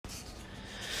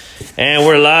And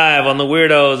we're live on the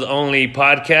Weirdos Only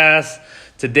podcast.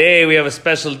 Today we have a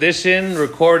special edition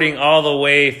recording all the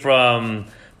way from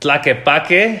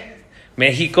Tlaquepaque,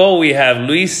 Mexico. We have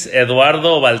Luis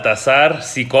Eduardo Baltazar,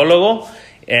 psicólogo.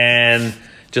 And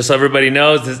just so everybody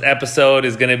knows, this episode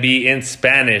is going to be in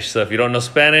Spanish. So if you don't know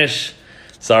Spanish,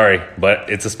 sorry, but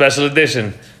it's a special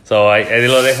edition. So ahí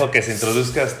lo dejo que se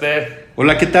introduzca usted.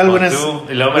 Hola, ¿qué tal? Buen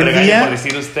día. Por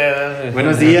decir usted.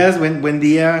 Buenos días, buen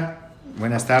día,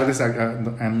 buenas tardes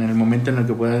en el momento en el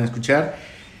que puedan escuchar.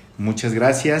 Muchas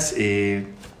gracias.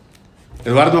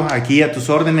 Eduardo, aquí a tus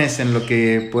órdenes en lo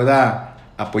que pueda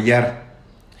apoyar.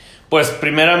 Pues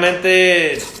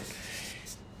primeramente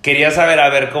quería saber a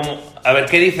ver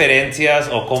qué diferencias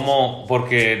o cómo,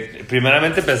 porque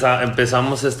primeramente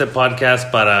empezamos este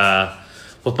podcast para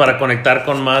conectar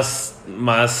con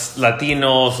más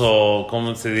latinos o,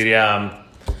 ¿cómo se diría?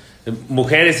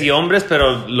 Mujeres y hombres,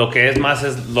 pero lo que es más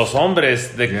es los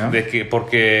hombres,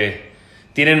 porque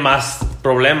tienen más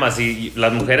problemas y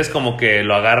las mujeres como que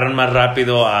lo agarran más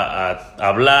rápido a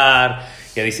hablar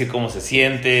y a decir cómo se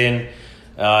sienten,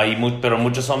 pero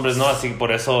muchos hombres no, así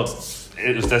por eso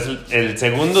usted es el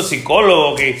segundo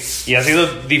psicólogo y ha sido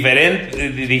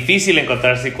difícil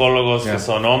encontrar psicólogos que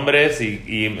son hombres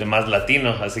y más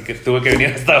latinos, así que tuve que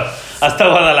venir hasta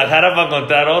Guadalajara para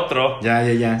encontrar otro.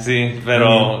 Ya. Sí,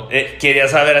 pero quería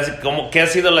saber así qué ha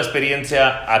sido la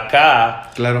experiencia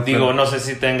acá. Claro. No sé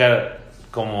si tenga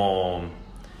como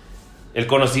el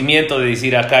conocimiento de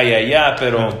decir acá y allá,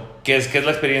 pero claro. ¿Qué es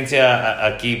la experiencia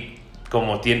aquí?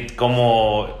 ¿Cómo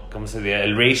se diría?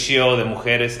 El ratio de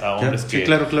mujeres a hombres que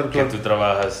tú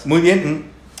trabajas. Muy bien,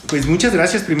 pues muchas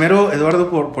gracias primero, Eduardo,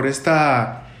 por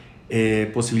esta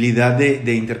posibilidad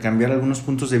de intercambiar algunos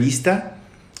puntos de vista.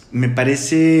 Me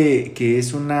parece que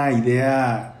es una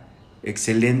idea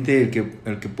excelente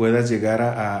el que puedas llegar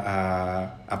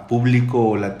a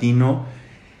público latino.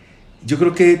 Yo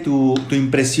creo que tu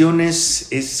impresión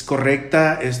es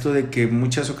correcta, esto de que en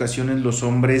muchas ocasiones los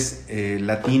hombres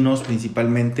latinos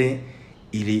principalmente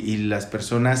y las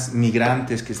personas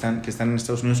migrantes que están en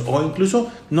Estados Unidos, o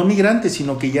incluso no migrantes,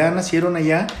 sino que ya nacieron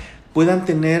allá, puedan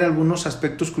tener algunos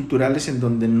aspectos culturales en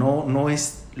donde no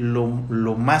es lo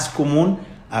más común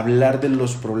hablar de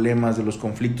los problemas, de los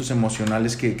conflictos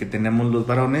emocionales que tenemos los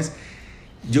varones.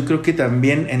 Yo creo que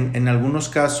también en algunos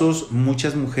casos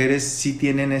muchas mujeres sí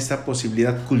tienen esa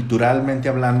posibilidad, culturalmente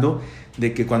hablando,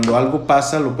 de que cuando algo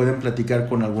pasa lo pueden platicar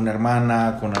con alguna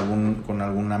hermana, con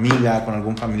alguna amiga, con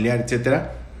algún familiar,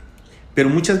 etcétera. Pero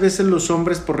muchas veces los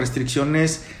hombres, por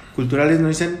restricciones culturales,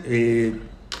 nos dicen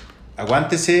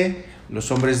aguántese,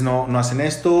 los hombres no hacen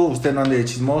esto, usted no ande de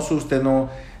chismoso,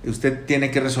 usted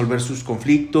tiene que resolver sus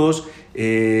conflictos,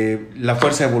 la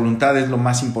fuerza de voluntad es lo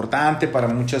más importante para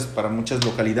muchas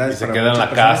localidades. Y se queda en la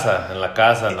casa,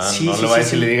 ¿no? No le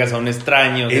vayas y le digas a un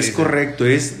extraño. Es correcto,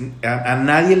 a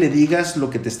nadie le digas lo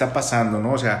que te está pasando,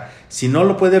 ¿no? O sea, si no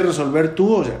lo puedes resolver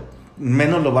tú, o sea,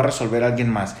 menos lo va a resolver alguien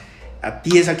más. A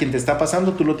ti es a quien te está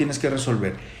pasando, tú lo tienes que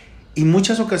resolver. Y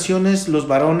muchas ocasiones los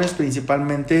varones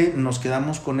principalmente nos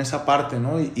quedamos con esa parte,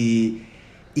 ¿no? ¿Y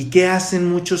qué hacen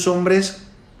muchos hombres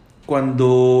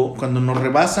cuando nos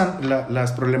rebasan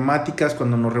las problemáticas,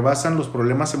 cuando nos rebasan los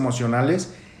problemas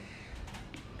emocionales?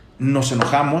 Nos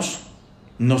enojamos,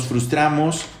 nos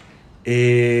frustramos,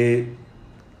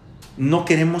 no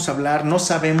queremos hablar, no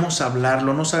sabemos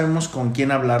hablarlo, no sabemos con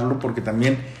quién hablarlo, porque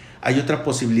también hay otra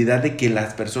posibilidad de que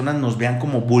las personas nos vean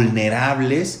como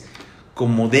vulnerables,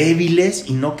 como débiles,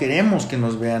 y no queremos que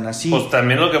nos vean así. Pues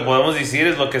también lo que podemos decir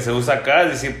es lo que se usa acá, es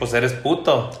decir, pues eres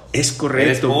puto. Es correcto.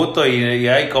 Eres puto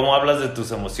y cómo hablas de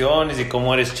tus emociones y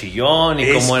cómo eres chillón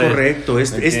y cómo eres... Correcto.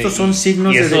 Estos son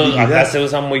signos de debilidad. Y eso acá se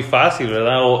usa muy fácil,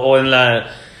 ¿verdad? O en la...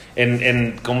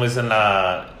 ¿cómo es? En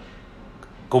la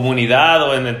comunidad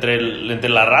o entre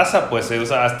la raza, pues se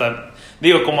usa hasta...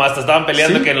 como hasta estaban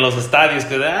peleando, ¿sí? Que en los estadios,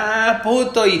 que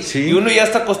puto, sí. Y uno ya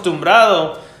está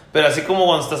acostumbrado. Pero así como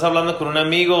cuando estás hablando con un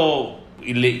amigo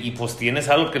y pues tienes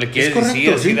algo que le quieres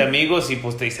decir, así, ¿sí? De amigos, y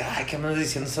pues te dice, ¿qué me andas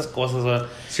diciendo esas cosas? ¿Verdad?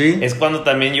 Sí. Es cuando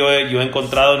también yo he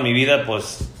encontrado en mi vida,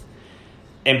 pues,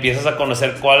 empiezas a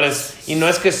conocer cuáles, y no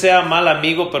es que sea mal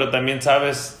amigo, pero también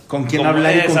sabes con quién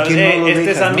hablar y con quién no lo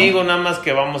dejas, es amigo, ¿no? nada más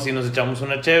que vamos y nos echamos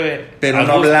una cheve. Pero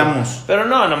no hablamos. Pero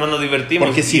no, nada más nos divertimos.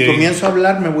 Porque si comienzo a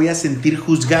hablar me voy a sentir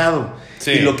juzgado.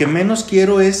 Sí. Y lo que menos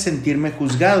quiero es sentirme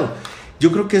juzgado.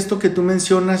 Yo creo que esto que tú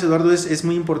mencionas, Eduardo, es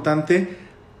muy importante,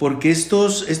 porque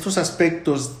estos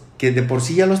aspectos que de por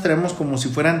sí ya los traemos como si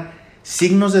fueran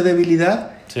signos de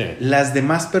debilidad, sí, las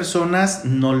demás personas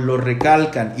nos lo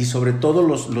recalcan, y sobre todo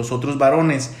los otros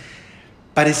varones.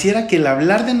 Pareciera que el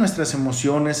hablar de nuestras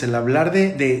emociones, el hablar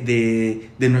de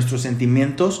nuestros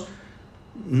sentimientos,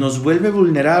 nos vuelve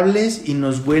vulnerables y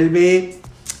nos vuelve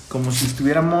como si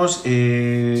estuviéramos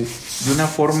de una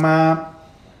forma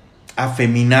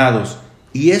afeminados.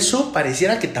 Y eso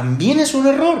pareciera que también es un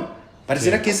error.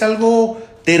 Pareciera que es algo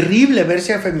terrible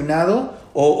verse afeminado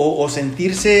o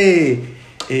sentirse,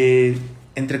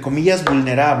 entre comillas,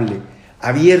 vulnerable,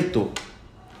 abierto.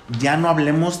 Ya no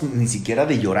hablemos ni siquiera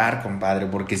de llorar, compadre,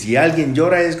 porque si alguien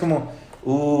llora es como,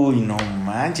 uy, no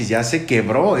manches, ya se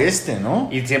quebró ¿no?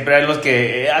 Y siempre hay los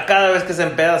que cada vez que se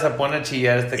empeda se pone a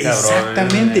chillar este cabrón.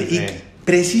 Exactamente, y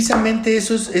precisamente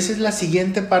esa es la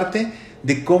siguiente parte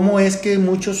de cómo es que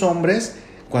muchos hombres,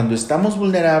 cuando estamos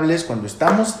vulnerables, cuando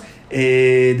estamos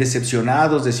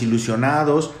decepcionados,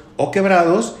 desilusionados o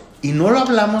quebrados, y no lo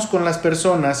hablamos con las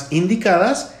personas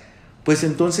indicadas, pues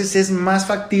entonces es más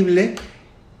factible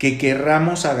que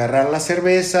querramos agarrar la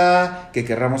cerveza, que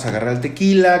querramos agarrar el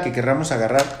tequila, que querramos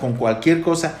agarrar con cualquier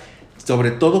cosa,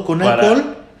 sobre todo con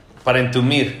alcohol. Para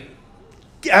entumir.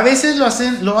 A veces lo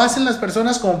hacen las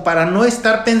personas como para no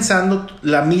estar pensando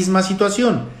la misma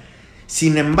situación.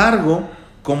 Sin embargo,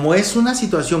 como es una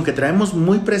situación que traemos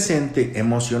muy presente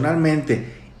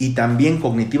emocionalmente y también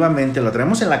cognitivamente, la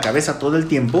traemos en la cabeza todo el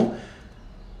tiempo,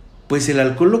 pues el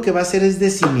alcohol lo que va a hacer es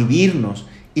desinhibirnos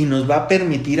y nos va a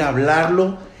permitir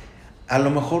hablarlo, a lo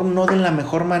mejor no de la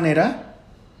mejor manera,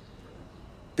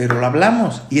 pero lo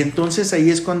hablamos. Y entonces ahí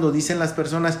es cuando dicen las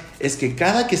personas, es que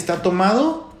cada que está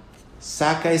tomado,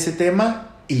 saca ese tema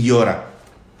y llora.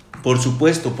 Por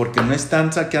supuesto, porque no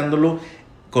están sacándolo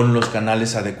con los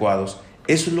canales adecuados.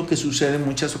 Eso es lo que sucede en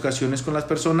muchas ocasiones con las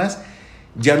personas.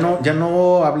 Ya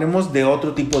no hablemos de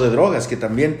otro tipo de drogas, que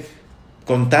también,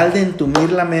 con tal de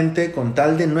entumir la mente, con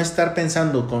tal de no estar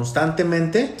pensando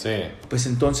constantemente, pues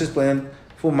entonces pueden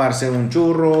fumarse un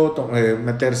churro,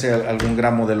 meterse algún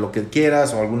gramo de lo que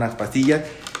quieras o algunas pastillas,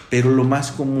 pero lo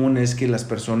más común es que las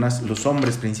personas, los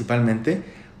hombres principalmente,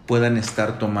 puedan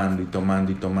estar tomando y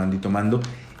tomando y tomando y tomando,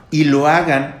 y lo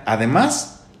hagan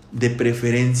además de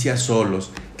preferencia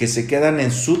solos, que se quedan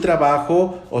en su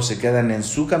trabajo o se quedan en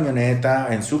su camioneta,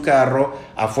 en su carro,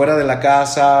 afuera de la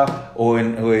casa o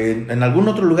en algún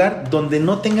otro lugar donde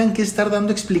no tengan que estar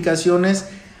dando explicaciones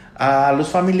a los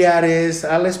familiares,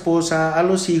 a la esposa, a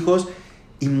los hijos,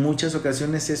 y muchas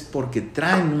ocasiones es porque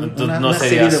traen una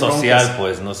serie de social, broncas.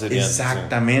 pues, no sería.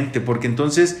 Exactamente, porque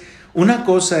entonces una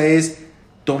cosa es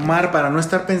tomar para no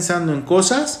estar pensando en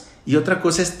cosas y otra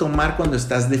cosa es tomar cuando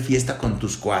estás de fiesta con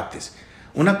tus cuates.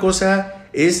 Una cosa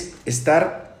es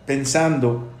estar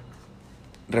pensando,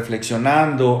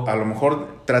 reflexionando, a lo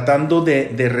mejor tratando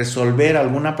de resolver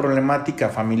alguna problemática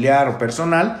familiar o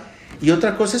personal, y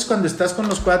otra cosa es cuando estás con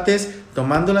los cuates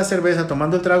tomando la cerveza,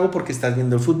 tomando el trago porque estás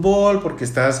viendo el fútbol, porque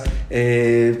estás,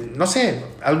 no sé,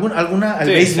 el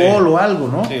béisbol o algo,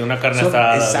 ¿no? Sí, una carne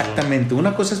asada. Exactamente.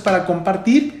 Una cosa es para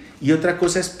compartir y otra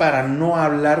cosa es para no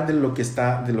hablar de lo que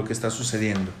está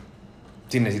sucediendo.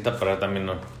 Sí, necesita parar también,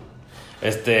 ¿no?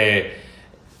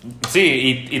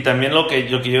 Sí, y también lo que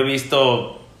yo he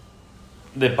visto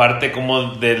de parte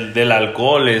como del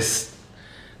alcohol es,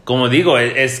 como digo,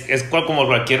 es como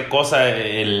cualquier cosa,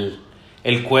 el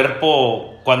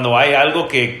cuerpo, cuando hay algo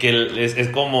que es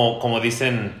como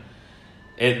dicen,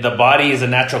 the body is a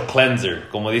natural cleanser,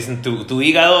 como dicen, tu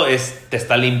hígado te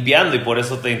está limpiando y por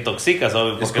eso te intoxicas,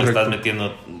 ¿no? Porque le estás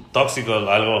metiendo tóxico,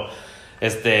 algo que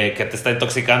te está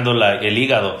intoxicando el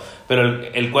hígado, pero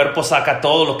el cuerpo saca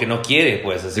todo lo que no quiere,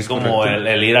 pues, así como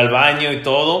el ir al baño y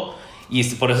todo. Y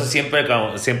por eso siempre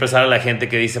sale la gente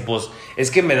que dice, pues,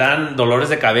 es que me dan dolores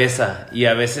de cabeza y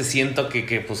a veces siento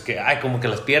que ay, como que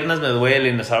las piernas me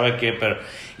duelen, no sabe qué, pero...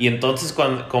 Y entonces,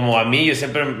 como a mí, yo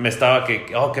siempre me estaba que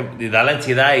da la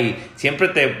ansiedad y siempre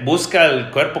te busca el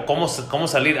cuerpo cómo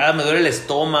salir. Me duele el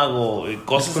estómago,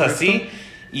 cosas así.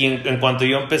 Y en cuanto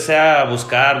yo empecé a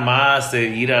buscar más, de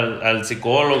ir al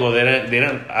psicólogo, de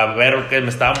ir a ver qué me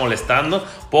estaba molestando,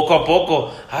 poco a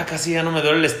poco, casi ya no me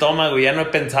duele el estómago, ya no he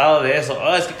pensado de eso.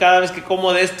 Es que cada vez que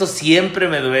como de esto siempre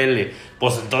me duele.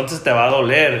 Pues entonces te va a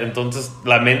doler. Entonces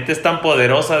la mente es tan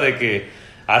poderosa de que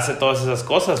hace todas esas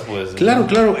cosas, pues.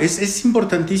 Claro, es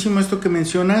importantísimo esto que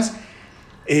mencionas.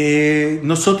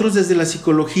 Nosotros desde la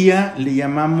psicología le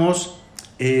llamamos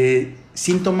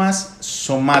síntomas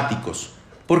somáticos.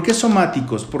 ¿Por qué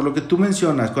somáticos? Por lo que tú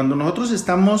mencionas, cuando nosotros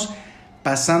estamos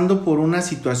pasando por una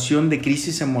situación de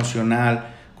crisis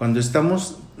emocional, cuando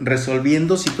estamos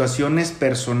resolviendo situaciones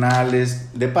personales,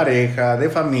 de pareja, de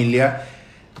familia,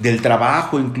 del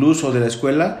trabajo incluso, de la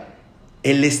escuela,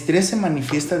 el estrés se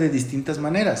manifiesta de distintas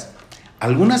maneras.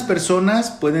 Algunas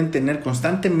personas pueden tener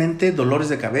constantemente dolores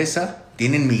de cabeza,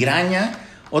 tienen migraña,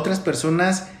 otras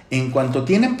personas, en cuanto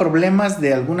tienen problemas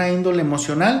de alguna índole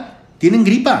emocional, tienen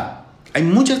gripa. Hay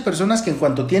muchas personas que en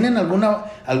cuanto tienen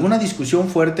alguna discusión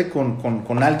fuerte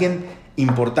con alguien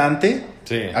importante,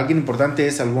 Sí. alguien importante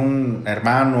es algún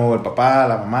hermano, el papá,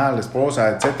 la mamá, la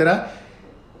esposa, etcétera,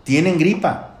 tienen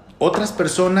gripa. Otras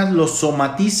personas lo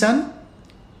somatizan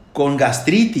con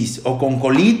gastritis o con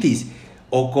colitis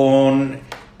o con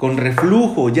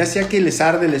reflujo, ya sea que les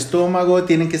arde el estómago,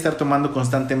 tienen que estar tomando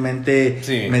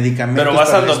constantemente medicamentos. Pero vas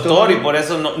para al el doctor estómago. y por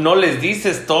eso no les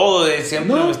dices todo, de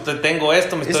siempre No, tengo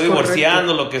esto, me estoy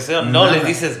divorciando, lo que sea. No Nada. les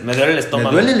dices, me duele el estómago.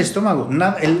 Me duele el estómago.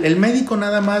 El médico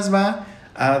nada más va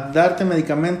a darte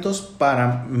medicamentos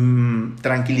para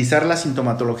tranquilizar la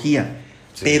sintomatología.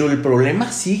 Sí. Pero el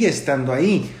problema sigue estando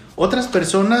ahí. Otras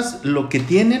personas lo que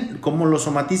tienen, como lo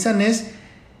somatizan es,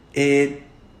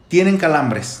 tienen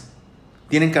calambres.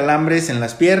 Tienen calambres en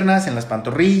las piernas, en las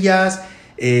pantorrillas,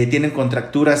 tienen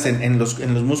contracturas en los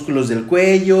músculos del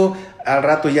cuello, al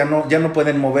rato ya no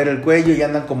pueden mover el cuello y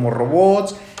andan como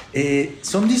robots.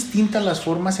 Son distintas las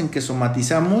formas en que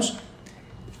somatizamos.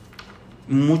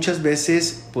 Muchas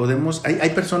veces hay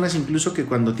personas incluso que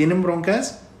cuando tienen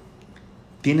broncas,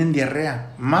 tienen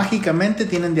diarrea. Mágicamente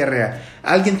tienen diarrea.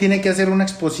 Alguien tiene que hacer una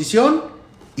exposición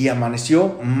y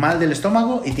amaneció mal del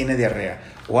estómago y tiene diarrea.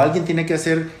 O alguien tiene que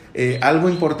hacer algo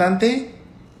importante,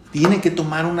 tiene que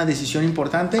tomar una decisión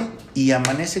importante y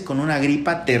amanece con una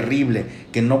gripa terrible,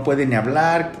 que no puede ni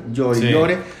hablar,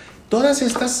 llore. Todas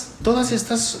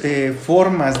estas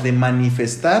formas de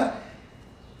manifestar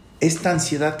esta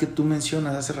ansiedad que tú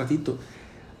mencionas hace ratito.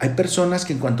 Hay personas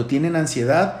que en cuanto tienen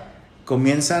ansiedad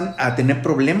comienzan a tener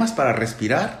problemas para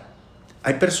respirar.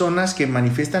 Hay personas que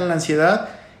manifiestan la ansiedad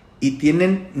y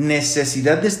tienen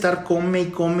necesidad de estar come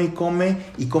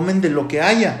y comen de lo que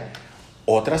haya.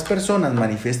 Otras personas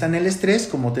manifiestan el estrés,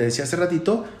 como te decía hace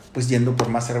ratito, pues yendo por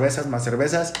más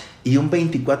cervezas y un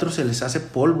 24 se les hace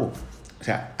polvo. O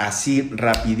sea, así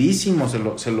rapidísimo se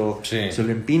lo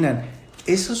empinan.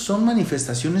 Esas son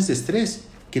manifestaciones de estrés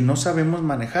que no sabemos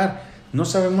manejar. No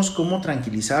sabemos cómo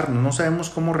tranquilizarnos, no sabemos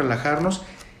cómo relajarnos.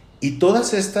 Y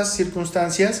todas estas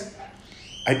circunstancias,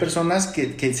 hay personas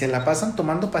que se la pasan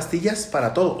tomando pastillas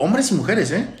para todo. Hombres y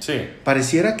mujeres, ¿eh? Sí.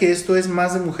 Pareciera que esto es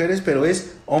más de mujeres, pero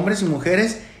es hombres y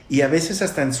mujeres. Y a veces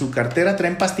hasta en su cartera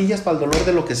traen pastillas para el dolor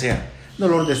de lo que sea.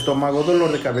 Dolor de estómago,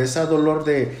 dolor de cabeza, dolor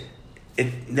de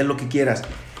lo que quieras.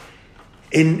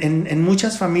 En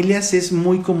muchas familias es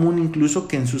muy común incluso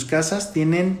que en sus casas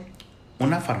tienen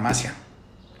una farmacia.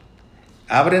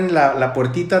 Abren la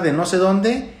puertita de no sé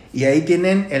dónde y ahí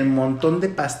tienen el montón de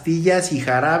pastillas y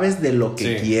jarabes de lo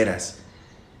que quieras.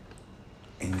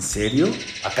 ¿En serio?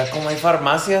 Acá como hay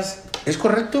farmacias. ¿Es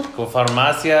correcto? Con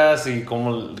farmacias y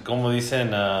como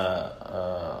dicen,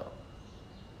 no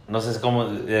sé cómo,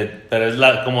 pero es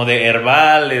como de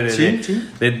herbal,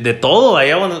 de todo.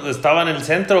 Allá donde estaba en el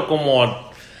centro como,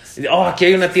 aquí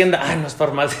hay una tienda, no es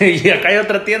farmacia. Y acá hay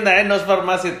otra tienda, no es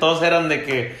farmacia. Todos eran de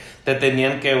que te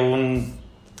tenían que un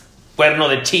cuerno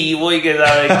de chivo y que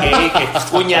sabe qué, que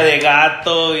uña de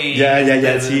gato y...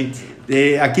 Sí.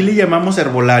 Aquí le llamamos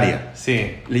herbolaria.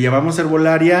 Sí. Le llamamos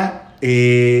herbolaria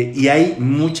y hay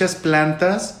muchas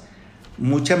plantas,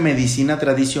 mucha medicina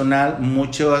tradicional,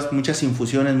 muchas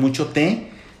infusiones, mucho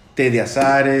té de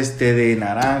azares, té de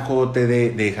naranjo, té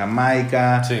de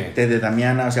jamaica, té de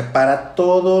damiana, o sea, para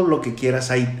todo lo que quieras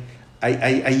hay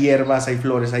hierbas, hay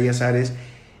flores, hay azares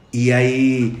y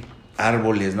hay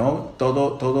árboles, ¿no?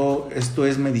 Todo esto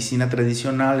es medicina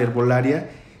tradicional,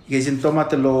 herbolaria, y dicen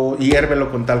tómatelo y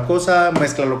hiérvelo con tal cosa,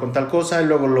 mézclalo con tal cosa y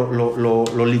luego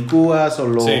lo licúas o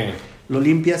lo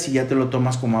limpias y ya te lo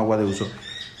tomas como agua de uso.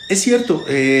 Es cierto,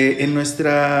 en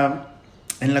la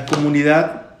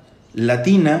comunidad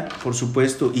latina, por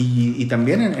supuesto, y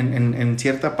también en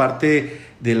cierta parte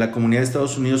de la comunidad de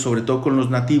Estados Unidos, sobre todo con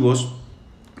los nativos,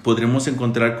 podremos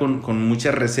encontrar con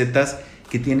muchas recetas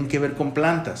que tienen que ver con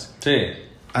plantas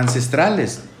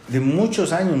ancestrales de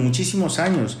muchos años, muchísimos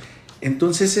años.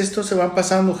 Entonces esto se va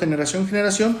pasando generación en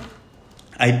generación.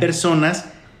 Hay personas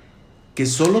que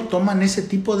solo toman ese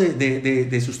tipo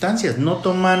de sustancias, no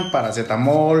toman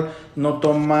paracetamol, no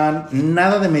toman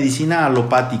nada de medicina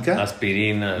alopática,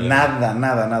 aspirina,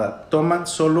 nada, toman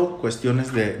solo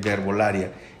cuestiones de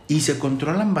herbolaria y se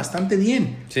controlan bastante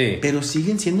bien, pero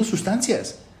siguen siendo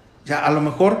sustancias. O sea, a lo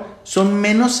mejor son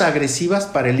menos agresivas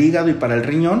para el hígado y para el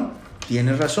riñón,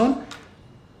 tienes razón,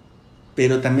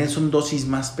 pero también son dosis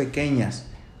más pequeñas,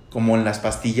 como en las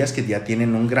pastillas que ya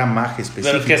tienen un gramaje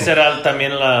específico. Pero ¿qué será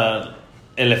también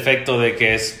el efecto de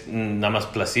que es nada más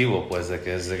placebo? Pues de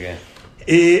que es de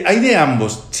que... hay de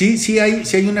ambos. Sí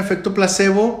hay un efecto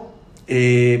placebo,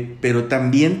 pero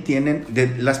también tienen...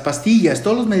 las pastillas,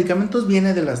 todos los medicamentos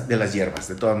vienen de las hierbas,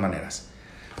 de todas maneras.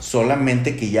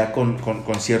 solamente que ya con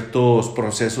ciertos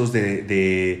procesos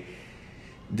de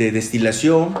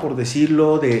destilación, por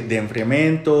decirlo, de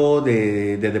enfriamiento,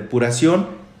 de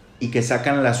depuración, y que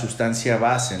sacan la sustancia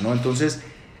base, ¿no? Entonces,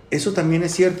 eso también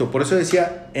es cierto. Por eso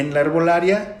decía, en la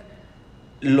herbolaria,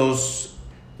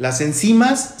 las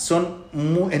enzimas son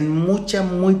en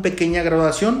muy pequeña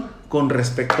graduación con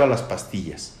respecto a las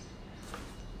pastillas.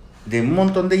 De un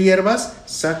montón de hierbas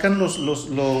sacan los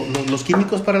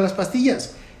químicos para las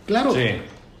pastillas. Claro. Sí.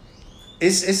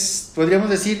 Podríamos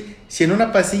decir, si en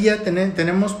una pastilla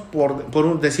tenemos,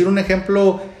 por decir un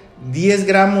ejemplo, 10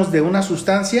 gramos de una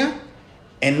sustancia,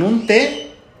 en un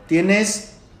té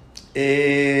tienes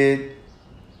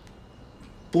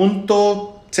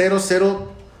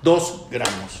 0.002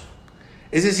 gramos.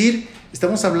 Es decir,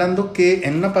 estamos hablando que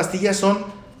en una pastilla son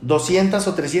 200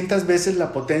 o 300 veces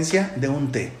la potencia de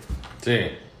un té. Sí.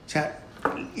 O sea,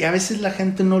 y a veces la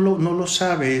gente no lo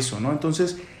sabe eso, ¿no?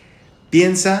 Entonces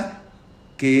piensa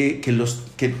que los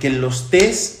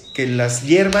tés, que las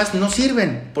hierbas no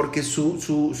sirven, porque su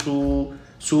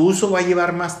uso va a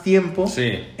llevar más tiempo,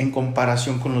 sí, en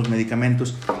comparación con los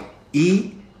medicamentos,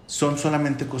 y son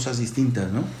solamente cosas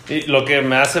distintas, ¿no? Y lo que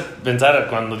me hace pensar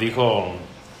cuando dijo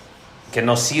que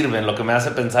no sirven, lo que me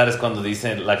hace pensar es cuando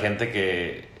dice la gente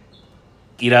que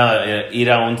ir a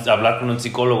hablar con un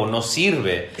psicólogo no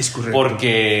sirve. Es correcto.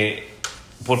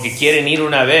 Porque quieren ir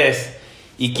una vez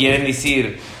y quieren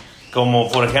decir,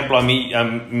 como por ejemplo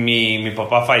mi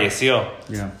papá falleció,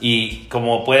 yeah, y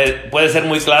como puede ser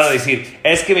muy claro decir,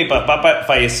 es que mi papá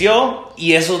falleció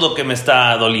y eso es lo que me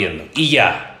está doliendo y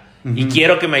ya, uh-huh, y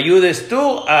quiero que me ayudes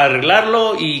tú a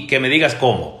arreglarlo y que me digas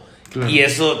cómo. Claro. Y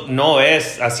eso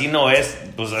así no es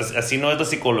la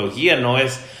psicología, no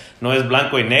es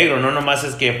blanco y negro, no nomás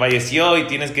es que falleció y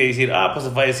tienes que decir, pues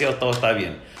falleció, todo está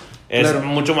bien. Es claro,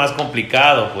 mucho más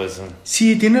complicado, pues.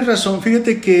 Sí, tienes razón.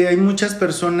 Fíjate que hay muchas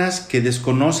personas que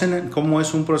desconocen cómo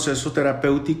es un proceso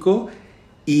terapéutico,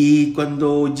 y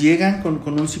cuando llegan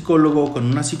con un psicólogo o con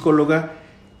una psicóloga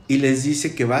y les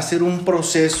dice que va a ser un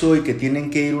proceso y que tienen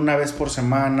que ir una vez por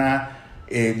semana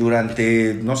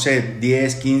durante, no sé,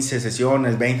 10, 15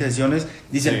 sesiones, 20 sesiones,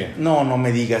 dicen, sí, no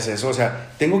me digas eso. O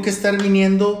sea, tengo que estar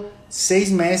viniendo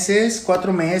 6 meses,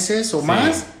 4 meses o sí,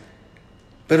 más.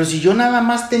 Pero si yo nada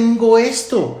más tengo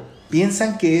esto,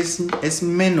 piensan que es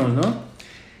menos, ¿no?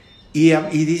 Y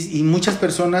muchas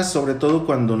personas, sobre todo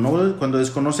cuando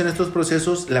desconocen estos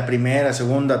procesos, la primera,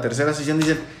 segunda, tercera sesión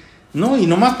dicen, no, y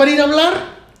nomás para ir a hablar.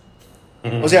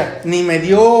 Uh-huh. O sea, ni me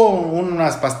dio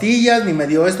unas pastillas, ni me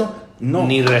dio esto. No.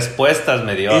 Ni respuestas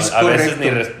me dio. Es a correcto.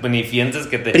 veces ni fientes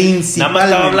que te... Principalmente. Nada más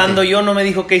estaba hablando yo, no me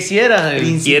dijo qué hiciera.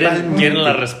 Quieren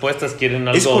las respuestas, quieren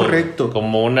algo... Es correcto.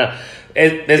 Como una...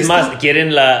 Es más,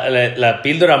 quieren la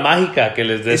píldora mágica que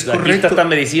les des. Aquí está esta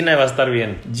medicina y va a estar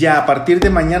bien. Ya, a partir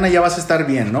de mañana ya vas a estar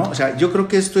bien, ¿no? O sea, yo creo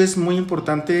que esto es muy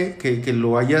importante que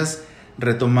lo hayas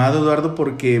retomado, Eduardo,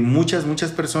 porque muchas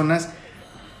personas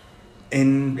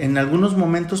en algunos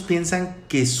momentos piensan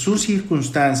que sus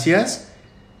circunstancias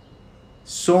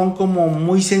son como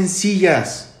muy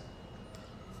sencillas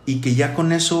y que ya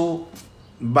con eso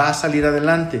va a salir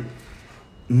adelante.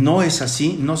 No es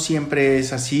así, no siempre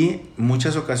es así.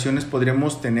 Muchas ocasiones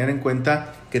podríamos tener en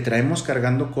cuenta que traemos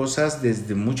cargando cosas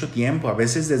desde mucho tiempo, a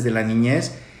veces desde la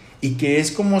niñez, y que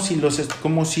es como si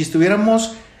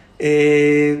estuviéramos,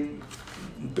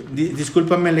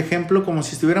 discúlpame el ejemplo, como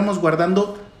si estuviéramos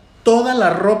guardando toda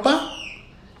la ropa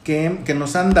que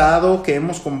nos han dado, que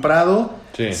hemos comprado,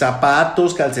 sí,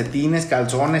 zapatos, calcetines,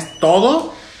 calzones,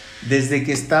 todo, desde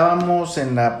que estábamos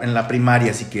en la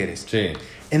primaria, si quieres. Sí.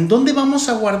 ¿En dónde vamos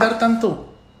a guardar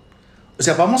tanto? O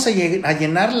sea, vamos a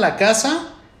llenar la casa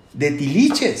de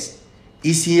tiliches.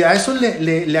 Y si a eso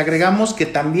le agregamos que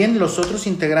también los otros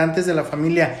integrantes de la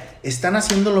familia están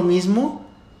haciendo lo mismo,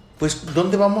 pues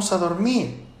 ¿dónde vamos a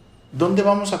dormir? ¿Dónde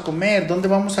vamos a comer? ¿Dónde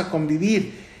vamos a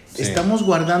convivir? Sí. Estamos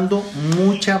guardando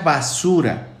mucha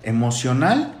basura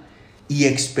emocional y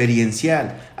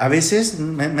experiencial. A veces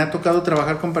me ha tocado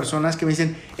trabajar con personas que me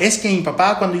dicen, es que mi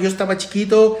papá cuando yo estaba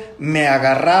chiquito me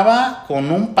agarraba con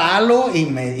un palo y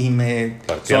me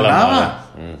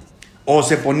sonaba. O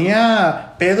se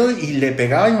ponía pedo y le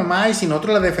pegaba a mi mamá, y si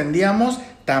nosotros la defendíamos,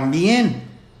 también.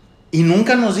 Y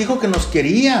nunca nos dijo que nos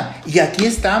quería. Y aquí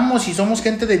estamos y somos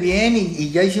gente de bien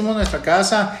y ya hicimos nuestra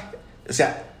casa. O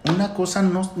sea, una cosa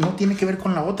no tiene que ver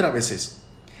con la otra a veces.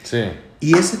 Sí.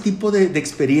 Y ese tipo de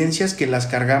experiencias que las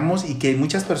cargamos y que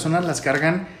muchas personas las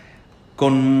cargan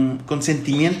con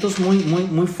sentimientos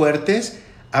muy fuertes,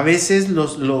 a veces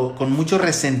con mucho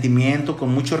resentimiento,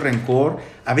 con mucho rencor,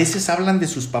 a veces hablan de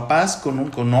sus papás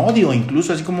con odio,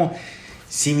 incluso así como,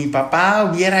 si mi papá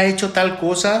hubiera hecho tal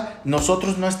cosa,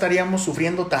 nosotros no estaríamos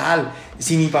sufriendo tal.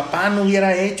 Si mi papá no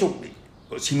hubiera hecho,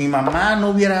 si mi mamá no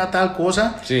hubiera tal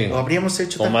cosa, lo habríamos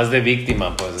hecho o tal. más de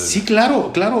víctima, pues. Sí,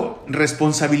 claro,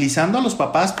 responsabilizando a los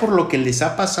papás por lo que les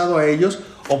ha pasado a ellos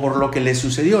o por lo que les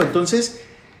sucedió. Entonces,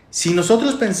 si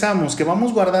nosotros pensamos que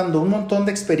vamos guardando un montón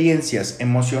de experiencias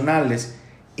emocionales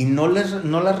y no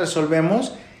las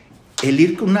resolvemos, el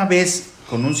ir una vez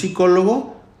con un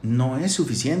psicólogo no es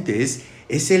suficiente,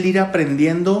 es el ir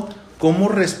aprendiendo cómo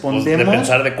respondemos. De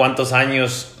pensar de cuántos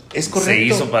años se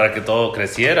hizo para que todo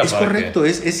creciera. Es correcto,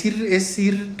 es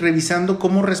ir revisando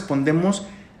cómo respondemos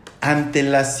ante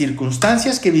las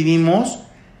circunstancias que vivimos,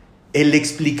 el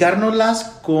explicárnoslas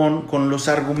con los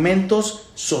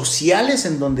argumentos sociales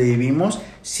en donde vivimos.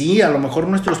 Sí, a lo mejor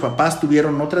nuestros papás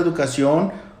tuvieron otra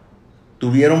educación,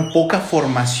 tuvieron poca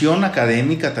formación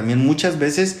académica también. Muchas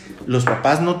veces los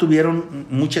papás no tuvieron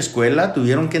mucha escuela,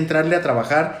 tuvieron que entrarle a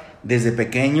trabajar desde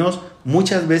pequeños.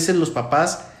 Muchas veces los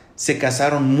papás se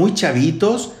casaron muy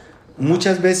chavitos.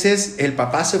 Muchas veces el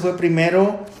papá se fue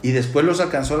primero y después los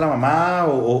alcanzó la mamá,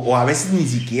 o a veces ni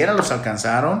siquiera los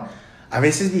alcanzaron. A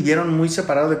veces vivieron muy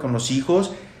separados con los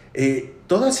hijos.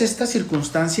 Todas estas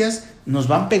circunstancias nos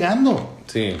van pegando.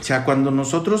 Sí. O sea, cuando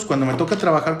me toca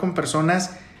trabajar con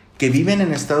personas que viven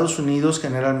en Estados Unidos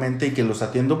generalmente y que los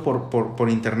atiendo por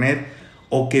internet,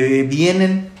 o que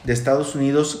vienen de Estados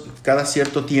Unidos cada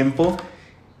cierto tiempo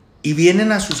y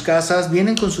vienen a sus casas,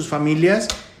 vienen con sus familias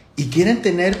y quieren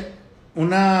tener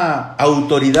una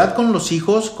autoridad con los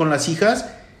hijos, con las hijas,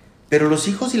 pero los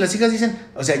hijos y las hijas dicen,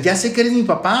 o sea, ya sé que eres mi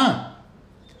papá,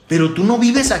 pero tú no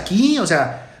vives aquí. O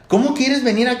sea, ¿cómo quieres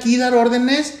venir aquí y dar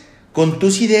órdenes con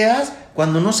tus ideas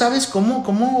cuando no sabes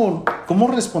cómo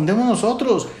respondemos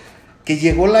nosotros? Que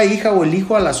llegó la hija o el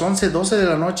hijo a las 11, 12 de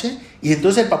la noche y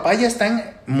entonces el papá ya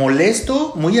está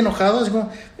molesto, muy enojado, así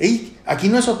como, hey, aquí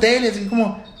no es hotel, así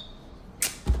como,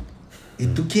 ¿y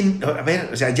tú quién? A ver,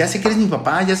 o sea, ya sé que eres mi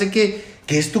papá, ya sé que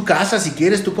es tu casa, si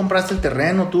quieres, tú compraste el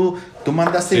terreno, tú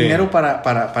mandaste dinero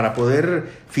para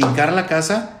poder fincar la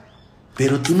casa,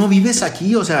 pero tú no vives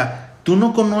aquí. O sea, tú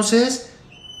no conoces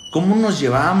cómo nos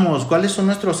llevamos, cuáles son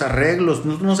nuestros arreglos,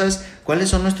 tú no sabes cuáles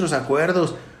son nuestros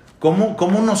acuerdos,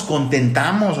 cómo nos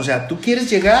contentamos. O sea, tú quieres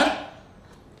llegar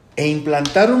e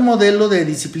implantar un modelo de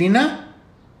disciplina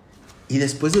y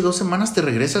después de 2 semanas te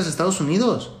regresas a Estados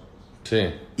Unidos.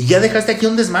 Sí. Y ya dejaste aquí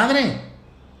un desmadre.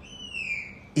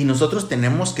 Y nosotros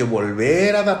tenemos que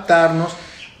volver a adaptarnos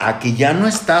a que ya no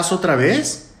estás otra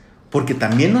vez, porque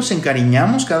también nos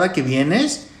encariñamos cada que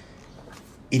vienes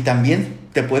y también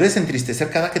te puedes entristecer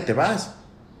cada que te vas.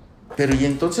 Pero y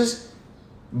entonces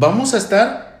vamos a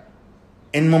estar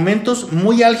en momentos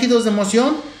muy álgidos de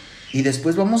emoción y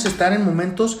después vamos a estar en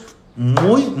momentos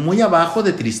muy, muy abajo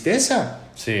de tristeza.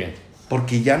 Sí.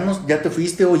 Porque ya te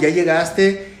fuiste o ya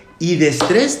llegaste, y de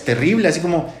estrés terrible, así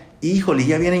como, híjole,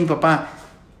 ya viene mi papá.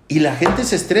 Y la gente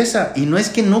se estresa, y no es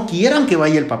que no quieran que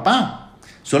vaya el papá,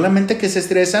 solamente que se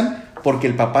estresan porque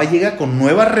el papá llega con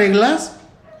nuevas reglas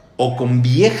o con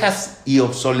viejas y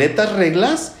obsoletas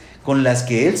reglas con las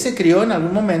que él se crió en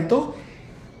algún momento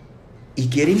y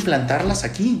quiere implantarlas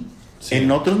aquí. Sí. En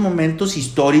otros momentos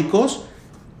históricos,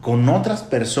 con otras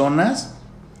personas,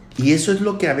 y eso es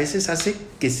lo que a veces hace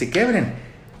que se quebren.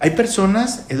 Hay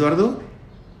personas, Eduardo,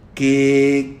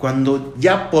 que cuando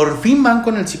ya por fin van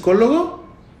con el psicólogo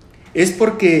es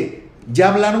porque ya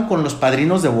hablaron con los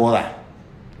padrinos de boda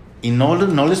y no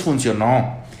les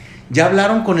funcionó. Ya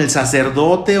hablaron con el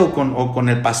sacerdote o con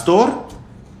el pastor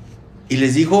y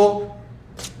les dijo,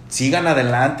 sigan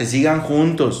adelante, sigan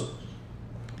juntos.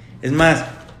 Es más,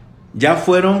 ya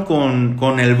fueron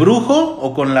con el brujo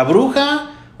o con la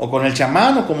bruja o con el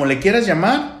chamán o como le quieras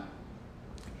llamar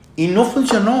y no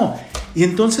funcionó. Y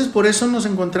entonces por eso nos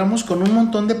encontramos con un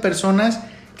montón de personas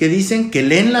que dicen que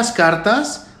leen las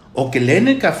cartas o que leen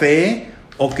el café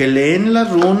o que leen las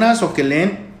runas o que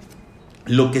leen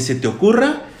lo que se te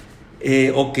ocurra,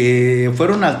 o que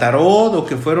fueron al tarot o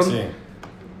que fueron... Sí.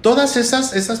 Todas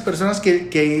esas personas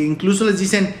que incluso les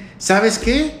dicen, ¿sabes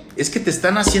qué? Es que te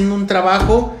están haciendo un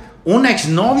trabajo. Una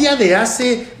exnovia de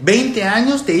hace 20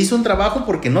 años te hizo un trabajo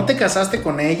porque no te casaste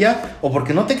con ella o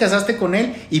porque no te casaste con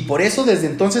él y por eso desde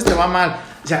entonces te va mal.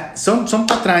 O sea, son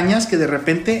patrañas que de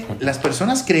repente las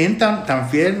personas creen tan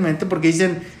fielmente porque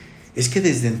dicen, es que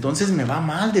desde entonces me va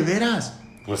mal, de veras.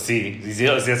 Pues sí, si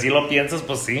así lo piensas,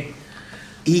 pues sí.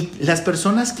 Y las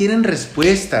personas quieren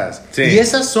respuestas. Sí. Y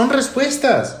esas son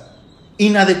respuestas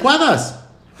inadecuadas,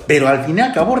 pero al fin y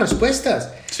al cabo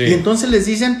respuestas. Sí. Y entonces les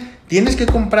dicen, tienes que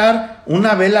comprar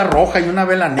una vela roja y una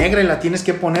vela negra y la tienes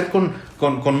que poner con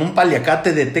un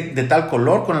paliacate de tal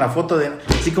color, con la foto de...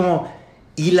 Así como...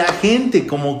 Y la gente,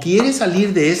 como quiere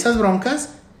salir de esas broncas,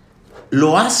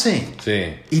 lo hace.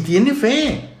 Sí. Y tiene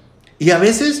fe. Y a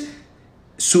veces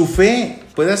su fe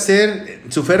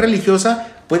religiosa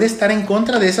puede estar en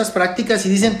contra de esas prácticas y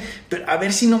dicen, pero a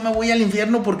ver si no me voy al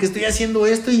infierno porque estoy haciendo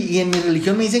esto y en mi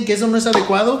religión me dicen que eso no es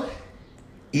adecuado.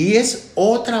 Y es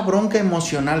otra bronca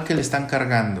emocional que le están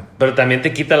cargando. Pero también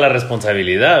te quita la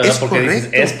responsabilidad, ¿verdad? Es porque correcto.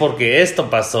 Dices, es porque esto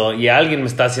pasó y alguien me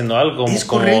está haciendo algo. Es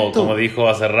correcto. Como dijo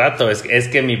hace rato, es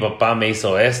que mi papá me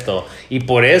hizo esto. Y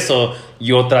por eso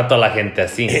yo trato a la gente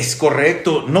así. Es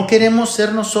correcto. No queremos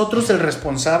ser nosotros el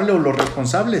responsable o los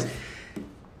responsables.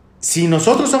 Si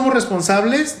nosotros somos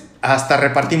responsables, hasta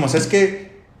repartimos. Es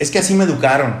que así me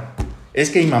educaron. Es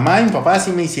que mi mamá y mi papá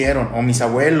así me hicieron. O mis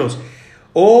abuelos.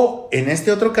 O en este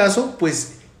otro caso,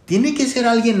 pues tiene que ser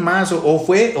alguien más.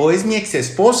 O es mi ex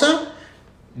esposa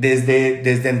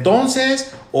desde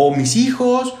entonces. O mis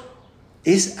hijos.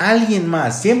 Es alguien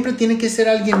más. Siempre tiene que ser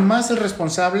alguien más el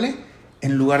responsable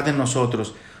en lugar de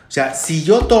nosotros. O sea, si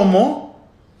tomo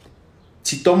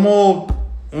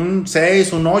un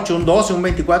 6, un 8, un 12, un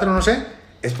 24, no sé,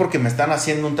 es porque me están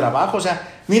haciendo un trabajo. O sea,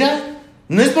 mira,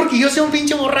 no es porque yo sea un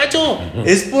pinche borracho,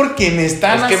 es porque me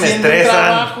están haciendo un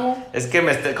trabajo. Es que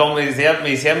como me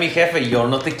decía mi jefe, yo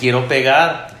no te quiero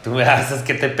pegar, tú me haces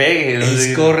que te pegue.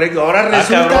 Es correcto, ahora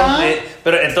resulta... cabrón,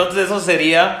 pero entonces eso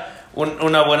sería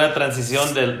una buena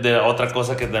transición de otra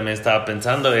cosa que también estaba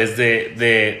pensando, es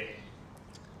de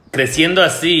creciendo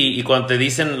así, y cuando te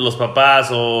dicen los papás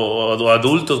o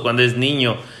adultos cuando es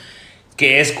niño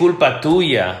que es culpa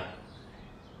tuya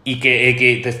y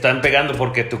que te están pegando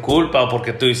porque tu culpa o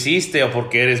porque tú hiciste o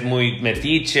porque eres muy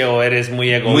metiche o eres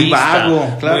muy egoísta, muy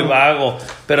vago, claro. Muy vago,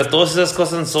 pero todas esas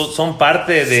cosas son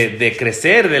parte de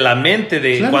crecer, de la mente,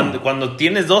 claro. Cuando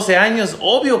tienes 12 años,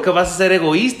 obvio que vas a ser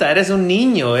egoísta, eres un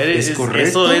niño, es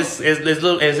correcto.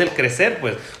 Eso es el crecer,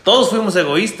 pues todos fuimos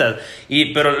egoístas,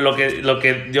 pero lo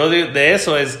que yo digo de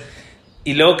eso es,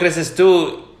 y luego creces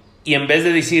tú y en vez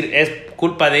de decir es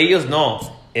culpa de ellos,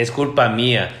 no, es culpa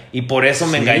mía. Y por eso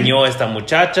me engañó esta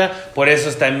muchacha, por eso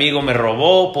este amigo me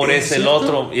robó, por eso el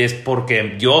otro. Es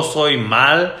porque yo soy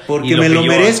mal. Porque me lo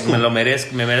merezco.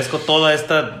 Me merezco toda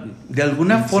esta... De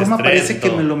alguna forma parece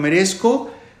que me lo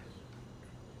merezco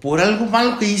por algo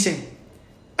malo que hice.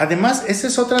 Además, esa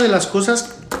es otra de las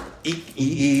cosas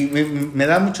y me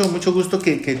da mucho gusto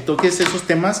que toques esos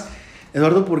temas,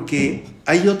 Eduardo, porque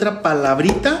hay otra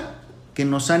palabrita que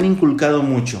nos han inculcado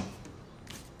mucho.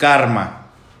 Karma.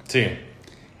 Sí.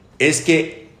 Es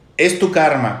que es tu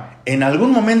karma. En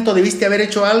algún momento debiste haber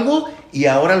hecho algo y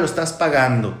ahora lo estás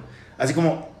pagando. Así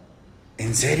como,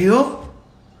 ¿en serio?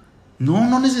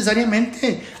 No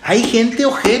necesariamente. Hay gente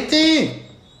ojete.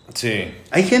 Sí.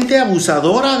 Hay gente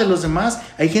abusadora de los demás.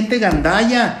 Hay gente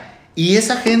gandalla. Y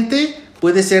esa gente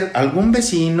puede ser algún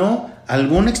vecino,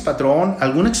 algún expatrón,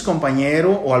 algún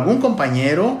excompañero o algún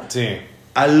compañero. Sí.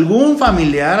 Algún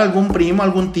familiar, algún primo,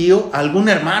 algún tío, algún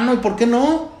hermano, ¿y por qué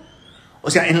no? O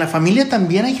sea, en la familia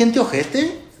también hay gente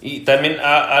ojete. Y también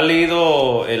ha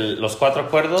leído Los Cuatro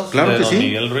Acuerdos, claro, de que Don sí.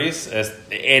 Miguel Ruiz.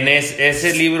 En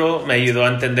ese libro me ayudó a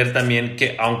entender también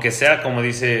que, aunque sea como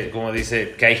dice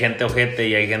que hay gente ojete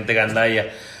y hay gente gandalla,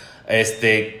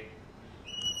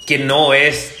 que no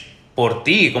es por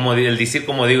ti, como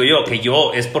digo yo, que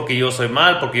yo es porque yo soy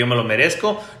mal, porque yo me lo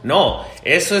merezco. No,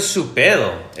 eso es su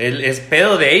pedo. Es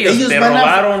pedo de ellos. Te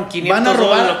robaron 500 van a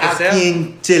robar lo que a sea.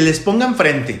 quien se les ponga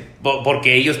enfrente.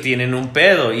 Porque ellos tienen un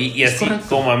pedo. Y así correcto.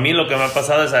 como a mí lo que me ha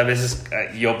pasado es a veces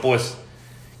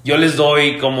yo les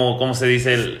doy, como se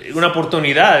dice, una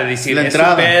oportunidad de decir, la es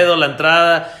entrada. su pedo, la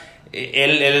entrada.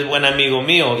 Él es buen amigo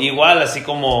mío. Igual, así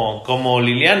como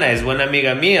Liliana es buena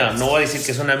amiga mía. No voy a decir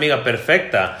que es una amiga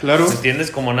perfecta. Claro. ¿Me entiendes?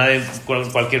 Como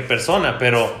cualquier persona.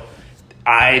 Pero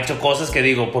ha hecho cosas que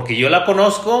digo, porque yo la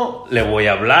conozco, le voy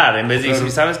a hablar. En vez de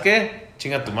decir, ¿sabes qué?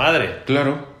 Chinga tu madre.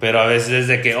 Claro. Pero a veces es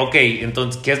de que, ok,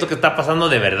 entonces, ¿qué es lo que está pasando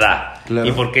de verdad? Claro.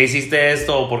 ¿Y por qué hiciste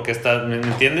esto? ¿O por qué estás? ¿Me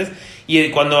entiendes? Y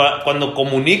cuando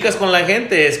comunicas con la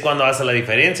gente es cuando hace la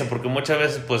diferencia. Porque muchas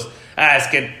veces, pues, es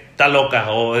que está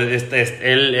loca, o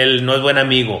él no es buen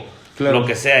amigo, claro. Lo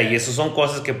que sea, y eso son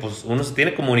cosas que pues uno se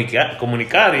tiene que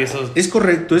comunicar y eso es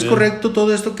correcto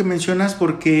todo esto que mencionas,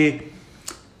 porque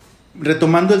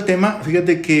retomando el tema,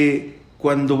 fíjate que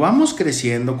cuando vamos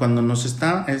creciendo, cuando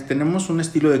tenemos un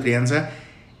estilo de crianza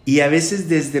y a veces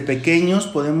desde pequeños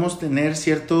podemos tener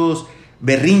ciertos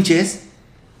berrinches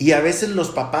y a veces los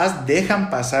papás dejan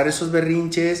pasar esos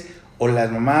berrinches o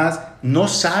las mamás no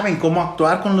saben cómo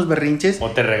actuar con los berrinches. O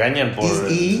te regañan por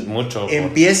mucho.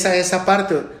 Empieza esa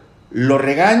parte. ¿Lo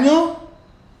regaño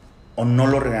o no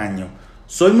lo regaño?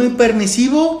 ¿Soy muy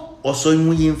permisivo o soy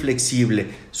muy inflexible?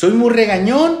 ¿Soy muy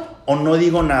regañón o no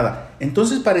digo nada.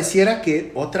 Entonces pareciera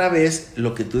que otra vez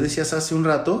lo que tú decías hace un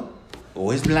rato,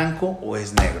 o es blanco o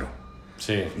es negro.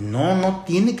 Sí. No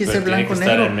tiene que ser blanco o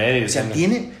negro. Estar en medio, o sea,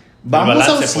 tiene... Vamos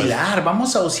balance,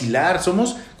 vamos a oscilar.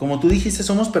 Somos, como tú dijiste,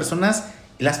 somos personas.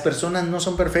 Las personas no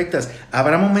son perfectas.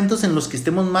 Habrá momentos en los que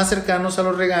estemos más cercanos a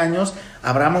los regaños.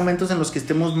 Habrá momentos en los que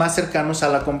estemos más cercanos a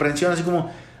la comprensión. Así como,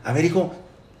 a ver, hijo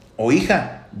o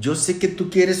hija, yo sé que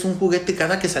tú quieres un juguete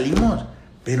cada que salimos,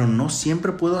 pero no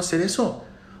siempre puedo hacer eso.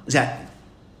 O sea,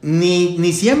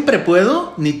 ni siempre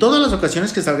puedo, ni todas las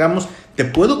ocasiones que salgamos te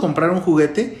puedo comprar un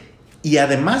juguete, y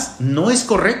además no es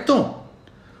correcto.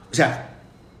 O sea,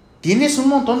 tienes un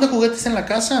montón de juguetes en la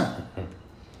casa.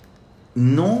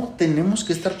 No tenemos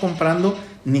que estar comprando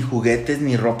ni juguetes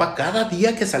ni ropa cada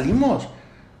día que salimos.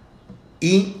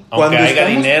 Y aunque haya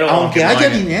dinero. Aunque haya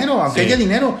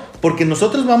dinero. Porque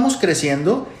nosotros vamos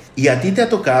creciendo, y a ti te ha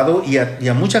tocado, y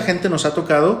a mucha gente nos ha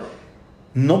tocado.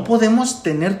 No podemos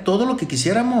tener todo lo que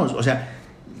quisiéramos. O sea,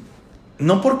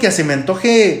 no porque se me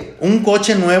antoje un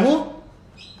coche nuevo,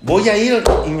 voy a ir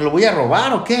y me lo voy a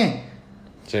robar, ¿o qué?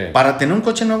 Sí. Para tener un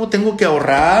coche nuevo tengo que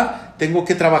ahorrar, tengo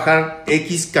que trabajar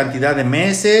X cantidad de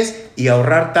meses y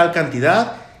ahorrar tal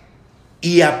cantidad,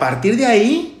 y a partir de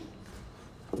ahí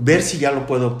ver si ya lo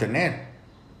puedo obtener.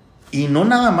 Y no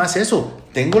nada más eso,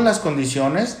 tengo las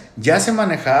condiciones, ya sé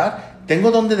manejar,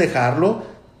 tengo dónde dejarlo.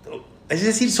 Es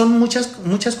decir, son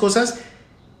muchas cosas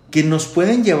que nos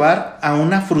pueden llevar a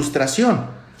una frustración.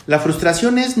 La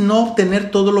frustración es no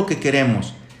obtener todo lo que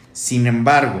queremos. Sin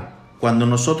embargo, cuando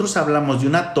nosotros hablamos de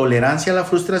una tolerancia a la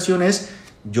frustración, es: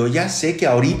 yo ya sé que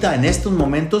ahorita, en estos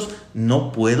momentos,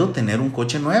 no puedo tener un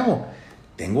coche nuevo.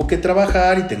 Tengo que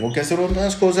trabajar y tengo que hacer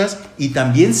otras cosas. Y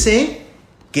también sé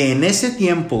que en ese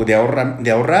tiempo de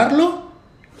ahorrarlo,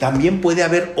 también puede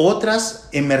haber otras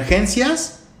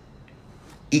emergencias,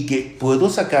 y que puedo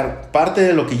sacar parte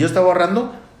de lo que yo estaba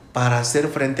ahorrando para hacer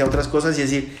frente a otras cosas y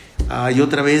decir: ay,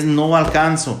 otra vez no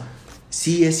alcanzo.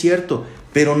 Sí, es cierto,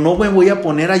 pero no me voy a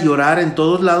poner a llorar en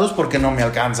todos lados porque no me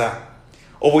alcanza.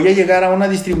 O voy a llegar a una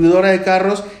distribuidora de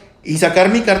carros y sacar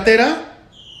mi cartera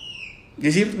y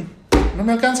decir: no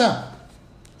me alcanza.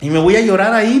 Y me voy a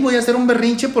llorar ahí, voy a hacer un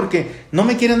berrinche porque no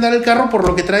me quieren dar el carro por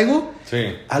lo que traigo. Sí.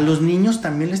 A los niños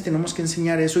también les tenemos que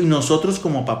enseñar eso, y nosotros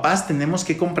como papás tenemos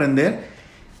que comprender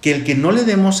que el que no le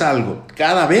demos algo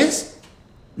cada vez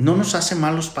no nos hace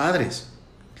malos padres.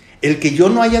 El que yo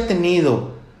no haya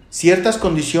tenido ciertas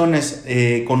condiciones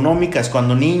económicas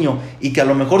cuando niño, y que a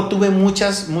lo mejor tuve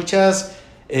muchas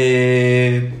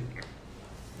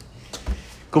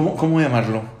 ¿cómo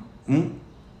llamarlo?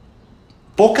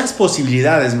 Pocas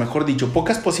posibilidades, mejor dicho,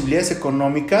 pocas posibilidades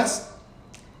económicas,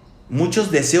 muchos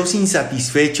deseos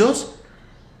insatisfechos.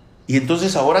 Y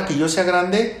entonces, ahora que yo sea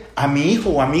grande, a mi hijo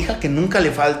o a mi hija que nunca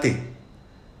le falte.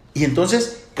 Y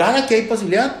entonces, cada que hay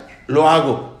posibilidad, lo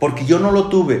hago. Porque yo no lo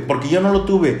tuve,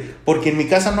 porque en mi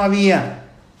casa no había.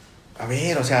 A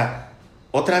ver, o sea,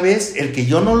 otra vez, el que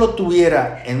yo no lo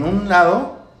tuviera en un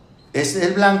lado es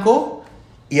el blanco,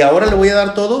 y ahora le voy a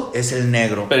dar todo, es el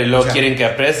negro. Pero luego quieren que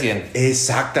aprecien.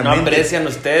 Exactamente. No aprecian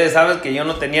ustedes, ¿sabes? Que yo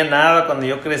no tenía nada cuando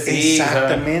yo crecí.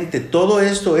 Exactamente. ¿Sabes? Todo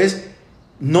esto es...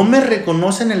 No me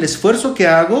reconocen el esfuerzo que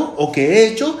hago o que he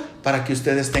hecho para que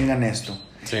ustedes tengan esto.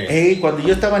 Sí. Cuando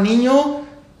yo estaba niño,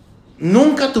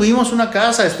 nunca tuvimos una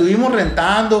casa, estuvimos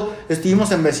rentando,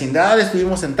 estuvimos en vecindad,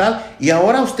 estuvimos en tal, y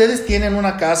ahora ustedes tienen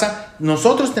una casa,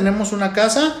 nosotros tenemos una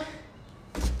casa,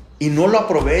 y no lo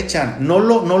aprovechan, no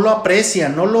lo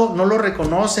aprecian, no lo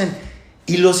reconocen.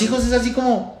 Y los hijos es así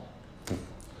como,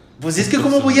 pues es que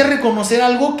 ¿cómo voy a reconocer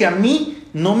algo que a mí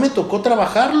no me tocó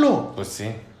trabajarlo? Pues sí.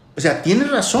 O sea, tienes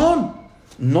razón.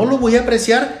 No lo voy a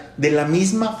apreciar de la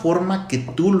misma forma que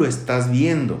tú lo estás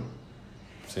viendo.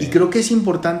 Sí. Y creo que es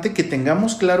importante que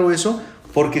tengamos claro eso,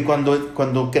 porque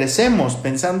cuando crecemos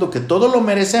pensando que todo lo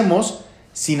merecemos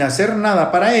sin hacer nada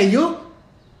para ello,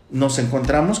 nos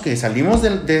encontramos que salimos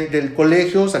del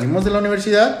colegio, salimos de la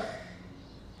universidad,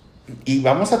 y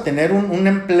vamos a tener un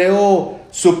empleo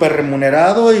súper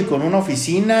remunerado y con una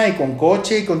oficina y con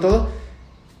coche y con todo.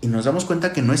 Y nos damos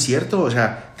cuenta que no es cierto. O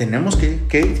sea, tenemos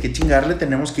que chingarle,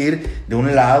 tenemos que ir de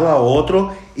un lado a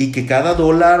otro, y que cada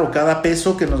dólar o cada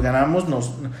peso que nos ganamos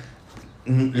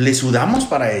le sudamos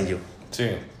para ello. Sí.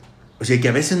 O sea, que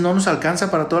a veces no nos alcanza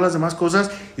para todas las demás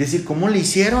cosas, y decir, ¿cómo le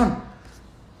hicieron?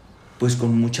 Pues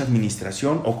con mucha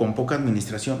administración o con poca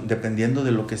administración, dependiendo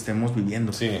de lo que estemos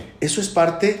viviendo. Sí. Eso es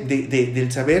parte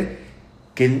del saber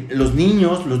que los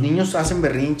niños hacen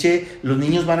berrinche, los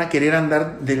niños van a querer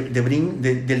andar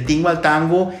del tingo al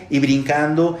tango y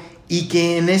brincando, y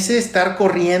que en ese estar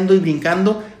corriendo y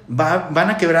brincando van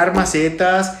a quebrar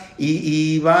macetas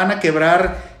y van a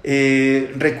quebrar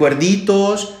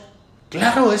recuerditos.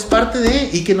 Claro, es parte de...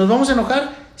 ¿Y que nos vamos a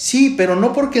enojar? Sí, pero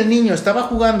no porque el niño estaba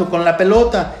jugando con la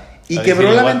pelota y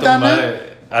quebró la ventana.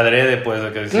 Adrede,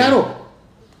 pues. Claro,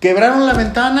 quebraron la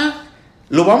ventana,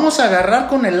 lo vamos a agarrar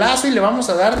con el lazo y le vamos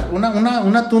a dar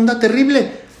una tunda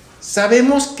terrible.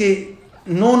 Sabemos que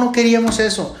no queríamos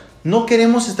eso. No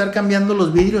queremos estar cambiando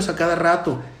los vidrios a cada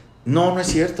rato. No es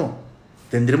cierto.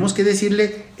 Tendremos que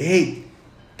decirle, hey,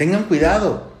 tengan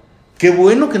cuidado. Qué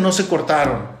bueno que no se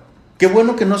cortaron. Qué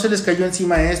bueno que no se les cayó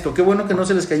encima esto. Qué bueno que no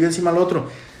se les cayó encima lo otro.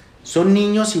 Son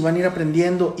niños y van a ir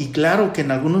aprendiendo. Y claro que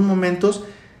en algunos momentos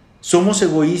somos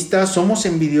egoístas, somos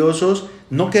envidiosos,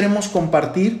 no queremos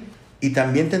compartir. Y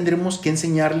también tendremos que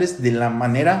enseñarles de la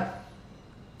manera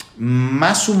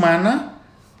más humana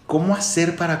cómo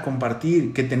hacer para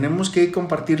compartir. Que tenemos que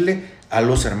compartirle a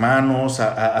los hermanos,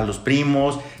 a los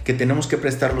primos, que tenemos que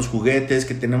prestar los juguetes,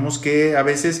 que tenemos que a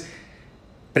veces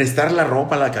prestar la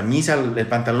ropa, la camisa, el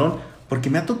pantalón. Porque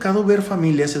me ha tocado ver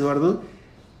familias, Eduardo,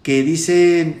 que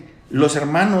dicen los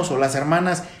hermanos o las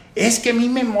hermanas, es que a mí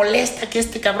me molesta que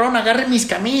este cabrón agarre mis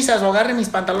camisas o agarre mis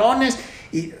pantalones.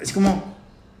 Y es como,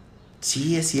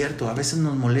 sí, es cierto, a veces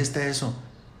nos molesta eso.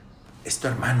 Es tu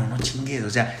hermano, no chingues. O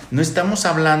sea, no estamos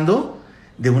hablando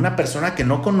de una persona que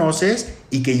no conoces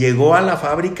y que llegó a la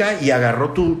fábrica y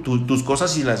agarró tus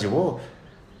cosas y las llevó.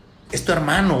 Es tu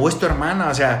hermano o es tu hermana.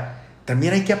 O sea,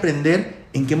 también hay que aprender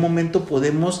en qué momento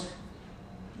podemos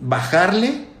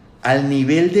bajarle al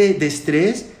nivel de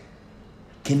estrés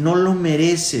que no lo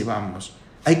merece, vamos.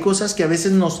 Hay cosas que a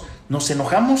veces nos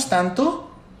enojamos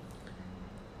tanto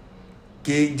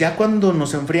que ya cuando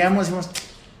nos enfriamos decimos,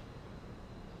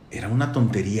 era una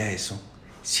tontería eso.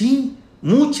 Sí,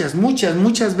 muchas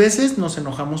veces nos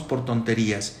enojamos por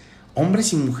tonterías,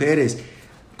 hombres y mujeres,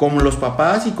 con los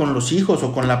papás y con los hijos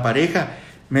o con la pareja.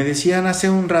 Me decían hace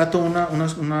un rato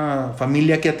una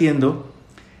familia que atiendo,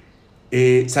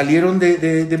 salieron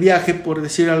de viaje, por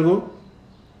decir algo,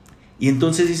 y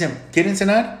entonces dicen, ¿quieren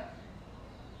cenar?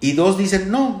 Y dos dicen,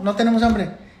 no tenemos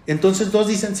hambre. Entonces dos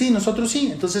dicen, sí, nosotros sí.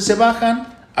 Entonces se bajan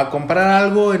a comprar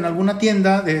algo en alguna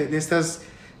tienda de estas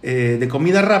de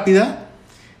comida rápida,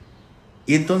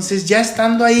 y entonces ya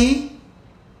estando ahí,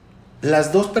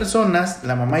 las dos personas,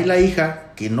 la mamá y la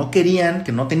hija, que no querían,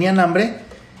 que no tenían hambre,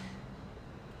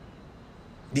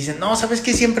 dicen, no, ¿sabes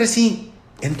qué? Siempre sí.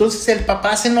 Entonces el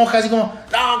papá se enoja así como,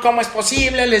 no, ¿cómo es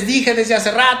posible? Les dije desde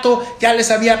hace rato, ya les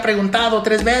había preguntado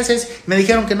 3 veces, me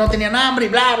dijeron que no tenían hambre y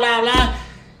bla, bla, bla.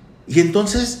 Y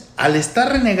entonces, al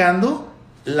estar renegando,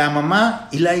 la mamá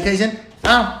y la hija dicen,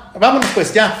 vámonos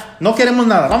pues, ya, no queremos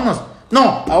nada, vámonos.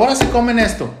 No, ahora se comen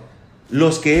esto.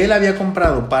 Los que él había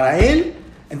comprado para él,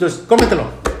 entonces,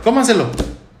 cómanselo.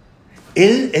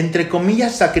 Él, entre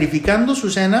comillas, sacrificando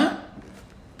su cena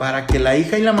para que la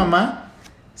hija y la mamá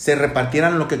se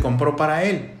repartieran lo que compró para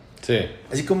él. Sí.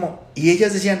 Así como, y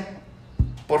ellas decían,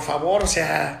 por favor, o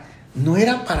sea, no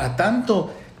era para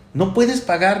tanto. No puedes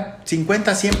pagar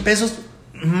 50, 100 pesos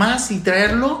más y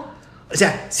traerlo. O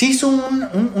sea, se hizo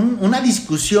una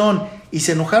discusión y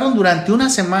se enojaron durante una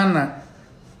semana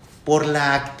por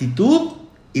la actitud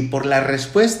y por la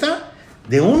respuesta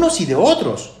de unos y de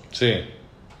otros. Sí.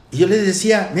 Y yo les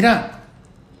decía, mira,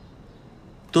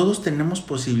 todos tenemos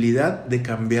posibilidad de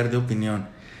cambiar de opinión.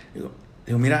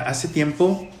 Digo, mira, hace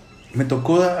tiempo me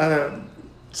tocó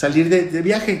salir de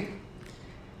viaje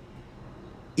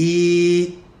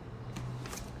y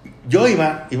yo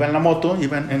iba en una moto,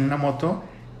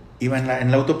 iba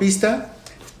en la autopista,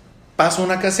 paso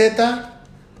una caseta,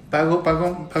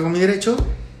 pago mi derecho,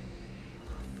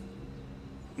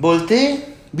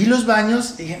 volteé, vi los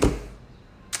baños y dije,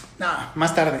 no,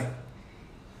 más tarde.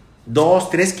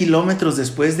 2-3 kilómetros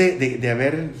después de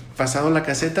haber pasado la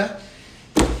caseta,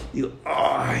 digo,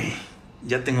 ay,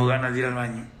 ya tengo ganas de ir al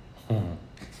baño.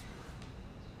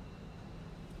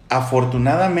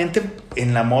 Afortunadamente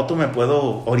en la moto me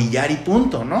puedo orillar y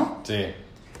punto, ¿no? Sí.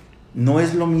 No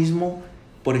es lo mismo,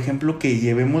 por ejemplo, que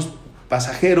llevemos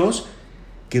pasajeros,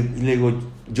 que le digo,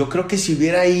 yo creo que si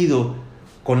hubiera ido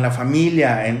con la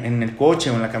familia en el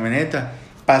coche o en la camioneta,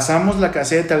 pasamos la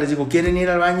caseta, les digo, ¿quieren ir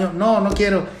al baño? No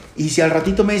quiero. Y si al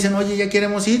ratito me dicen, oye, ya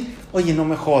queremos ir, oye, no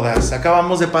me jodas,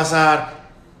 acabamos de pasar.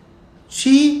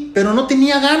 Sí, pero no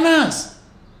tenía ganas.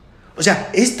 O sea,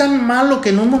 ¿es tan malo que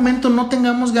en un momento no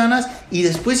tengamos ganas y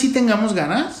después sí tengamos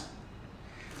ganas?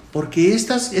 Porque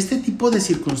este tipo de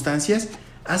circunstancias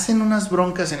hacen unas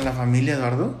broncas en la familia,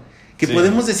 Eduardo, que sí.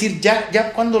 Podemos decir,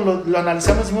 ya cuando lo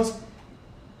analizamos, decimos,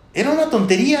 era una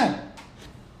tontería.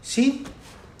 Sí,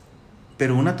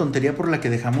 pero una tontería por la que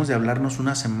dejamos de hablarnos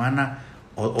una semana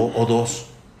o 2.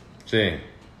 Sí.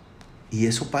 Y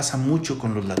eso pasa mucho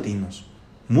con los latinos.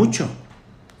 Mucho.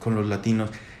 con los latinos.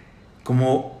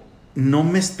 Como no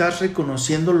me estás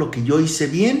reconociendo lo que yo hice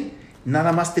bien,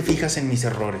 nada más te fijas en mis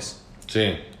errores.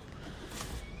 Sí.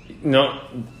 No,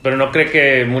 pero ¿no cree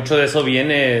que mucho de eso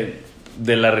viene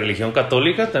de la religión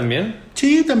católica también?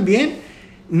 Sí, también.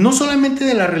 No solamente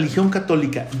de la religión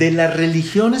católica, de las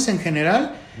religiones en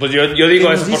general. Pues yo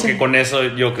digo eso porque con eso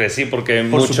yo crecí, porque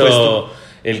Por mucho supuesto.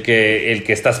 el que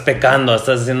estás pecando,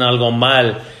 estás haciendo algo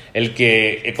mal, el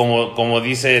que como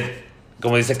dice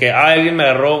que alguien me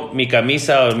agarró mi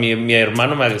camisa, o mi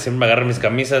hermano siempre me agarra mis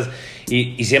camisas,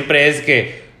 y siempre es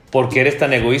que ¿por qué eres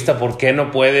tan egoísta? ¿Por qué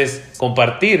no puedes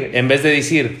compartir? En vez de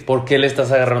decir, ¿por qué le estás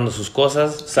agarrando sus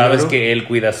cosas? Sabes Claro. que él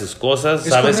cuida sus cosas, Es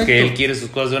sabes correcto. que él quiere sus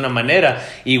cosas de una manera.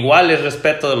 Igual es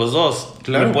respeto de los dos.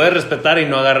 Claro. Me puedes respetar y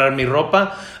no agarrar mi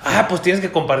ropa. Pues tienes que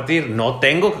compartir. No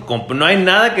tengo que no hay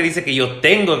nada que dice que yo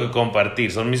tengo que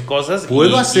compartir. Son mis cosas.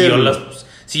 Puedo hacerlo.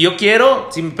 Si yo quiero,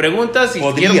 si me preguntas si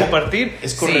Podría. quiero compartir,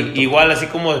 Es correcto. sí, igual así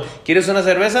como ¿quieres una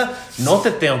cerveza? No te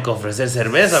tengo que ofrecer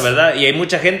cerveza, ¿verdad? Y hay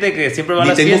mucha gente que siempre va a Ni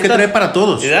las tengo fiestas, que traer para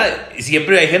todos. ¿verdad? Y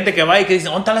siempre hay gente que va y que dice,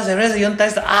 ¿dónde está la cerveza? ¿Y dónde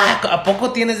está esta? ¿A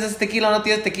poco tienes ese tequila o no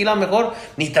tienes tequila mejor?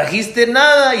 Ni trajiste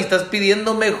nada y estás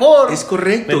pidiendo mejor. Es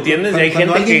correcto. ¿Me entiendes? Y hay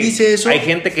Cuando gente alguien que dice eso, hay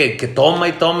gente que toma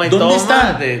y toma y ¿dónde toma.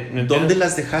 están? ¿Me entiendes? ¿Dónde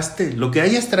las dejaste? Lo que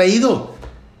hayas traído.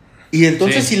 Y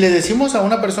entonces Sí. si le decimos a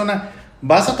una persona,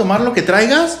 ¿vas a tomar lo que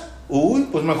traigas? Uy,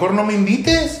 pues mejor no me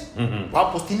invites. Ujú.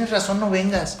 Pues tienes razón, no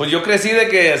vengas. Pues yo crecí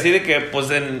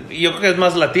yo creo que es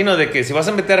más latino, de que si vas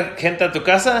a meter gente a tu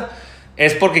casa,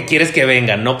 es porque quieres que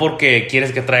vengan, no porque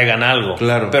quieres que traigan algo.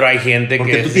 Claro. Pero hay gente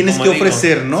Porque que... tú sí, tienes como que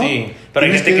ofrecer, ¿no? Sí, pero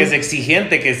hay Tienes gente que que- es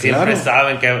exigente, que siempre Claro.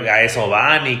 saben que a eso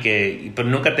van pero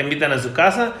nunca te invitan a su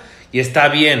casa y está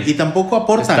bien. Y tampoco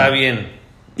aportan. Está bien.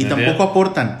 Y ¿Me tampoco entiendes?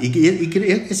 aportan.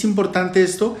 Y es importante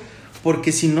esto,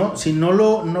 porque si no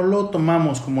lo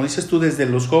tomamos, como dices tú, desde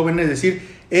los jóvenes, decir,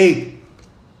 hey,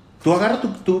 tú agarra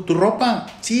tu ropa.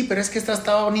 Sí, pero es que esta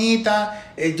estaba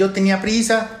bonita, yo tenía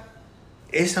prisa.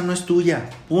 Esa no es tuya,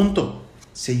 punto.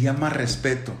 Se llama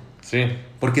respeto. Sí.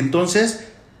 Porque entonces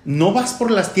no vas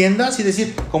por las tiendas y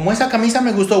decir, como esa camisa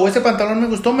me gustó o ese pantalón me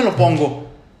gustó, me lo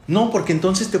pongo. No, porque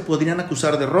entonces te podrían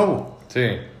acusar de robo. Sí.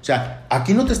 O sea,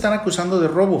 aquí no te están acusando de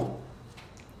robo,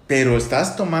 pero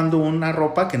estás tomando una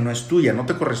ropa que no es tuya, no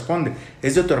te corresponde,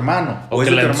 es de tu hermano O es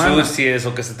que de la tu hermana. ensucies,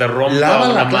 o que se te rompa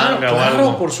Lávala, una claro, manga o claro,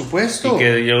 algo. por supuesto. Y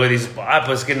que luego dices,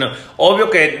 pues que no. Obvio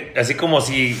que, así como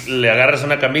si le agarras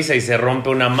una camisa y se rompe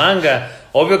una manga,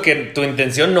 obvio que tu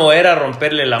intención no era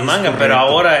romperle la Es manga, correcto. pero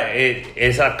ahora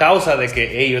es a causa de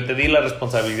que, hey, yo te di la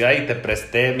responsabilidad y te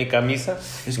presté mi camisa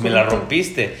Es y me la correcto.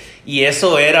 rompiste. Y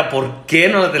eso era porque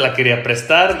no te la quería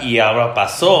prestar y ahora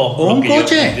pasó. O Lo un que yo-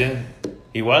 coche.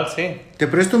 Igual, sí. Te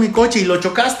presto mi coche y lo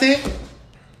chocaste.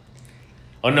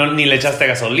 O no, ni le echaste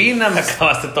gasolina, me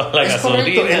acabaste toda la Es gasolina.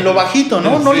 correcto, en lo bajito,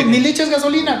 ¿no? Sí. Ni le echas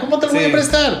gasolina, ¿cómo te lo voy Sí. a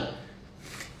prestar?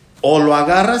 O lo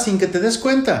agarras sin que te des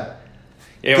cuenta.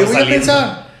 Y ¿Qué vas voy a saliendo.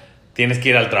 pensar? Tienes que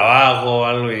ir al trabajo o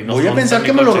algo y no Voy a ¿dónde pensar está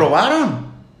que mi me lo coche? robaron.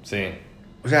 Sí.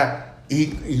 O sea,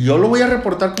 y yo lo voy a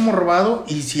reportar como robado.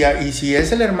 Y si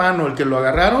es el hermano el que lo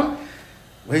agarraron,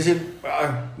 voy a decir,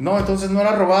 no, entonces no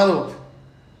era robado.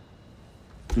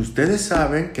 Ustedes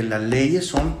saben que las leyes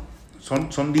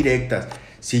son directas.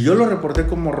 Si yo lo reporté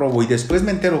como robo y después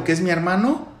me entero que es mi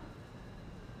hermano,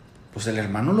 pues el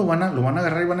hermano lo van a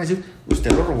agarrar y van a decir,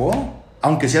 usted lo robó.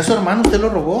 Aunque sea su hermano, usted lo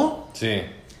robó. Sí.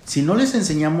 Si no les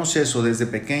enseñamos eso desde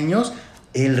pequeños,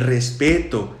 el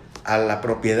respeto a la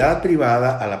propiedad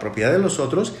privada, a la propiedad de los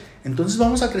otros, entonces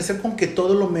vamos a crecer con que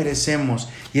todo lo merecemos.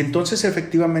 Y entonces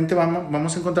efectivamente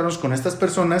vamos a encontrarnos con estas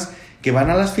personas que van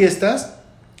a las fiestas.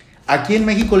 Aquí en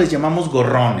México les llamamos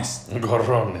gorrones.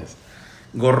 Gorrones.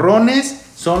 Gorrones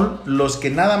son los que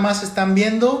nada más están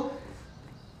viendo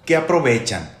que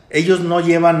aprovechan. Ellos no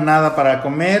llevan nada para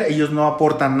comer, ellos no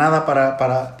aportan nada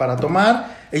para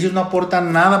tomar, ellos no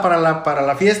aportan nada para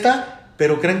la fiesta,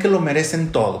 pero creen que lo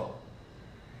merecen todo.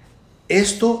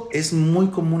 Esto es muy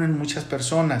común en muchas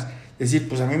personas. Es decir,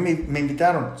 pues a mí me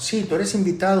invitaron. Sí, tú eres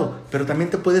invitado, pero también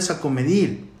te puedes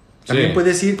acomedir. También Sí.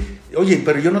 puedes decir, oye,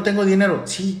 pero yo no tengo dinero.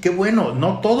 Sí, qué bueno,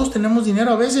 no todos tenemos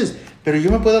dinero a veces, pero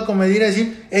yo me puedo acomedir a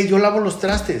decir, hey, yo lavo los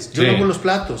trastes, yo Sí. lavo los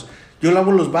platos, yo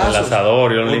lavo los vasos. El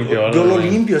asador, yo lo limpio. Yo algo lo así.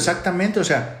 limpio, exactamente. O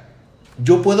sea,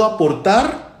 yo puedo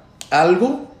aportar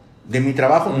algo de mi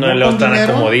trabajo. No, los tan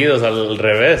acomodidos, al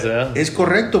revés, ¿eh? Es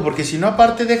correcto, porque si no,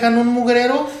 aparte dejan un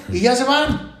mugrero y ya se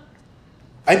van.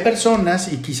 Hay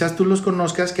personas, y quizás tú los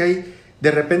conozcas, que hay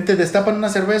de repente destapan una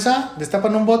cerveza,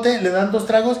 destapan un bote, le dan 2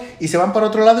 tragos y se van para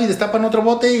otro lado y destapan otro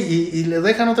bote y le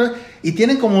dejan otra. Y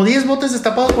tienen como 10 botes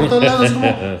destapados por todos lados. Es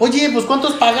como, oye, pues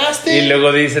 ¿cuántos pagaste? Y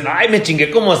luego dicen, ay, me chingué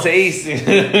como 6.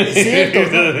 Es cierto,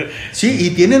 ¿no? Sí,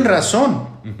 y tienen razón.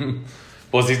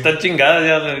 Pues sí están chingadas,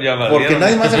 ya valieron. Porque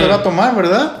nadie más se lo va a tomar,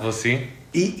 ¿verdad? Pues sí.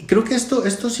 Y creo que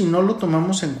esto si no lo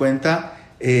tomamos en cuenta,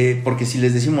 porque si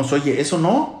les decimos, oye, eso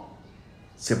no,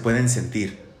 se pueden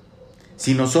sentir.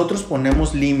 Si nosotros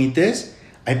ponemos límites,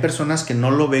 hay personas que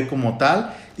no lo ve como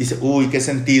tal, dice, uy, qué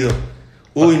sentido.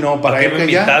 Uy, no, para qué ir me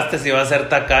allá. invitaste si va a ser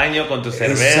tacaño con tus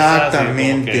cervezas?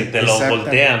 Exactamente. Que te lo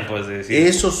voltean, pues decir.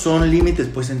 Esos son límites,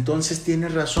 pues entonces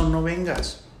tienes razón, no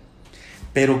vengas.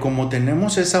 Pero como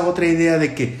tenemos esa otra idea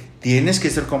de que tienes que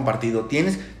ser compartido,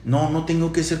 no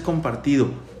tengo que ser compartido,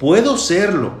 puedo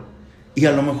serlo. Y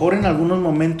a lo mejor en algunos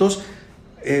momentos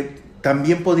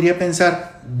también podría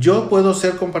pensar, yo puedo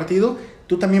ser compartido,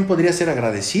 tú también podrías ser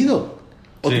agradecido,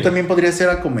 o tú también podrías ser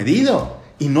acomedido,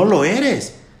 y no lo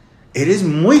eres. Eres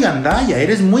muy gandalla,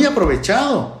 eres muy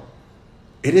aprovechado,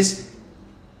 eres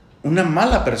una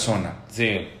mala persona.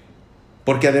 Sí.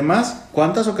 Porque además,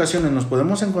 ¿cuántas ocasiones nos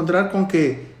podemos encontrar con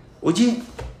que, oye,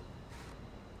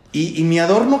 ¿y mi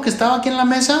adorno que estaba aquí en la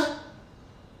mesa?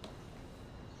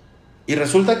 Y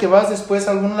resulta que vas después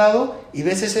a algún lado y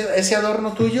ves ese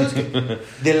adorno tuyo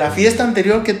de la fiesta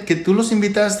anterior que tú los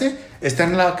invitaste, está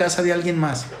en la casa de alguien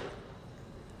más.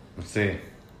 Sí.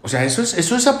 O sea, eso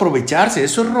es aprovecharse,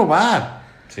 eso es robar.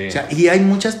 Sí. O sea, y hay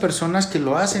muchas personas que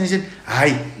lo hacen y dicen,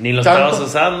 ay, ni lo estabas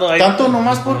usando. Tanto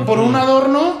nomás por un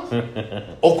adorno.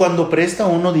 O cuando presta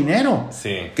uno dinero.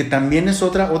 Sí. Que también es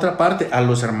otra parte. A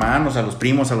los hermanos, a los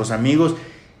primos, a los amigos.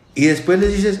 Y después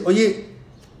les dices, oye,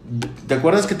 ¿te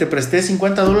acuerdas que te presté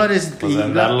 $50? Pues de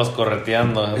andarlos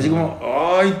correteando. Así como,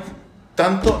 ay,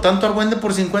 ¿tanto argüende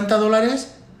por $50?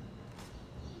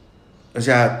 O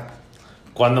sea...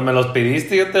 Cuando me los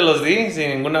pidiste yo te los di sin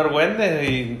ningún argüende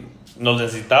y los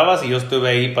necesitabas y yo estuve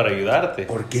ahí para ayudarte.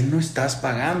 ¿Por qué no estás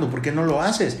pagando? ¿Por qué no lo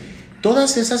haces?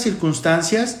 Todas esas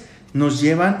circunstancias nos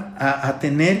llevan a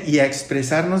tener y a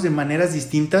expresarnos de maneras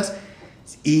distintas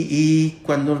y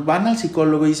cuando van al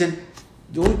psicólogo y dicen,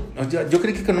 yo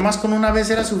creí que nomás con una vez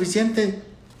era suficiente.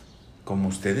 Como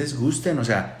ustedes gusten, o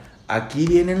sea, aquí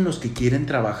vienen los que quieren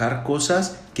trabajar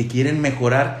cosas, que quieren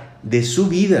mejorar de su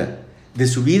vida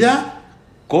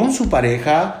con su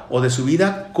pareja, o de su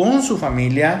vida con su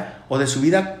familia, o de su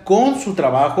vida con su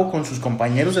trabajo, con sus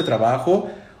compañeros de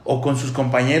trabajo, o con sus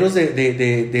compañeros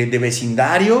de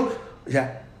vecindario. O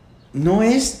sea, no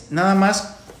es nada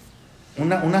más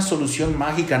una solución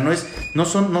mágica, no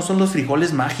son los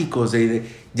frijoles mágicos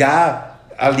ya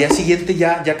al día siguiente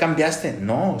ya cambiaste.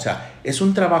 No, o sea, es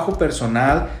un trabajo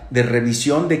personal de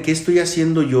revisión de qué estoy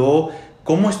haciendo yo,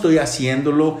 cómo estoy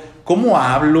haciéndolo, cómo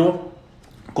hablo,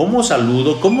 cómo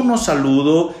saludo, cómo no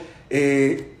saludo.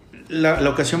 La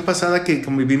ocasión pasada que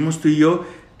convivimos tú y yo,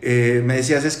 me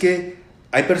decías, es que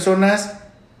hay personas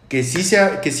que sí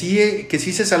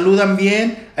se saludan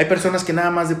bien, hay personas que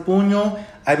nada más de puño,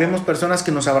 vemos personas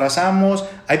que nos abrazamos,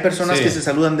 hay personas que se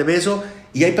saludan de beso,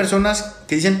 y hay personas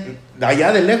que dicen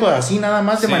allá de lejos, así nada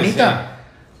más de manita.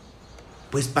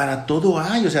 Pues para todo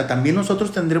hay, o sea, también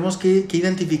nosotros tendremos que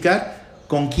identificar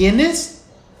con quiénes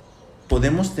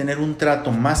podemos tener un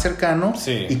trato más cercano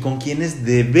y con quienes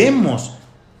debemos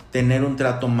tener un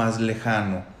trato más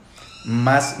lejano,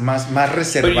 más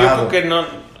reservado. Pero yo creo que no,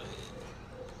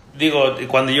 digo,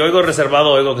 cuando yo oigo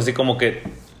reservado, oigo que así como que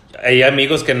hay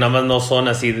amigos que nada más no son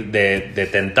así de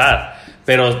tentar,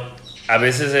 pero a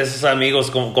veces esos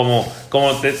amigos, como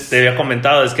te había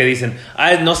comentado, es que dicen,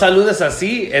 no saludes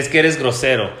así, es que eres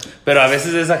grosero. Pero a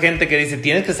veces esa gente que dice,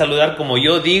 tienes que saludar como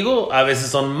yo digo, a veces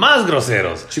son más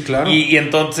groseros. Sí, claro. Y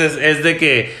entonces es de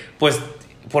que, pues,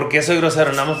 ¿por qué soy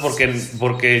grosero? Nada más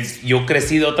porque yo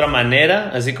crecí de otra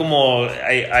manera. Así como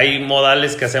hay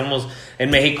modales que hacemos en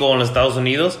México o en los Estados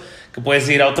Unidos, que puedes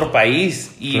ir a otro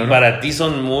país y para ti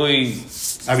son muy...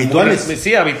 habituales.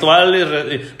 Sí,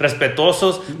 habituales,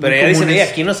 respetuosos, pero ella dice,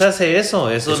 aquí no se hace eso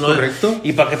no es correcto.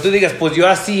 Y para que tú digas, pues yo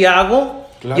así hago,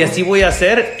 y así voy a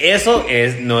hacer, eso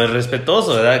no es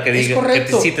respetuoso, ¿verdad? Que es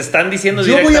correcto. Que si te están diciendo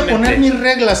yo directamente, voy a poner mis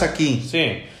reglas aquí.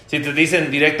 Sí. Si te dicen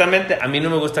directamente, a mí no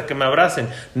me gusta que me abracen.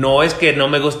 No es que no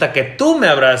me gusta que tú me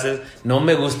abraces, no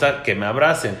me gusta que me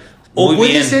abracen. O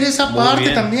puede ser esa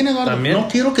parte también, Eduardo. ¿También? No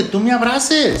quiero que tú me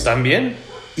abraces. También.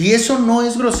 Y eso no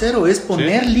es grosero, es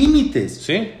poner límites.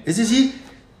 Sí. Es decir,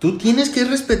 tú tienes que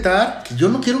respetar que yo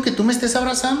no quiero que tú me estés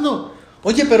abrazando.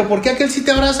 Oye, pero ¿por qué aquel sí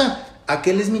te abraza?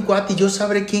 Aquel es mi cuate y yo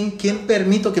sabré quién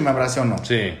permito que me abrace o no.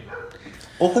 Sí.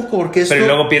 Ojo, porque esto... Pero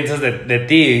luego piensas de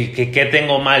ti, que qué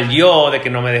tengo mal yo, de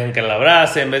que no me dejen que la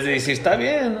abrace, en vez de decir, está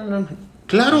bien. No.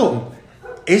 Claro,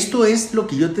 esto es lo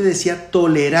que yo te decía,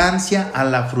 tolerancia a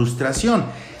la frustración.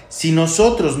 Si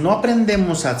nosotros no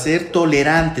aprendemos a ser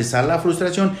tolerantes a la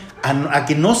frustración, a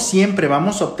que no siempre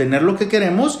vamos a obtener lo que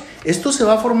queremos, esto se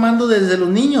va formando desde los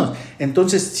niños.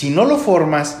 Entonces, si no lo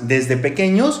formas desde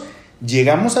pequeños,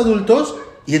 llegamos adultos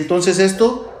y entonces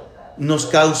esto nos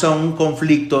causa un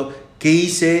conflicto. ¿Qué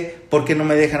hice? ¿Por qué no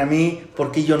me dejan a mí?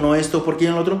 ¿Por qué yo no esto? ¿Por qué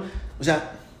yo no otro? O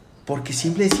sea, porque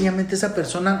simple y sencillamente a esa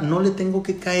persona no le tengo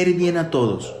que caer bien a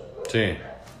todos. Sí.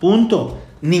 Punto.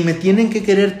 Ni me tienen que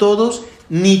querer todos,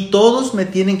 ni todos me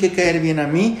tienen que caer bien a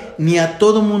mí, ni a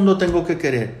todo mundo tengo que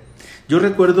querer. Yo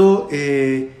recuerdo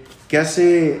que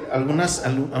hace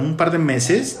un par de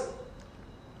meses,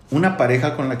 una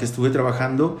pareja con la que estuve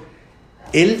trabajando,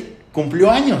 él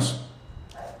cumplió años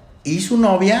y su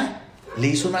novia le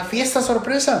hizo una fiesta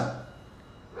sorpresa.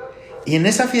 Y en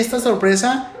esa fiesta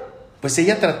sorpresa, pues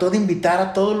ella trató de invitar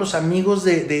a todos los amigos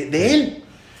de él.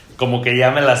 Como que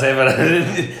ya me la sé, ¿verdad?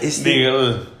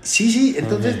 Digo. Sí,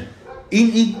 entonces...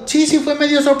 Y sí, fue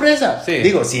medio sorpresa. Sí.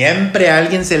 Digo, siempre a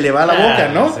alguien se le va la boca,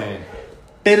 ¿no? Sí.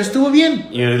 Pero estuvo bien.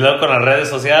 Y luego con las redes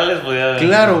sociales, pues ya...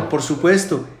 Claro, por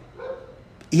supuesto.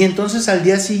 Y entonces al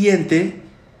día siguiente,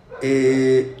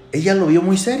 ella lo vio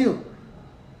muy serio.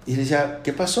 Y le decía,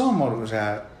 ¿qué pasó, amor? O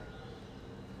sea,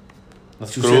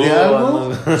 ¿sucede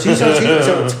algo? No. Sí, o sea,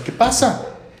 ¿qué pasa?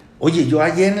 Oye, yo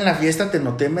ayer en la fiesta te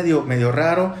noté medio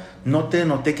raro, no te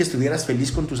noté que estuvieras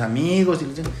feliz con tus amigos.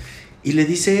 Y le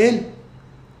dice él,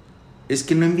 es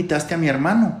que no invitaste a mi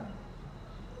hermano.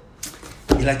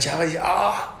 Y la chava dice,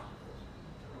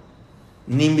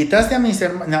 ni invitaste a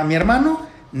mi hermano,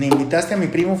 ni invitaste a mi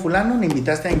primo fulano, ni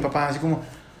invitaste a mi papá. Así como,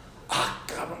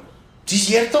 cabrón, ¿sí es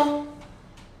cierto?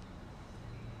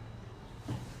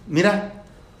 Mira,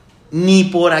 ni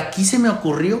por aquí se me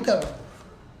ocurrió, cabrón.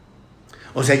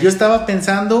 O sea, yo estaba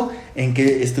pensando en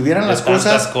que estuvieran las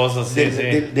cosas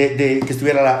que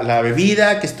estuviera la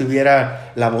bebida, que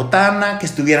estuviera la botana, que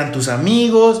estuvieran tus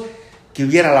amigos, que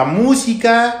hubiera la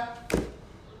música.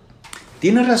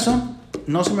 Tienes razón,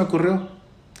 no se me ocurrió.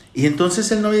 Y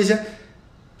entonces el novio decía,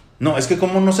 no, es que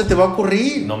cómo no se te va a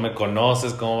ocurrir. No me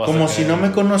conoces, ¿cómo vas como a si no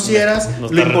me conocieras. No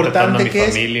lo importante que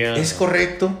familia. es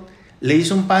correcto. Le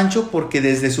hizo un pancho porque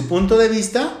desde su punto de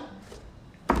vista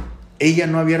ella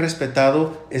no había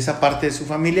respetado esa parte de su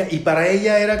familia y para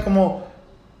ella era como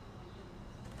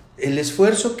el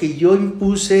esfuerzo que yo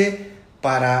impuse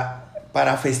para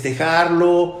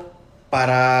festejarlo,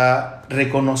 para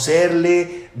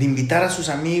reconocerle, de invitar a sus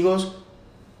amigos,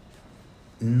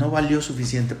 no valió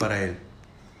suficiente para él.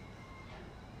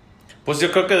 Pues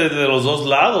yo creo que desde los dos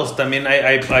lados también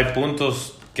hay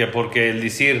puntos que, porque el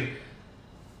decir,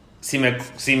 si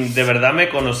de verdad me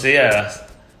conocieras,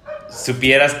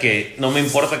 supieras que no me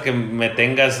importa que me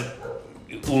tengas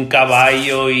un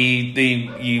caballo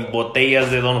y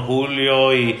botellas de Don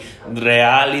Julio y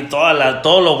Real y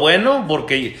todo lo bueno,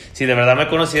 porque si de verdad me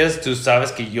conocieras, tú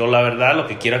sabes que yo la verdad lo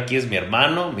que quiero aquí es mi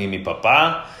hermano, mi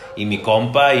papá y mi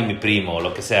compa y mi primo, o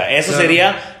lo que sea. Eso claro.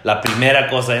 Sería la primera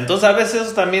cosa. Entonces a veces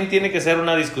eso también tiene que ser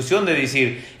una discusión de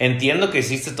decir, entiendo que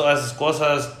hiciste todas esas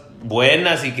cosas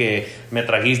buenas y que me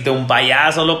trajiste un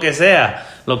payaso, lo que sea,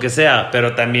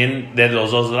 pero también de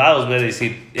los dos lados, voy a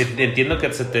decir, entiendo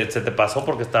que se te pasó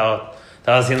porque estaba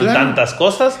haciendo claro. Tantas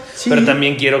cosas, sí. Pero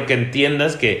también quiero que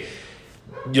entiendas que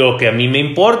lo que a mí me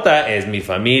importa es mi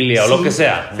familia, sí, o lo que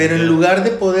sea. Pero en lugar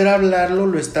de poder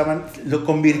hablarlo, lo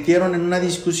convirtieron en una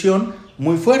discusión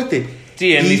muy fuerte.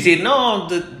 Sí, en decir, no,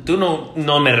 tú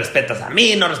no me respetas a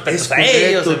mí, no respetas a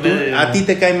ellos. A ti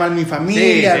te cae mal mi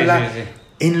familia, sí, bla. Sí.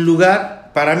 En lugar,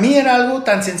 para mí era algo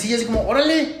tan sencillo, así como,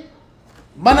 órale,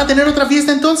 van a tener otra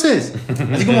fiesta entonces.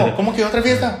 Así como, ¿cómo que otra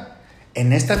fiesta?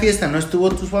 En esta fiesta no estuvo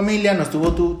tu familia, no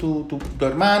estuvo tu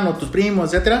hermano, tus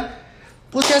primos, etcétera.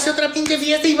 Pues se hace otra pinche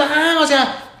fiesta y va, o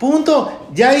sea,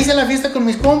 punto. Ya hice la fiesta con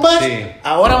mis compas, sí.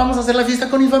 Ahora vamos a hacer la fiesta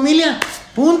con mi familia,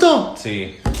 punto.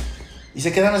 Sí. Y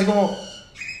se quedan así como,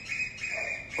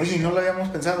 oye, no lo habíamos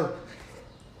pensado.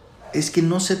 Es que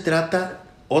no se trata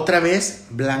otra vez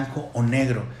blanco o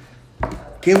negro.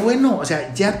 Qué bueno, o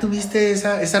sea, ya tuviste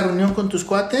esa reunión con tus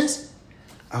cuates,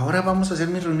 ahora vamos a hacer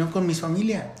mi reunión con mi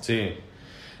familia. Sí.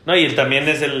 No, y también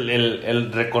es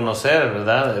el reconocer,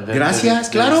 ¿verdad? Gracias,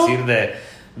 claro. Decir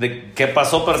de qué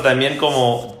pasó, pero también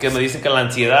como que me dicen que la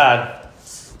ansiedad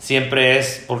siempre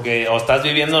es porque o estás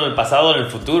viviendo en el pasado o en el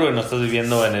futuro y no estás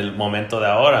viviendo en el momento de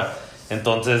ahora.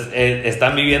 Entonces,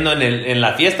 están viviendo en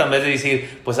la fiesta en vez de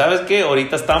decir, pues, ¿sabes qué?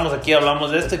 Ahorita estamos aquí,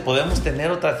 hablamos de esto y podemos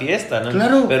tener otra fiesta, ¿no?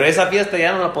 Claro. Pero esa fiesta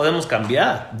ya no la podemos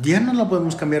cambiar. Ya no la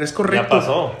podemos cambiar, es correcto. Ya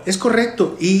pasó. Es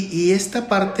correcto. Y esta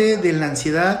parte de la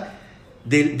ansiedad,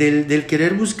 del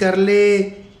querer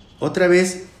buscarle otra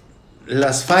vez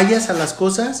las fallas a las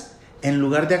cosas, en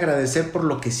lugar de agradecer por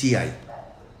lo que sí hay.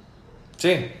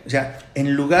 Sí. O sea,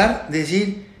 en lugar de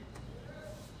decir,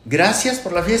 gracias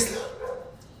por la fiesta.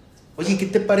 Oye, ¿qué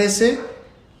te parece?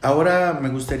 Ahora me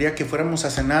gustaría que fuéramos a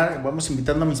cenar, vamos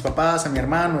invitando a mis papás, a mi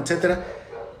hermano, etcétera.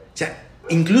 O sea,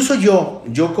 incluso yo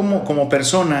como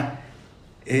persona,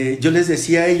 yo les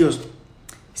decía a ellos,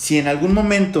 si en algún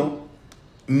momento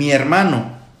mi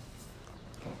hermano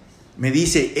me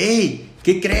dice, hey,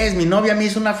 ¿qué crees? Mi novia me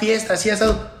hizo una fiesta, así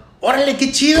asado. ¡Órale,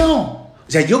 qué chido! O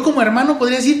sea, yo como hermano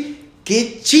podría decir,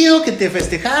 qué chido que te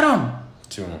festejaron.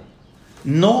 Sí.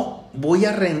 No voy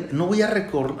a renegar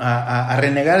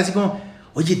así como,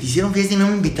 oye, ¿te hicieron fiesta y no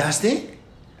me invitaste?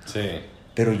 Sí.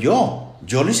 Pero yo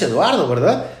Luis Eduardo,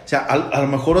 ¿verdad? O sea, a lo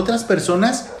mejor otras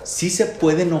personas sí se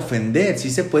pueden ofender,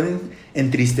 sí se pueden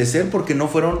entristecer porque no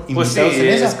fueron invitados. Pues sí, en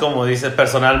esa. es como dices,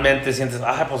 personalmente sientes,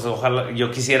 pues ojalá,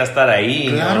 yo quisiera estar ahí,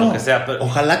 claro, ¿no? Lo que sea, pero...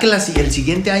 Ojalá que el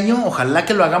siguiente año, ojalá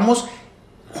que lo hagamos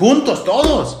juntos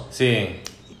todos. Sí.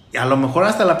 Y a lo mejor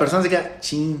hasta la persona se queda,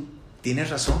 ching, tienes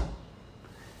razón.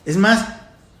 Es más,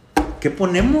 ¿qué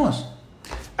ponemos?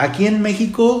 Aquí en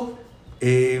México,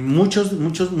 muchos,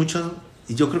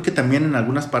 y yo creo que también en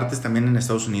algunas partes, también en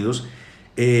Estados Unidos,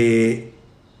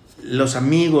 los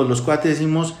amigos, los cuates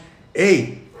decimos,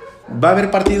 hey, va a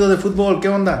haber partido de fútbol, ¿qué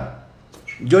onda?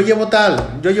 Yo llevo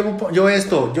tal, yo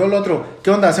esto, yo lo otro, ¿qué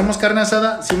onda? ¿Hacemos carne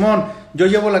asada? Simón, yo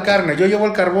llevo la carne, yo llevo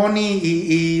el carbón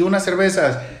y unas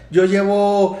cervezas, yo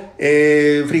llevo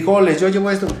frijoles, yo llevo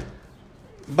esto.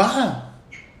 Va.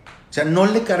 O sea, no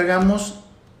le cargamos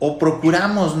o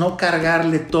procuramos no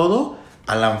cargarle todo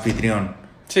al anfitrión.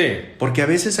 Sí. Porque a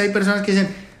veces hay personas que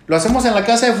dicen, lo hacemos en la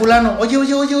casa de fulano. Oye,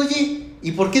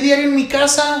 ¿y por qué diario en mi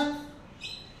casa?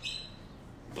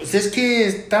 Pues es que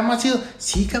está más chido.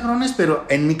 Sí, cabrones, pero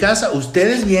en mi casa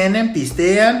ustedes vienen,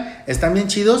 pistean, están bien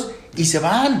chidos y se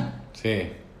van.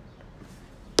 Sí.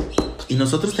 Y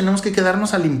nosotros tenemos que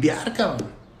quedarnos a limpiar, cabrón.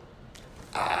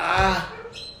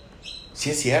 Sí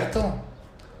es cierto.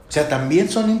 O sea, también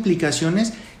son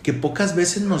implicaciones que pocas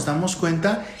veces nos damos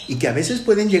cuenta y que a veces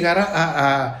pueden llegar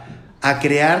a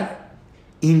crear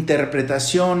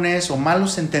interpretaciones o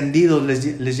malos entendidos,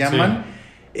 les llaman.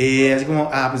 Sí. Así como,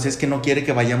 pues es que no quiere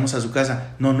que vayamos a su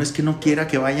casa. No es que no quiera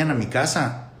que vayan a mi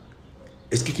casa.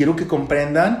 Es que quiero que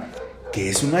comprendan que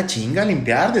es una chinga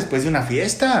limpiar después de una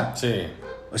fiesta. Sí.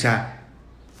 O sea,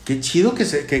 qué chido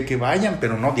que vayan,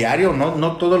 pero no diario,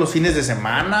 no todos los fines de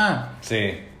semana.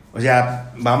 Sí. O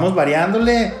sea, vamos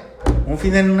variándole. Un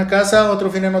fin en una casa,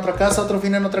 otro fin en otra casa, otro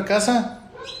fin en otra casa.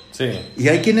 Sí. Y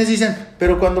hay quienes dicen,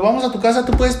 pero cuando vamos a tu casa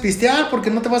tú puedes pistear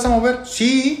porque no te vas a mover.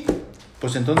 Sí,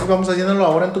 pues entonces vamos haciéndolo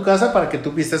ahora en tu casa para que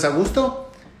tú pistes a gusto.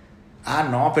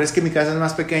 No, pero es que mi casa es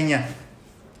más pequeña.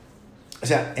 O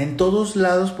sea, en todos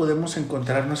lados podemos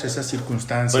encontrarnos esas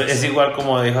circunstancias. Pues es igual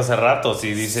como dijo hace rato,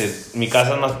 si dices, mi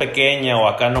casa es más pequeña o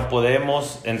acá no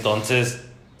podemos, entonces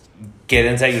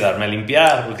quédense a ayudarme a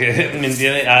limpiar, porque me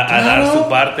entiende, a dar su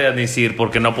parte, a decir,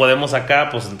 porque no podemos acá,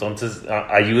 pues entonces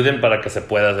ayuden para que se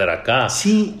pueda hacer acá.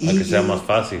 Sí, para que sea más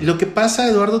fácil. Lo que pasa,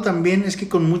 Eduardo, también es que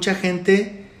con mucha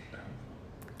gente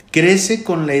crece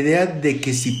con la idea de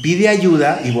que si pide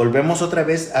ayuda, y volvemos otra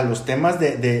vez a los temas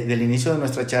del inicio de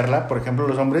nuestra charla, por ejemplo,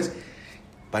 los hombres,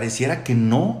 pareciera que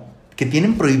no, que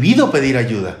tienen prohibido pedir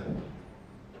ayuda.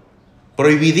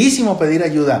 Prohibidísimo pedir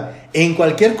ayuda en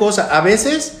cualquier cosa, a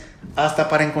veces hasta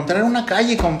para encontrar una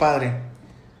calle, compadre.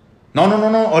 No,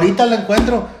 ahorita la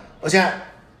encuentro. O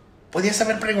sea, podías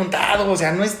haber preguntado, o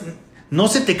sea, no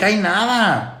se te cae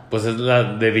nada. Pues es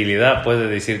la debilidad, puede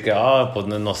decir que, pues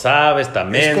no sabes,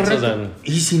 también. Es correcto.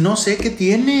 Y si no sé qué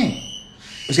tiene.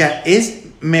 O sea, es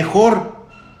mejor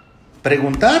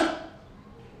preguntar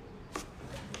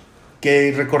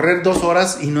que recorrer 2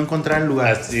 horas y no encontrar el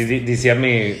lugar. Así decía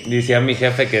mi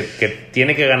jefe que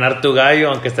tiene que ganar tu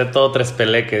gallo aunque esté todo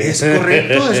trespeleque. Es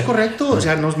correcto. O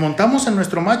sea, nos montamos en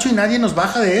nuestro macho y nadie nos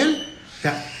baja de él. O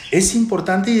sea, es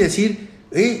importante decir,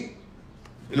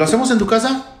 ¿lo hacemos en tu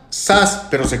casa? ¡Sas!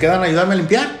 Pero se quedan a ayudarme a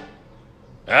limpiar.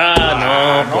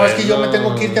 No, pues es que yo me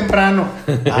tengo que ir temprano.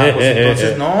 Pues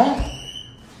entonces no.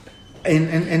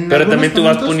 Pero también tú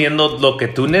vas poniendo lo que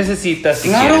tú necesitas si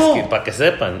quieres para que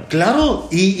sepan. Claro,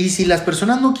 y si las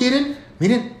personas no quieren,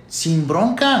 miren, sin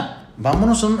bronca,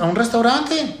 vámonos a un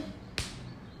restaurante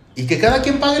y que cada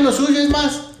quien pague lo suyo. Es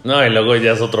más, No, y luego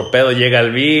ya es otro pedo, llega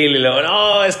el bill y luego,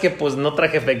 no, es que pues no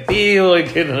traje efectivo y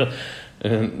que no,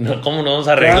 ¿cómo nos vamos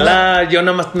a arreglar? Yo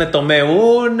nada más me tomé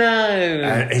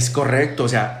una. Es correcto, o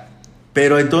sea,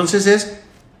 pero entonces es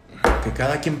que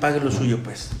cada quien pague lo suyo,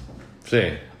 pues. Sí.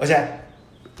 O sea,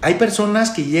 hay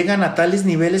personas que llegan a tales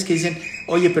niveles que dicen,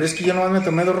 oye, pero es que yo nomás me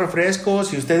tomé 2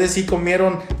 refrescos y ustedes sí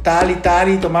comieron tal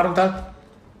y tomaron tal.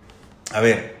 A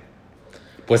ver.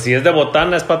 Pues si es de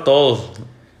botana es para todos.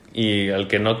 Y al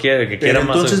que no quiere, que quiera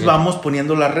más. Entonces vamos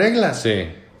poniendo las reglas. Sí.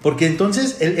 Porque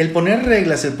entonces el poner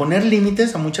reglas, el poner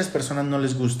límites a muchas personas no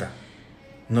les gusta.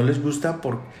 No les gusta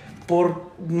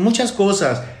por muchas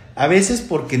cosas. A veces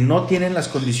porque no tienen las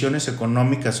condiciones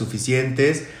económicas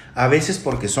suficientes, a veces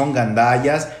porque son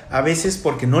gandallas, a veces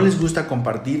porque no les gusta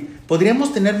compartir.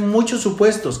 Podríamos tener muchos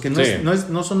supuestos que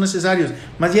no son necesarios.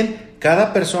 Más bien,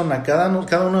 cada persona, cada uno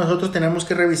de nosotros tenemos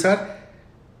que revisar.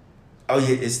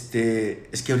 Oye, es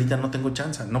que ahorita no tengo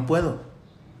chance, no puedo.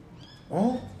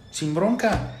 Oh, sin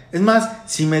bronca. Es más,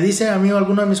 si me dice a mí o a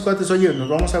alguno de mis cuates, oye, nos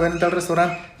vamos a ver en tal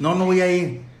restaurante, no voy a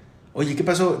ir. Oye, ¿qué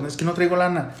pasó? Es que no traigo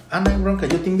lana. No hay bronca,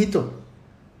 yo te invito.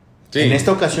 Sí. En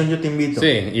esta ocasión yo te invito. Sí,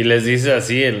 y les dice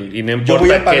así, y no importa. Yo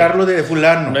voy a pagarlo de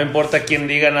fulano. No importa quién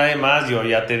diga nada más, yo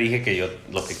ya te dije que yo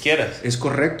lo que quieras. Es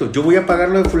correcto, yo voy a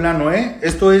pagarlo de fulano, ¿eh?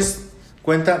 Esto es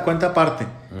cuenta aparte.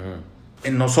 Uh-huh.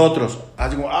 En nosotros.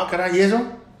 Digo, caray, ¿y eso?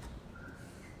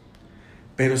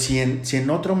 Pero si en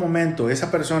otro momento esa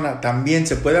persona también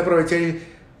se puede aprovechar y,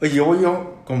 oye, yo voy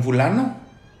con fulano.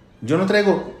 Yo no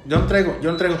traigo.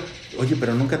 Oye,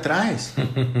 pero nunca traes.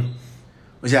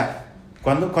 O sea,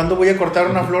 ¿cuándo voy a cortar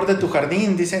una flor de tu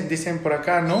jardín? Dicen por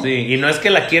acá, ¿no? Sí, y no es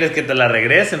que la quieres que te la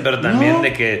regresen, pero también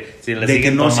de que si la de que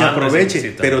no se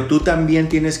aproveche. Pero tú también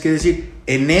tienes que decir,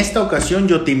 en esta ocasión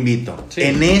yo te invito. Sí.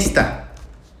 En esta.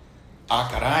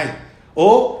 Caray.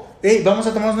 O, vamos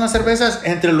a tomar unas cervezas,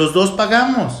 entre los dos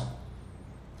pagamos.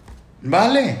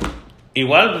 Vale.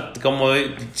 Igual, como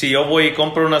si yo voy y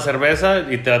compro una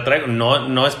cerveza y te la traigo,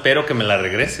 no espero que me la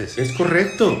regreses. Es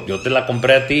correcto. Yo te la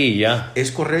compré a ti y ya.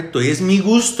 Es correcto, es mi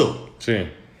gusto. Sí.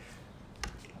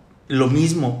 Lo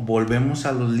mismo, volvemos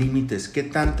a los límites. ¿Qué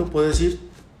tanto puedo decir?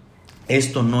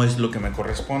 Esto no es lo que me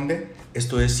corresponde,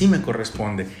 esto sí me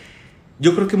corresponde.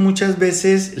 Yo creo que muchas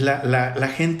veces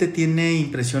la gente tiene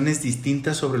impresiones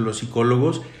distintas sobre los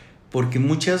psicólogos porque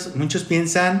muchos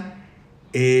piensan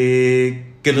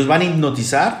que los van a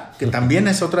hipnotizar, que también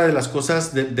es otra de las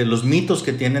cosas, de los mitos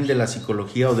que tienen de la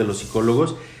psicología o de los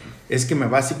psicólogos, es que me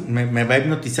va a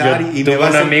hipnotizar y me va a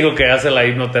hacer... un amigo que hace la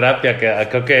hipnoterapia, que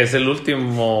creo que es el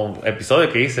último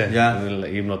episodio que hice, la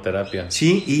hipnoterapia.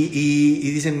 Sí,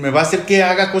 y dicen, me va a hacer que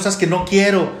haga cosas que no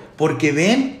quiero, porque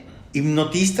ven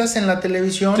hipnotistas en la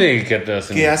televisión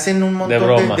que hacen un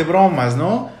montón de bromas,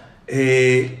 ¿no?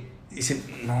 Dicen,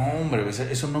 no, hombre,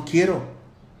 eso no quiero.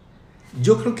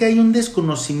 Yo creo que hay un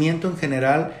desconocimiento en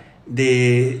general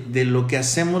de lo que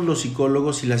hacemos los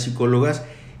psicólogos y las psicólogas,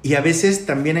 y a veces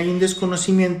también hay un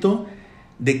desconocimiento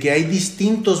de que hay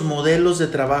distintos modelos de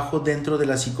trabajo dentro de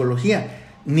la psicología.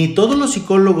 Ni todos los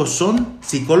psicólogos son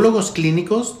psicólogos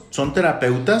clínicos, son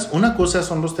terapeutas. Una cosa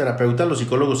son los terapeutas, los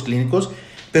psicólogos clínicos,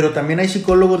 pero también hay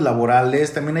psicólogos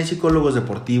laborales, también hay psicólogos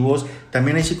deportivos,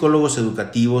 también hay psicólogos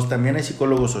educativos, también hay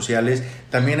psicólogos sociales,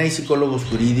 también hay psicólogos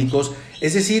jurídicos.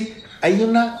 Es decir, hay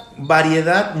una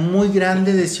variedad muy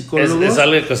grande de psicólogos. Es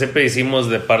algo que siempre decimos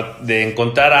de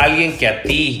encontrar a alguien que a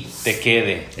ti te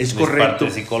quede. Es correcto. Parte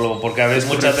de psicólogo, porque a veces,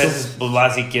 muchas veces, pues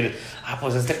vas y quieres,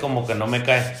 pues como que no me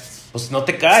cae. Pues no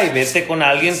te cae, vete con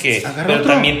alguien que... Pero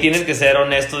también tienes que ser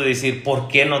honesto de decir por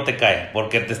qué no te cae.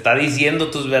 Porque te está diciendo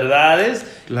tus verdades.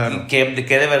 Claro. Y que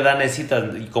de verdad necesitas.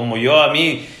 Y como a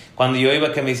mí, cuando yo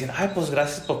iba que me dicen, pues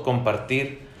gracias por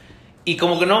compartir. Y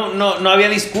como que no había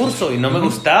discurso y no me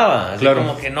gustaba. Así claro.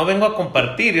 Como que no vengo a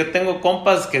compartir. Yo tengo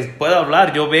compas que puedo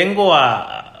hablar. Yo vengo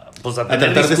a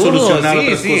tener tratar discurso, de solucionar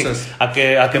otras cosas. A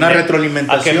que una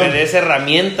retroalimentación. A que me des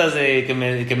herramientas,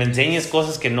 que me enseñes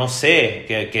cosas que no sé,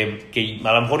 que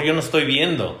a lo mejor yo no estoy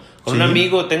viendo. Con un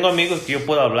amigo, tengo amigos que yo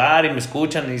puedo hablar y me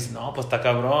escuchan y dicen, no, pues está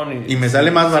cabrón. Y me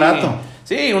sale más barato.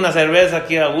 Sí, una cerveza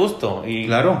aquí a gusto.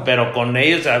 Claro. Pero con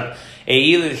ellos he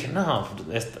ido y dije, no,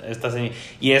 esta señora.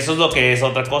 Y eso es lo que es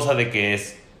otra cosa de que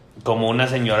es como una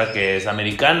señora que es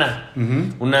americana.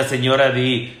 Uh-huh. Una señora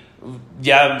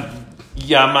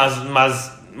ya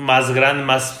más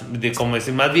grande, como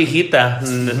decir, más viejita,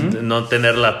 uh-huh. No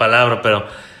tener la palabra, pero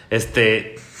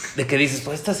de que dices,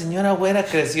 pues esta señora güera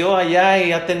creció allá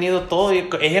y ha tenido todo, y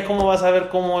ella cómo va a saber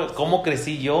cómo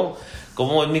crecí yo,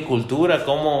 cómo es mi cultura,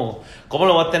 cómo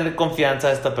lo va a tener confianza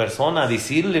a esta persona, a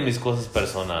decirle mis cosas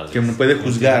personales. Que me puede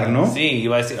juzgar, ¿no? Sí, y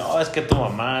va a decir, es que tu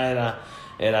mamá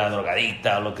era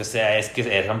drogadicta o lo que sea, es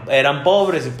que eran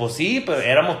pobres. Y pues sí, pero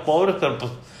éramos pobres, pero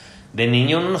pues de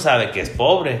niño uno no sabe que es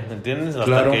pobre, ¿entiendes? Hasta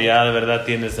Claro. que ya de verdad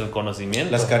tienes el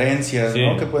conocimiento. Las carencias, Sí.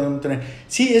 ¿no? Que pueden tener.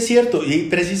 Sí, es cierto. Y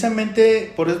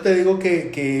precisamente por eso te digo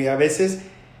que a veces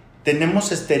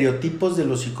tenemos estereotipos de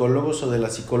los psicólogos o de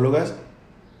las psicólogas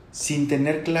sin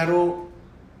tener claro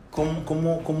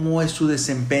cómo es su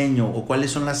desempeño o cuáles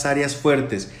son las áreas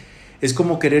fuertes. Es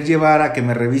como querer llevar a que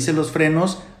me revise los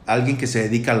frenos a alguien que se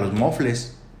dedica a los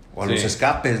mofles o a Sí. los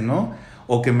escapes, ¿no?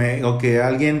 O que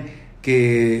alguien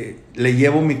que le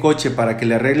llevo mi coche para que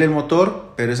le arregle el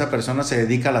motor, pero esa persona se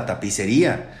dedica a la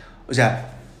tapicería. O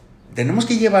sea, tenemos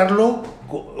que llevarlo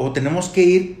o tenemos que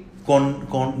ir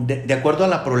de acuerdo a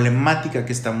la problemática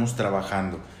que estamos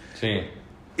trabajando. Sí.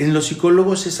 En los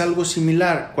psicólogos es algo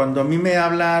similar. Cuando a mí me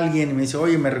habla alguien y me dice,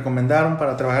 oye, me recomendaron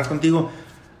para trabajar contigo,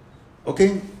 ok,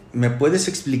 ¿me puedes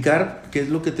explicar qué es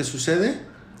lo que te sucede?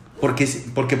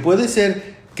 Porque puede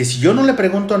ser que si yo no le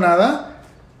pregunto nada,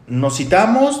 nos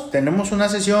citamos, tenemos una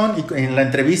sesión y en la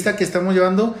entrevista que estamos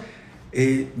llevando,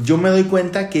 yo me doy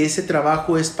cuenta que ese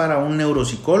trabajo es para un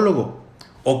neuropsicólogo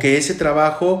o que ese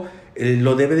trabajo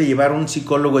lo debe de llevar un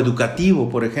psicólogo educativo,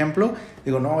 por ejemplo.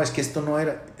 Digo, no, es que esto no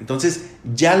era. Entonces,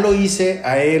 ya lo hice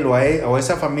a él o a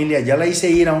esa familia, ya la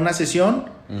hice ir a una sesión,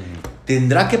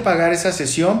 tendrá que pagar esa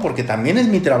sesión porque también es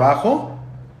mi trabajo,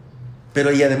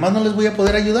 pero y además no les voy a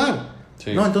poder ayudar.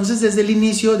 Sí. ¿No? Entonces, desde el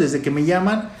inicio, desde que me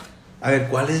llaman, a ver,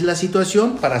 ¿cuál es la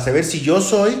situación? Para saber si yo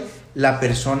soy la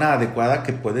persona adecuada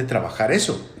que puede trabajar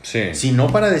eso. Sí. Si no,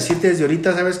 para decirte desde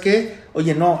ahorita, ¿sabes qué?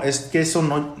 Oye, no, es que eso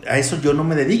no, a eso yo no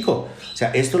me dedico. O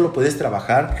sea, esto lo puedes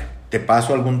trabajar, te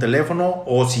paso algún teléfono,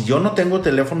 o si yo no tengo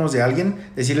teléfonos de alguien,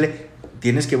 decirle,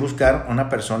 tienes que buscar una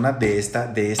persona de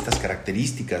estas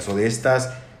características o de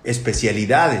estas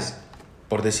especialidades,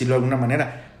 por decirlo de alguna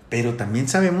manera. Pero también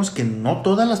sabemos que no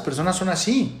todas las personas son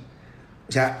así.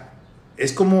 O sea,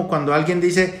 es como cuando alguien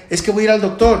dice, es que voy a ir al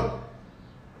doctor.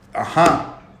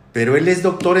 Ajá, pero él es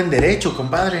doctor en Derecho,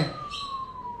 compadre.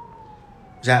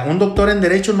 O sea, un doctor en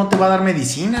Derecho no te va a dar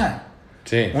medicina.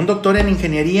 Sí. Un doctor en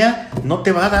Ingeniería no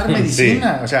te va a dar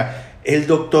medicina. Sí. O sea, el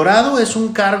doctorado es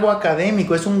un cargo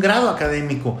académico, es un grado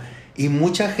académico. Y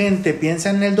mucha gente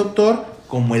piensa en el doctor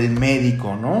como el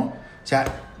médico, ¿no? O sea,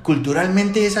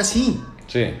 culturalmente es así.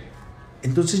 Sí.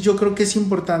 Entonces yo creo que es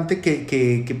importante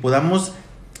que podamos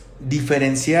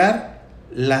diferenciar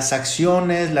las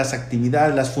acciones, las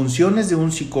actividades, las funciones de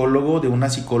un psicólogo, de una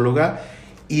psicóloga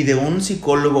y de un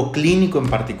psicólogo clínico en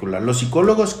particular. Los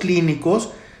psicólogos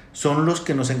clínicos son los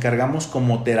que nos encargamos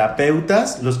como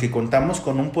terapeutas, los que contamos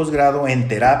con un posgrado en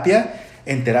terapia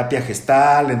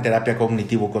gestal, en terapia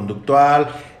cognitivo-conductual,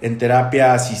 en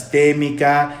terapia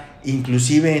sistémica,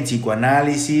 inclusive en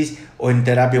psicoanálisis o en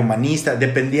terapia humanista,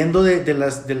 dependiendo de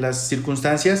las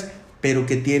circunstancias, pero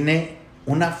que tiene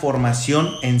una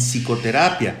formación en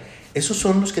psicoterapia. Esos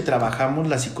son los que trabajamos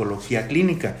la psicología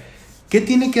clínica. ¿Qué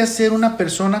tiene que hacer una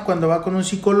persona cuando va con un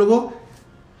psicólogo?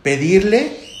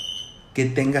 Pedirle que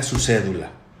tenga su cédula.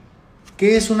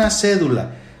 ¿Qué es una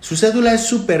cédula? Su cédula es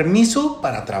su permiso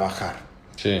para trabajar.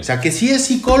 Sí. O sea, que si es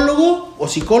psicólogo o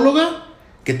psicóloga,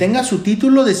 que tenga su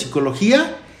título de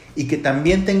psicología y que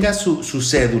también tenga su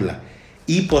cédula.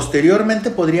 Y posteriormente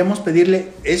podríamos pedirle,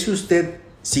 ¿es usted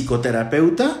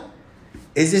psicoterapeuta?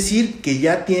 Es decir, que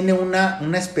ya tiene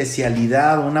una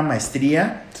especialidad, una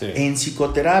maestría en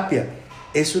psicoterapia.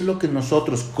 Eso es lo que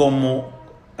nosotros como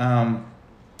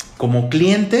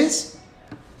clientes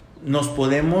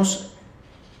podríamos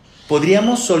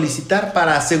solicitar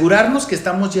para asegurarnos que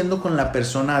estamos yendo con la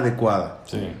persona adecuada.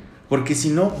 Sí. Porque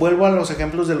si no, vuelvo a los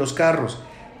ejemplos de los carros.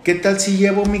 ¿Qué tal si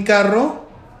llevo mi carro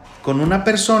con una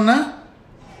persona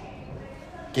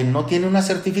que no tiene una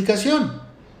certificación?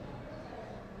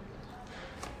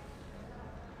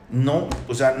 No,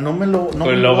 o sea, no me lo... No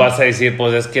pues me lo lo vas a decir,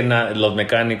 pues es que los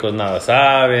mecánicos nada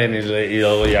saben y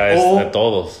luego ya es de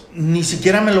todos. Ni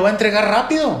siquiera me lo va a entregar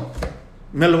rápido.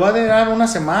 Me lo va a dar una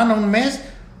semana, un mes.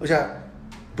 O sea,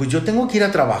 pues yo tengo que ir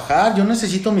a trabajar, yo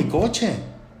necesito mi coche.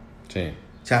 Sí.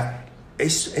 O sea,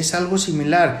 es algo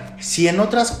similar. Si en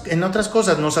otras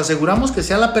cosas nos aseguramos que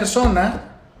sea la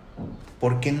persona,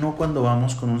 ¿por qué no cuando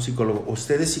vamos con un psicólogo?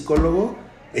 ¿Usted es psicólogo?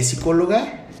 ¿Es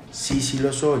psicóloga? Sí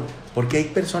lo soy. Porque hay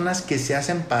personas que se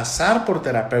hacen pasar por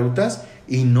terapeutas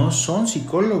y no son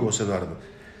psicólogos, Eduardo.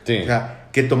 Sí. O sea,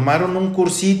 que tomaron un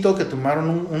cursito, que tomaron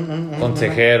un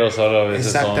consejeros solo a veces.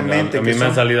 Exactamente. A mí me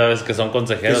han salido a veces que son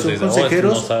consejeros. Que son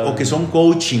consejeros o que son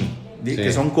coaching. Sí.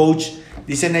 Que son coach.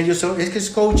 Dicen ellos, es que es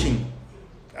coaching.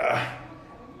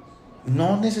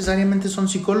 No necesariamente son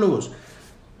psicólogos.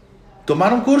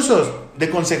 Tomaron cursos de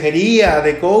consejería,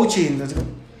 de coaching.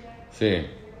 Sí.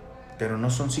 pero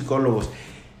no son psicólogos.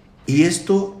 Y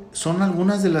esto son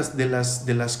algunas de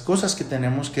las cosas que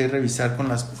tenemos que revisar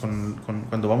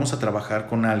cuando vamos a trabajar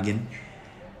con alguien.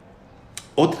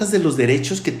 Otras de los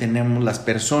derechos que tenemos las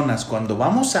personas cuando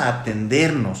vamos a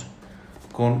atendernos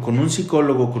con un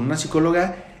psicólogo, con una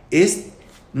psicóloga, es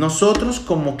nosotros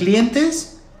como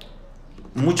clientes,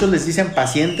 muchos les dicen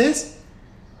pacientes,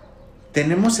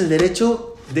 tenemos el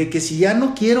derecho de que si ya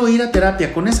no quiero ir a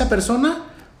terapia con esa persona,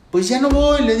 pues ya no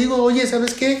voy. Le digo, oye,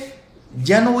 ¿sabes qué?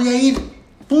 Ya no voy a ir.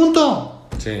 Punto.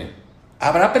 Sí.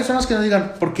 Habrá personas que nos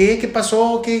digan, ¿por qué? ¿Qué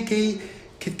pasó? ¿Qué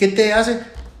te hace?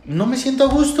 No me siento a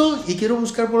gusto y quiero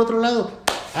buscar por otro lado.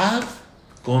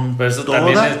 Con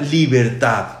toda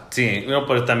libertad. Sí,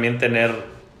 pero también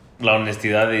tener la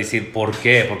honestidad de decir por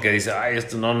qué, porque dice, ay,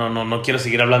 esto no quiero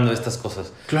seguir hablando de estas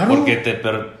cosas. Claro.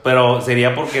 Pero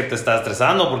sería porque te está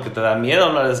estresando, porque te da miedo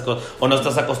hablar de esas cosas, o no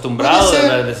estás acostumbrado a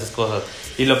hablar de esas cosas.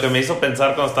 Y lo que me hizo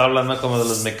pensar cuando estaba hablando como de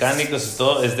los mecánicos y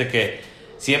todo, es de que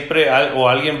siempre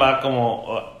alguien va como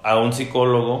a un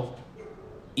psicólogo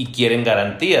y quieren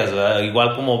garantías, ¿verdad?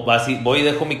 Igual como voy y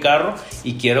dejo mi carro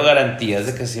y quiero garantías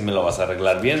de que sí me lo vas a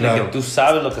arreglar bien, claro, de que tú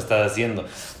sabes lo que estás haciendo.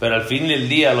 Pero al fin del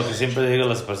día, lo que siempre digo a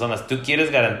las personas, tú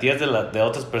quieres garantías de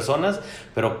otras personas,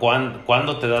 pero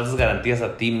cuando te das las garantías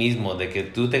a ti mismo, de que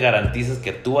tú te garantizas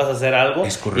que tú vas a hacer algo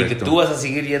y que tú vas a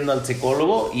seguir yendo al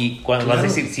psicólogo, y cuando vas a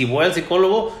decir, si voy al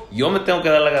psicólogo, yo me tengo que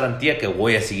dar la garantía que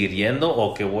voy a seguir yendo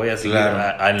o que voy a seguir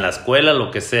en la escuela,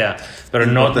 lo que sea. Pero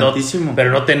no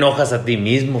te enojas a ti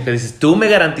mismo, que dices, tú me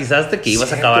garantizaste que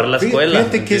ibas a acabar la escuela.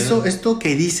 Fíjate que esto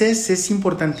que dices es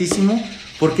importantísimo,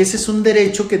 porque ese es un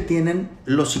derecho que tienen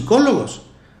los psicólogos.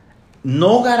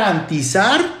 No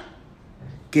garantizar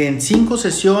que en 5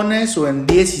 sesiones o en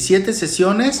 17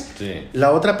 sesiones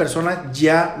la otra persona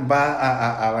ya va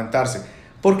a avanzarse.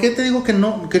 ¿Por qué te digo que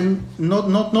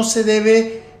no se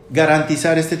debe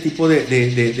garantizar este tipo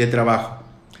de trabajo?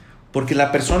 Porque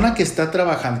la persona que está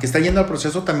trabajando, que está yendo al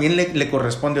proceso, también le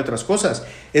corresponde otras cosas.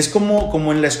 Es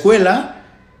como en la escuela.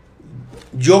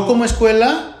 Yo como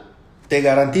escuela te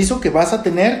garantizo que vas a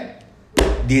tener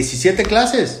 17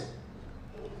 clases.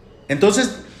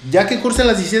 Entonces, ya que curse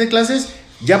las 17 clases,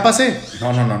 ya pasé.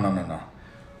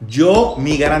 No.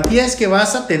 Mi garantía es que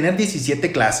vas a tener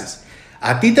 17 clases.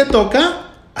 A ti te toca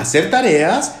hacer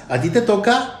tareas, a ti te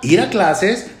toca ir a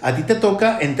clases, a ti te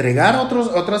toca entregar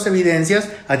otras evidencias,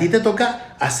 a ti te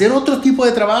toca hacer otro tipo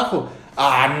de trabajo.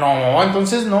 No,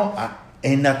 entonces no.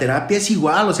 En la terapia es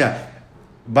igual, o sea,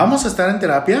 vamos a estar en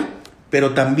terapia,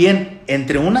 pero también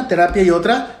entre una terapia y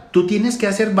otra, tú tienes que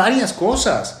hacer varias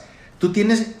cosas.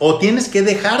 Tienes que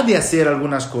dejar de hacer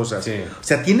algunas cosas. Sí. O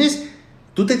sea,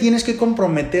 tú te tienes que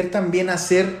comprometer también a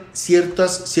hacer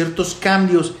ciertos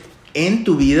cambios en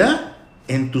tu vida,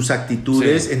 en tus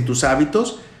actitudes, en tus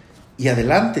hábitos, y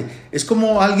adelante. Es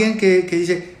como alguien que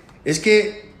dice, es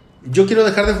que yo quiero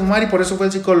dejar de fumar y por eso fue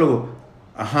el psicólogo.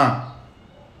 Ajá.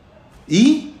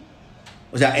 ¿Y?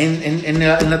 O sea, en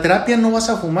la terapia no vas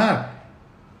a fumar,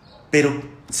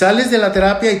 pero sales de la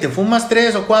terapia y te fumas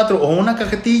 3 o 4 o una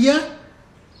cajetilla.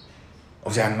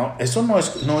 O sea, no, eso no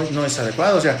es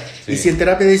adecuado. O sea, y si en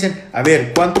terapia dicen, a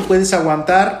ver, ¿cuánto puedes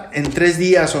aguantar en 3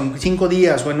 días o en 5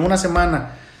 días o en una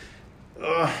semana?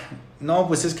 No,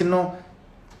 pues es que no.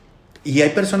 Y hay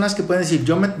personas que pueden decir,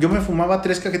 yo me fumaba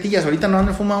 3 cajetillas, ahorita no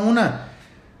me fuma una.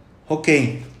 Ok,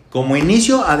 como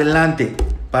inicio, adelante.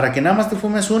 Para que nada más te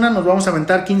fumes una, nos vamos a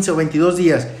aventar 15 o 22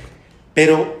 días.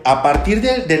 Pero a partir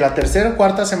de la 3ª o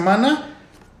 4ª semana,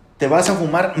 te vas a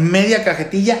fumar media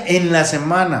cajetilla en la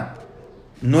semana,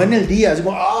 no en el día.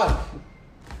 Digo,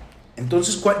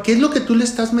 entonces, ¿qué es lo que tú le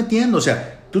estás metiendo? O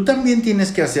sea, tú también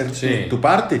tienes que hacer tu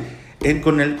parte.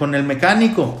 Con el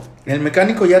mecánico. El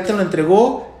mecánico ya te lo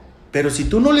entregó, pero si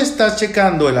tú no le estás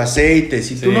checando el aceite,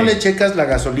 si tú no le checas la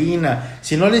gasolina,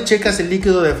 si no le checas el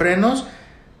líquido de frenos,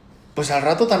 pues al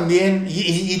rato también,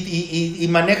 y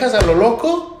manejas a lo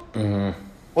loco. Uh-huh.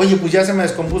 Oye, pues ya se me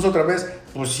descompuso otra vez.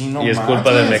 Pues si no, y es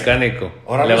culpa del mecánico.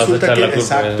 Ahora resulta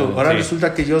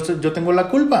resulta que yo tengo la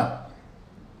culpa.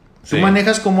 Tú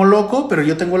manejas como loco, pero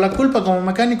yo tengo la culpa como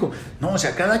mecánico. No, o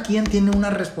sea, cada quien tiene una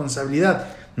responsabilidad.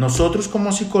 Nosotros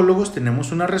como psicólogos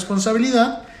tenemos una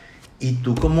responsabilidad, y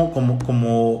tú como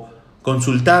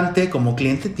consultante, como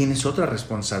cliente, tienes otra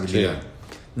responsabilidad. Sí.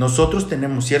 Nosotros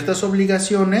tenemos ciertas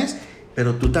obligaciones,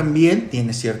 pero tú también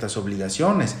tienes ciertas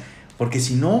obligaciones, porque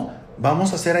si no,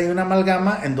 vamos a hacer ahí una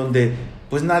amalgama en donde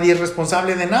pues nadie es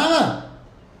responsable de nada.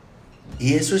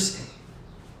 Y eso es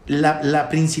el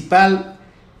principal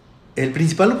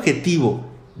objetivo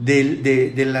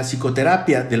de la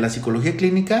psicoterapia, de la psicología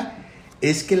clínica,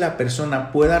 es que la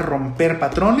persona pueda romper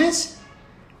patrones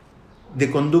de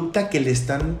conducta que le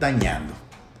están dañando,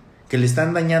 que le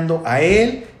están dañando a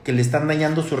él, que le están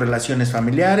dañando sus relaciones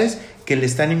familiares, que le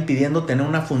están impidiendo tener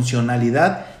una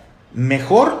funcionalidad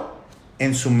mejor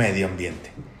en su medio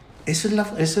ambiente.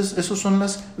 Esos son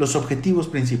los objetivos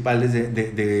principales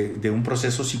de un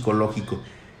proceso psicológico.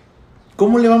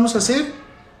 ¿Cómo le vamos a hacer?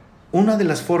 Una de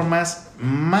las formas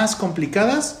más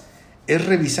complicadas es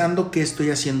revisando qué estoy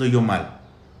haciendo yo mal,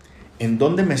 en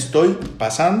dónde me estoy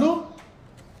pasando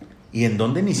y en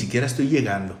dónde ni siquiera estoy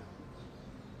llegando.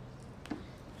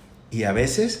 Y a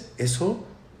veces eso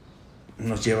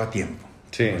nos lleva tiempo,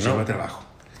 nos lleva trabajo.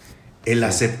 El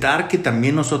aceptar que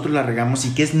también nosotros la regamos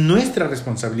y que es nuestra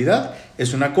responsabilidad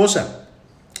es una cosa.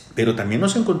 Pero también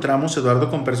nos encontramos, Eduardo,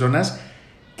 con personas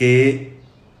que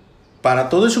para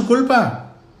todo es su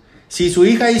culpa. Si su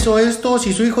hija hizo esto,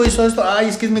 si su hijo hizo esto, ay,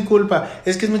 es que es mi culpa,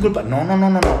 es que es mi culpa. No.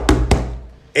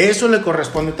 Eso le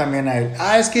corresponde también a él.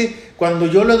 Es que cuando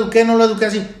yo lo eduqué, no lo eduqué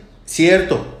así.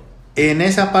 Cierto, en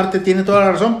esa parte tiene toda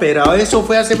la razón, pero eso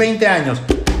fue hace 20 años.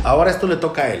 Ahora esto le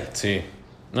toca a él. Sí,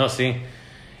 sí.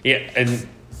 Y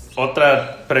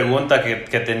otra pregunta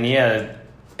que tenía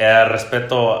era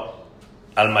respecto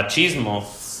al machismo,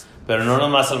 pero no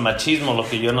nomás al machismo. Lo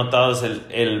que yo he notado es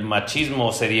el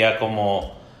machismo sería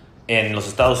como en los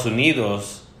Estados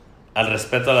Unidos al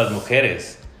respeto a las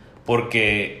mujeres,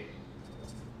 porque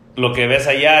lo que ves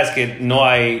allá es que no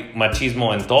hay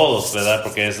machismo en todos, ¿verdad?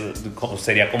 Porque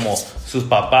sería como sus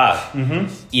papás. Uh-huh.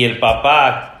 Y el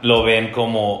papá lo ven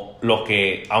como lo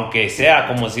que, aunque sea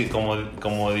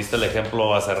como diste el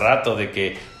ejemplo hace rato, de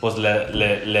que pues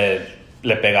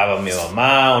le pegaba a mi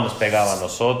mamá o nos pegaba a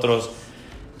nosotros.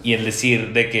 Y el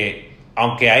decir de que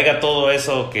aunque haya todo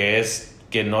eso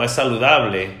que no es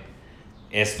saludable,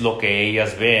 es lo que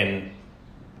ellas ven,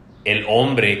 el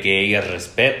hombre que ellas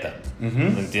respetan.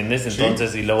 ¿Me entiendes?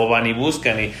 Entonces, sí. Y luego van y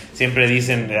buscan y siempre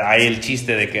dicen, hay el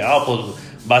chiste de que, pues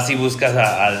vas y buscas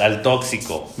al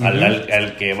tóxico,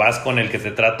 al que vas con el que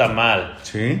te trata mal,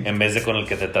 sí, en vez de con el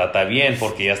que te trata bien,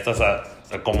 porque ya estás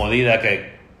acomodida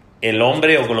que el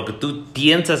hombre, o con lo que tú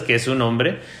piensas que es un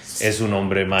hombre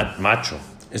macho.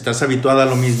 Estás habituada a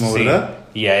lo mismo, sí, ¿verdad?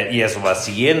 Y eso va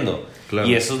siguiendo. Claro.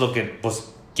 Y eso es lo que,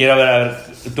 pues, quiero ver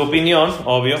tu opinión,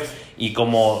 obvio, y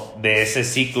como de ese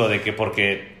ciclo de que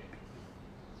porque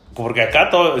acá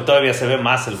todavía se ve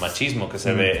más el machismo que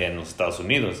se ve en los Estados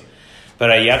Unidos,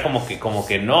 pero allá como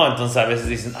que no. Entonces a veces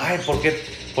dicen, ay,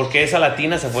 ¿por qué esa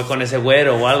latina se fue con ese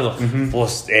güero o algo?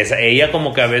 Pues ella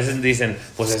como que a veces dicen,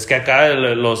 pues es que acá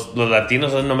los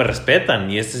latinos no me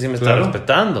respetan y este sí me está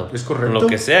respetando. Es correcto. Lo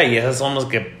que sea, y esas son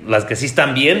las que sí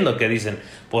están viendo, que dicen,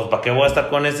 pues ¿para qué voy a estar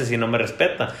con este si no me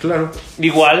respeta? Claro.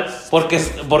 Igual porque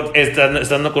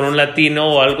estando con un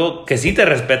latino o algo que sí te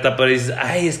respeta, pero dices,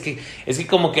 ay, es que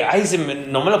como que, ay,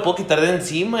 no me lo puedo quitar de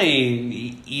encima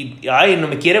y ay, no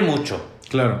me quiere mucho.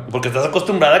 Claro. Porque estás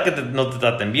acostumbrada a que no te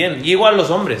traten bien. Y igual los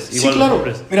hombres. Sí, claro. Los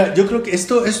hombres. Mira, yo creo que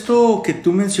esto que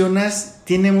tú mencionas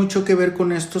tiene mucho que ver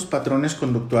con estos patrones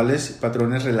conductuales,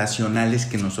 patrones relacionales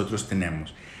que nosotros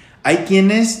tenemos. Hay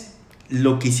quienes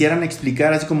lo quisieran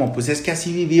explicar así como, pues es que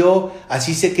así vivió,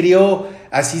 así se crió,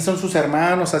 así son sus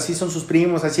hermanos, así son sus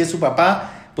primos, así es su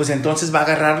papá, pues entonces va a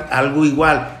agarrar algo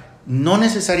igual. No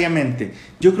necesariamente.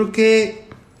 Yo creo que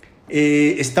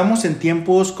estamos en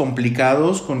tiempos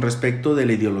complicados con respecto de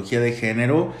la ideología de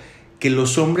género, que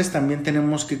los hombres también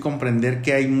tenemos que comprender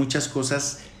que hay muchas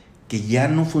cosas que ya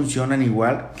no funcionan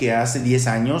igual que hace 10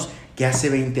 años, que hace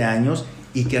 20 años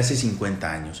y que hace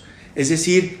 50 años. Es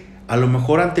decir, a lo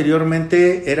mejor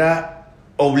anteriormente era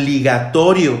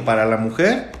obligatorio para la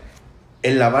mujer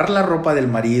el lavar la ropa del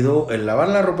marido, el lavar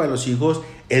la ropa de los hijos,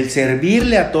 el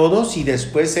servirle a todos y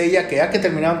después ella, que ya que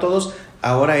terminaron todos,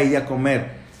 ahora ella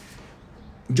comer.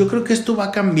 Yo creo que esto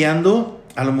va cambiando,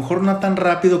 a lo mejor no tan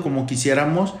rápido como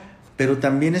quisiéramos, pero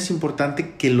también es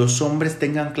importante que los hombres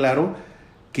tengan claro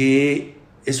que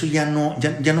eso ya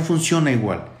no funciona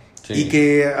igual. Sí. Y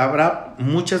que habrá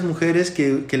muchas mujeres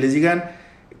que les digan,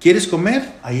 ¿quieres comer?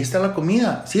 Ahí está la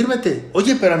comida, sírvete.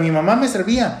 Oye, pero a mi mamá me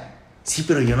servía. Sí,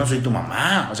 pero yo no soy tu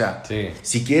mamá. O sea, sí,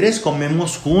 si quieres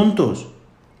comemos juntos.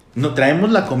 Nos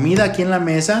traemos la comida aquí en la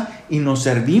mesa y nos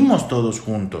servimos todos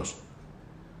juntos.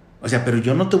 O sea, pero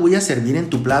yo no te voy a servir en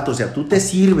tu plato. O sea, tú te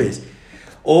sirves.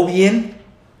 O bien,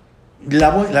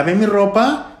 lavé mi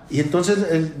ropa y entonces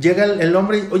llega el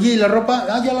hombre y, oye, ¿y la ropa?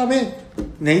 Ya lavé.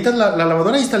 ¿Necesitas la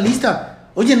lavadora? Ahí está lista.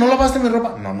 Oye, ¿no lavaste mi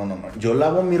ropa? No. Yo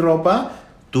lavo mi ropa,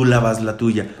 tú lavas la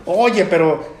tuya. Oye,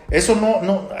 pero eso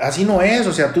no, así no es.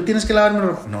 O sea, tú tienes que lavar mi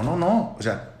ropa. No. O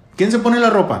sea, ¿quién se pone la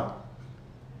ropa?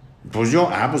 Pues yo.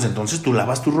 Pues entonces tú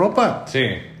lavas tu ropa. Sí.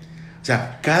 O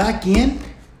sea, cada quien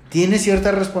tiene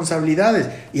ciertas responsabilidades.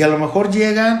 Y a lo mejor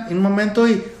llegan en un momento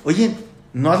y, oye,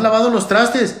 ¿no has lavado los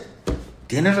trastes?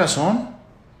 tienes razón,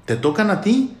 te tocan a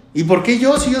ti. ¿Y por qué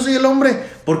yo, si yo soy el hombre?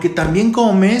 Porque también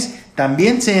comes,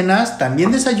 también cenas,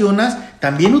 también desayunas,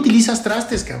 también utilizas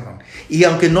trastes, cabrón. Y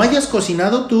aunque no hayas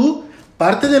cocinado tú,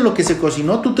 parte de lo que se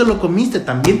cocinó tú te lo comiste,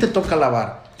 también te toca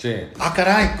lavar. Sí. Ah,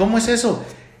 caray, ¿cómo es eso?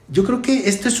 Yo creo que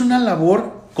esto es una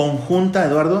labor conjunta,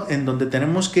 Eduardo, en donde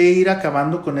tenemos que ir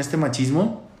acabando con este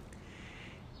machismo,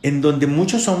 en donde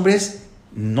muchos hombres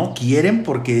no quieren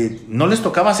porque no les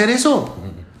tocaba hacer eso.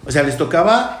 O sea, les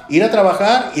tocaba ir a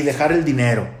trabajar y dejar el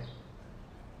dinero.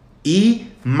 Y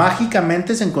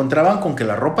mágicamente se encontraban con que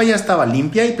la ropa ya estaba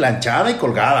limpia y planchada y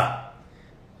colgada.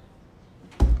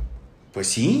 Pues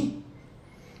sí.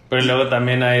 Pero luego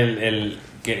también hay el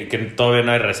que todavía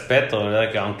no hay respeto,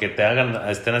 ¿verdad? Que aunque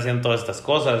estén haciendo todas estas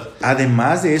cosas.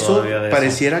 Además de eso,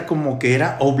 pareciera como que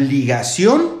era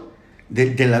obligación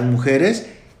de las mujeres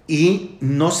y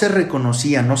no se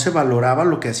reconocía, no se valoraba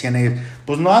lo que hacían ellos.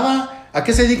 Pues nada, ¿a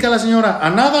qué se dedica la señora? A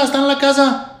nada, está en la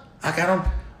casa. Ah, cabrón.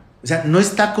 O sea, no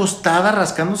está acostada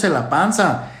rascándose la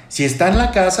panza. Si está en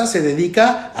la casa, se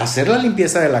dedica a hacer la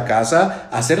limpieza de la casa,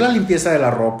 a hacer la limpieza de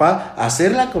la ropa, a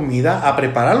hacer la comida, a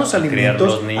preparar los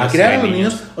alimentos, a criar a los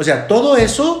niños. O sea, todo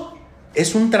eso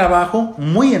es un trabajo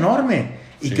muy enorme.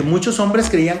 Y que muchos hombres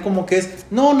creían como que es,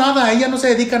 no, nada, ella no se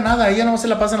dedica a nada, ella no se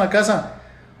la pasa en la casa.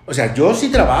 O sea, yo sí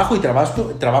trabajo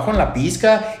en la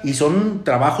pizca y son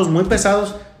trabajos muy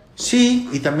pesados. Sí,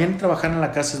 y también trabajar en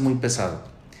la casa es muy pesado.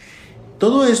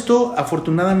 Todo esto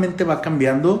afortunadamente va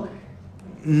cambiando,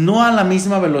 no a la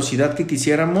misma velocidad que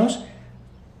quisiéramos.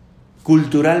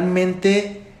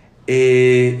 Culturalmente,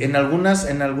 en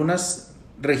algunas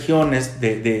regiones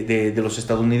de los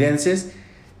estadounidenses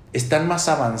están más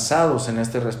avanzados en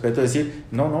este respeto, es decir,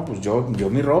 no, pues yo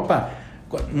mi ropa.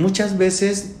 Muchas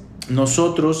veces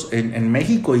nosotros en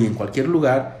México y en cualquier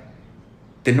lugar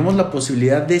tenemos la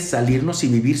posibilidad de salirnos y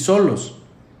vivir solos.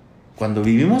 Cuando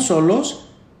vivimos solos,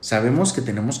 sabemos que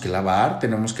tenemos que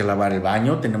lavar el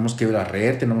baño, tenemos que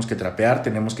barrer, tenemos que trapear,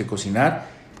 tenemos que cocinar.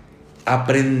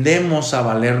 Aprendemos a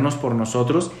valernos por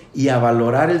nosotros y a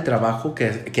valorar el trabajo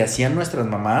que hacían nuestras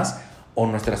mamás o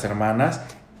nuestras hermanas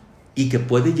y que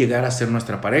puede llegar a ser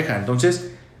nuestra pareja.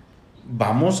 Entonces,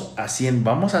 vamos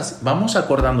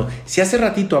acordando. Si hace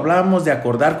ratito hablábamos de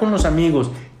acordar con los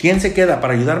amigos quién se queda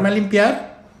para ayudarme a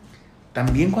limpiar,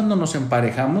 también cuando nos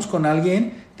emparejamos con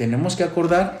alguien tenemos que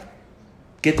acordar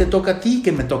qué te toca a ti y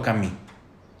qué me toca a mí.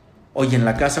 Oye, en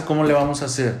la casa, ¿cómo le vamos a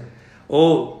hacer?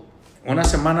 Una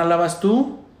semana lavas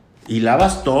tú y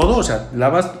lavas todo, o sea,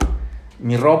 lavas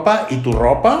mi ropa y tu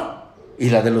ropa y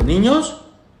la de los niños,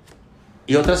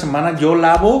 y otra semana yo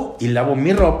lavo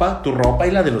mi ropa, tu ropa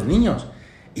y la de los niños.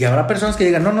 Y habrá personas que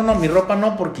digan, no, mi ropa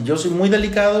no, porque yo soy muy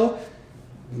delicado,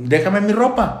 déjame mi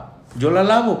ropa, yo la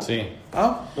lavo. Sí.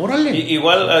 Órale.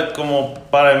 Igual, como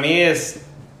para mí es,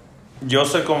 yo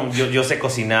sé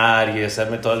cocinar y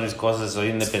hacerme todas mis cosas, soy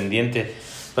independiente,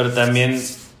 pero también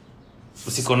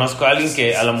si conozco a alguien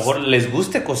que a lo mejor les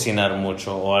guste cocinar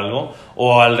mucho o algo,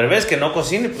 o al revés, que no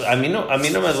cocine, a mí no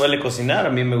me duele cocinar,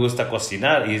 a mí me gusta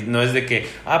cocinar, y no es de que,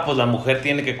 pues la mujer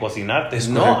tiene que cocinar,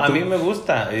 no, a mí me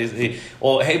gusta,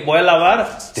 hey, voy a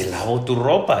lavar, te lavo tu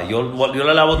ropa, yo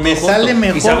la lavo tu ropa. Me sale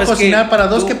mejor cocinar para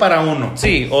dos que para uno.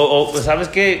 Sí, o sabes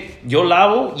que yo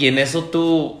lavo y en eso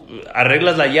tú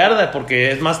arreglas la yarda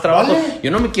porque es más trabajo. Vale. Yo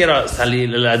no me quiero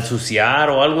salir a ensuciar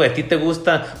o algo. A ti te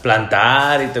gusta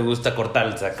plantar y te gusta cortar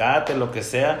el zacate, lo que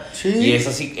sea. Sí. Y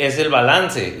eso sí es el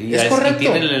balance. Y es correcto. Y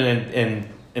tiene el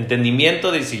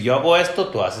entendimiento de si yo hago esto,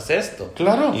 tú haces esto.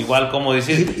 Claro. Igual como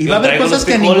decir, y va a haber cosas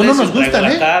que a ninguno nos gustan,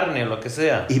 la carne o lo que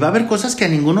sea. Y va a haber cosas que a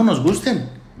ninguno nos gusten.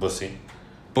 Pues sí.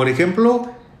 Por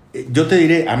ejemplo, yo te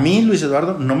diré, a mí, Luis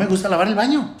Eduardo, no me gusta lavar el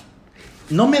baño.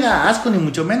 No me da asco ni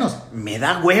mucho menos, me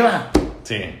da hueva.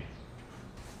 Sí.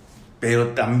 Pero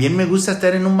también me gusta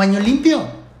estar en un baño limpio.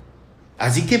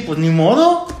 Así que pues ni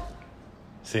modo.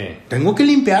 Sí. Tengo que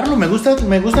limpiarlo. Me gustan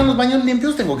los baños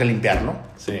limpios, tengo que limpiarlo.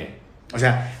 Sí. O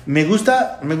sea, me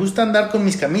gusta andar con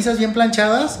mis camisas bien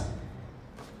planchadas.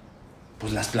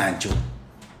 Pues las plancho.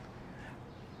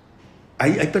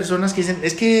 Hay personas que dicen,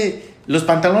 es que los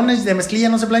pantalones de mezclilla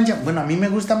no se planchan. Bueno, a mí me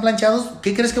gustan planchados.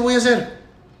 ¿Qué crees que voy a hacer?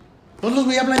 Pues los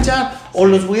voy a planchar o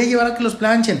los voy a llevar a que los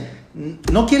planchen.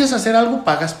 No quieres hacer algo,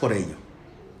 pagas por ello.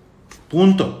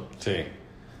 Punto. Sí.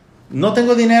 No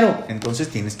tengo dinero, entonces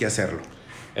tienes que hacerlo.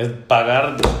 Es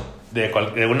pagar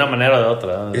de una manera o de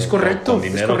otra. Es correcto, con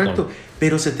dinero, es correcto.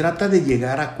 Pero se trata de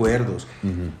llegar a acuerdos.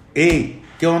 Hey,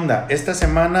 ¿qué onda? Esta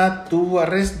semana tú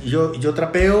barres, yo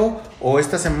trapeo, o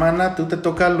esta semana tú te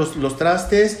tocas los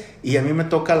trastes y a mí me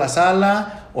toca la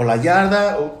sala o la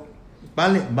yarda.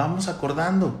 Vale, vamos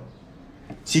acordando.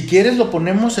 Si quieres lo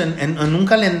ponemos en un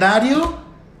calendario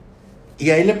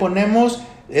y ahí le ponemos,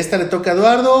 esta le toca a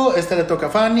Eduardo, esta le toca a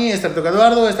Fanny, esta le toca a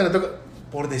Eduardo, esta le toca...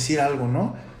 Por decir algo,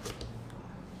 ¿no?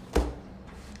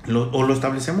 O lo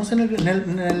establecemos en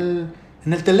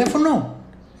el teléfono.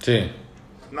 Sí.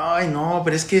 Ay, no,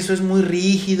 pero es que eso es muy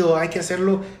rígido, hay que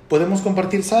hacerlo. ¿Podemos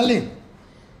compartir? Sale.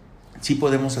 Sí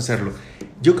podemos hacerlo.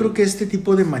 Yo creo que este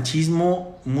tipo de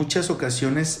machismo, muchas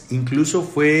ocasiones, incluso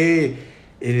fue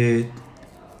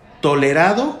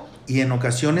tolerado y en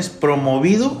ocasiones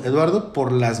promovido, Eduardo,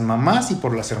 por las mamás y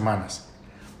por las hermanas.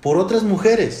 Por otras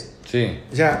mujeres. Sí.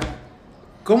 O sea...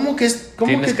 ¿Cómo que es?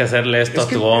 Tienes que hacerle esto a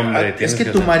tu hombre. Es que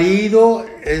tu marido,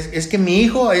 es que mi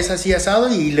hijo es así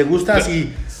asado y le gusta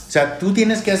así. O sea, tú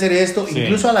tienes que hacer esto. Sí.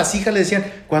 Incluso a las hijas le decían,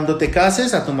 cuando te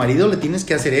cases, a tu marido le tienes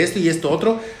que hacer esto y esto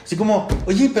otro. Así como,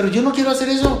 oye, pero yo no quiero hacer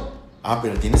eso.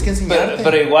 Pero tienes que enseñarte.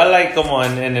 Pero igual hay como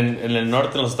en el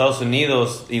norte, en los Estados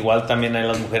Unidos, igual también hay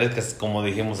las mujeres que, como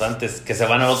dijimos antes, que se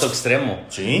van al otro extremo.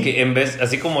 Sí. Que en vez,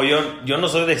 así como yo no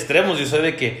soy de extremos, yo soy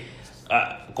de que...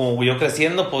 como yo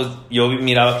creciendo, pues yo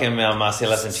miraba que mi mamá hacía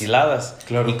las enchiladas.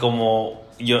 Claro. Y como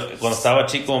yo cuando estaba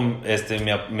chico,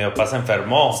 mi papá se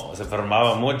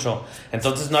enfermaba mucho.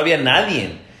 Entonces no había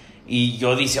nadie. Y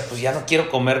yo decía, pues ya no quiero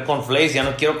comer cornflakes, ya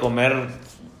no quiero comer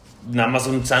nada más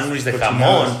un sándwich de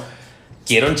jamón.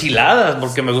 Quiero enchiladas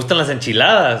porque me gustan las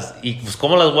enchiladas. Y pues,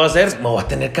 ¿cómo las voy a hacer? Me voy a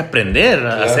tener que aprender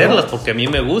a hacerlas porque a mí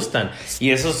me gustan.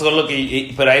 Y eso es solo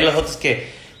que... Pero hay las otras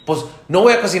que... Pues no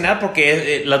voy a cocinar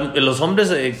porque los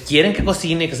hombres quieren que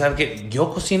cocine, que saben que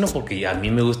yo cocino porque a mí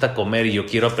me gusta comer y yo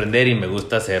quiero aprender y me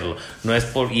gusta hacerlo. No es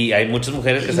por... Y hay muchas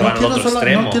mujeres que se van al otro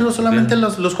extremo. No quiero solamente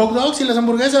los hot dogs y las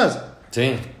hamburguesas.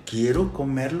 Sí. Quiero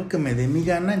comer lo que me dé mi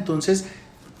gana. Entonces,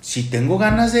 si tengo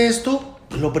ganas de esto,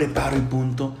 lo preparo y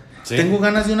punto. Sí. Tengo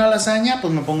ganas de una lasaña,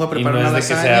 pues me pongo a preparar una lasaña.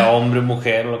 Y no es de que sea hombre,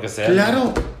 mujer, lo que sea.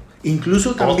 Claro.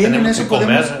 Incluso también en eso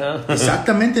podemos...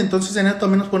 Exactamente, entonces en eso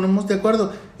también nos ponemos de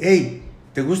acuerdo. Hey,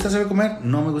 ¿te gusta hacer comer?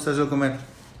 No me gusta hacer comer.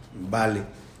 Vale,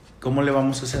 ¿cómo le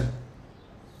vamos a hacer?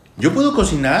 Yo puedo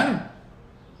cocinar.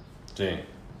 Sí.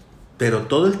 Pero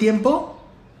todo el tiempo.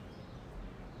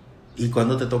 ¿Y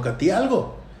cuándo te toca a ti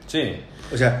algo? Sí.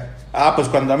 O sea, pues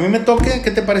cuando a mí me toque,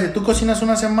 ¿qué te parece? Tú cocinas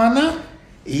una semana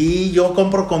y yo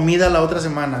compro comida la otra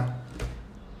semana.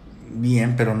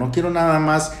 Bien, pero no quiero nada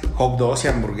más hot dogs y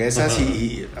hamburguesas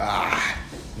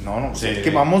no, sí. Es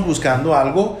que vamos buscando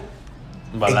algo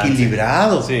balance,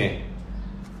 equilibrado. Sí.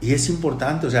 Y es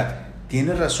importante, o sea,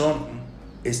 tienes razón.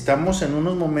 Estamos en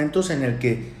unos momentos en el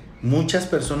que muchas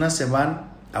personas se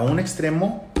van a un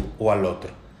extremo o al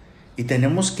otro. Y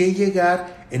tenemos que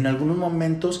llegar en algunos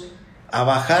momentos a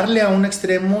bajarle a un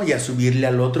extremo y a subirle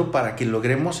al otro para que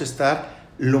logremos estar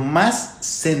lo más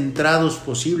centrados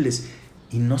posibles.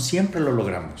 Y no siempre lo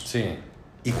logramos. Sí.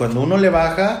 Y cuando uno le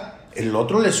baja, el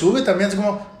otro le sube también. Es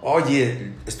como,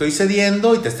 oye, estoy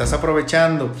cediendo y te estás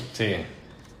aprovechando. Sí.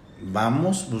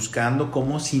 Vamos buscando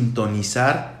cómo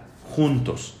sintonizar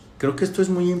juntos. Creo que esto es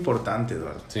muy importante,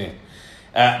 Eduardo. Sí.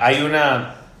 Hay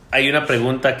una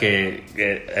pregunta que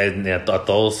a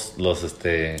todos los,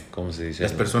 ¿cómo se dice?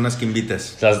 Las personas que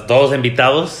invitas. Todos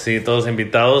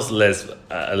invitados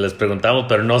les preguntamos,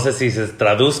 pero no sé si se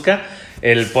traduzca.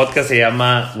 El podcast se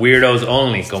llama Weirdos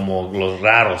Only, como los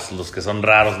raros, los que son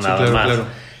raros nada claro, más. Claro.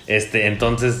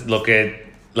 Entonces, lo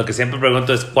que siempre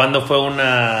pregunto es, ¿cuándo fue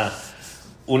una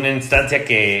instancia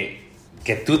que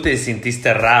tú te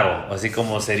sintiste raro? Así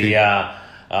como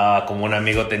sería, como un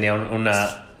amigo tenía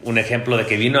un ejemplo de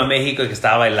que vino a México y que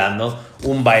estaba bailando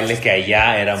un baile que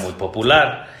allá era muy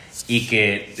popular y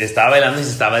que estaba bailando y se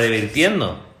estaba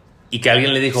divirtiendo. Y que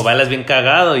alguien le dijo, bailas bien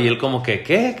cagado. Y él como que,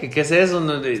 ¿qué es eso?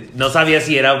 No sabía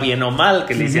si era bien o mal.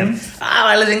 Que le decían,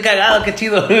 bailas bien cagado, qué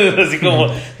chido. Así como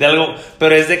de algo.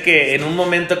 Pero es de que en un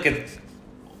momento que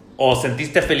o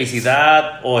sentiste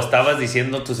felicidad o estabas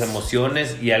diciendo tus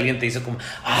emociones y alguien te hizo como,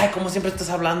 ¿cómo siempre estás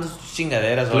hablando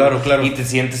chingaderas? Claro. Y te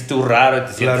sientes tú raro y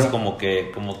te sientes como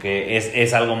que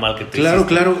es algo mal que te hiciste.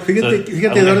 Claro.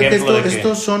 Fíjate, Eduardo, que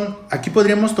estos son... Aquí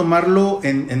podríamos tomarlo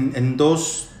en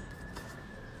dos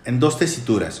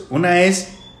tesituras. Una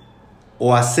es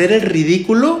o hacer el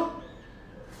ridículo,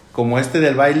 como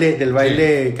del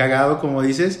baile cagado, como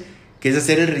dices, que es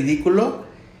hacer el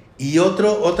ridículo, y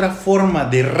otra forma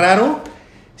de raro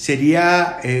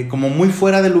sería como muy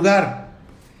fuera de lugar.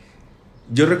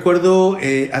 Yo recuerdo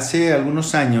hace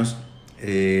algunos años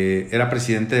era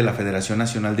presidente de la Federación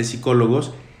Nacional de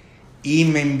Psicólogos y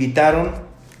me invitaron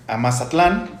a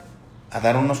Mazatlán a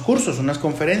dar unos cursos, unas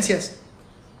conferencias.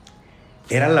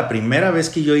 Era la primera vez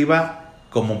que yo iba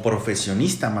como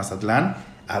profesionista a Mazatlán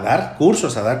a dar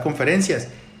cursos, a dar conferencias.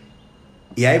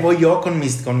 Y ahí voy yo con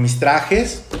mis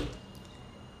trajes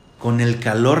con el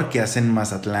calor que hace en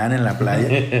Mazatlán, en la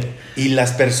playa. Y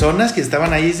las personas que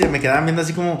estaban ahí se me quedaban viendo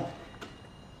así como,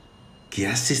 ¿qué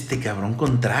hace este cabrón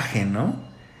con traje, no?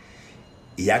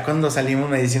 Y ya cuando salimos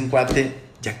me dice un cuate,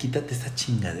 ya quítate esta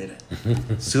chingadera.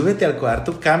 Súbete al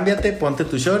cuarto, cámbiate, ponte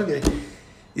tu short.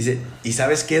 Dice, ¿y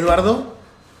sabes qué, Eduardo?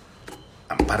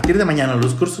 A partir de mañana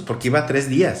los cursos, porque iba 3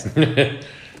 días.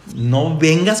 No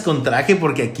vengas con traje,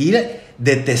 porque aquí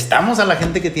detestamos a la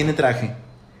gente que tiene traje.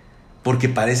 Porque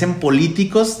parecen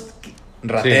políticos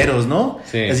rateros, ¿no?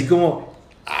 Sí. Así como,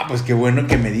 pues qué bueno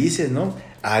que me dices, ¿no?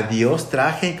 Adiós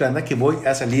traje, anda que voy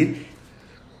a salir.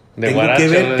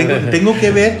 Tengo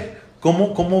que ver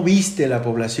cómo viste la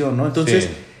población, ¿no? Entonces,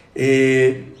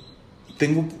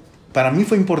 para mí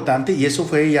fue importante, y eso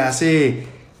fue ya hace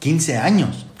 15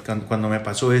 años, cuando me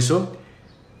pasó eso,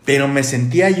 pero me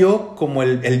sentía yo como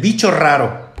el bicho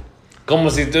raro.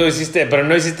 Como si tú hiciste, pero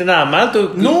no hiciste nada mal.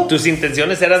 No. Tus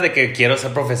intenciones eran de que quiero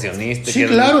ser profesionista. Sí,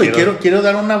 claro, y quiero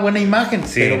dar una buena imagen,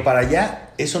 pero para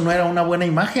allá eso no era una buena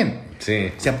imagen.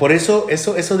 Sí. O sea, por eso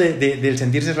del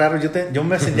sentirse raro, yo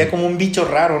me sentía como un bicho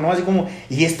raro, ¿no? Así como,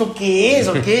 ¿y esto qué es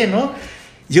o qué, no?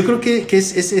 Yo creo que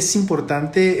es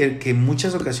importante el que en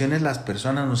muchas ocasiones las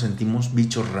personas nos sentimos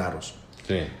bichos raros.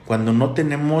 Sí. Cuando no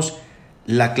tenemos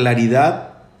la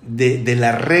claridad de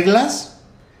las reglas,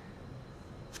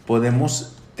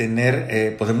 podemos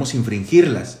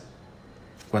infringirlas.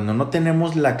 Cuando no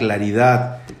tenemos la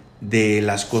claridad de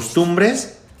las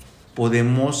costumbres,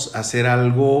 podemos hacer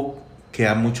algo que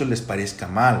a muchos les parezca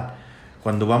mal.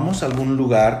 Cuando vamos a algún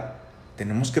lugar,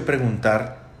 tenemos que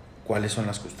preguntar cuáles son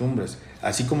las costumbres.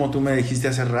 Así como tú me dijiste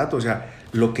hace rato, o sea,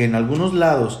 lo que en algunos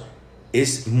lados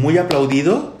es muy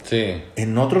aplaudido,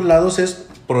 en otros lados es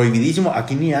prohibidísimo.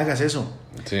 Aquí ni hagas eso.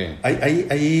 Sí.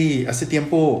 Hace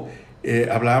tiempo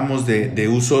hablábamos de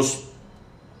usos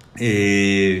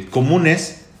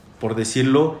comunes, por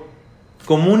decirlo,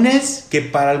 comunes que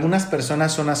para algunas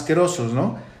personas son asquerosos,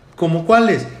 ¿no? ¿Como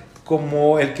cuáles?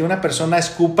 Como el que una persona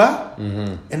escupa.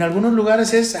 Uh-huh. En algunos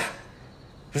lugares es,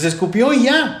 pues escupió y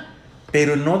ya.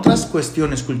 Pero en otras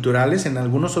cuestiones culturales, en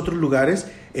algunos otros lugares,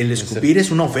 el escupir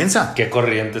es una ofensa. Qué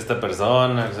corriente esta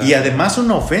persona. O sea, y además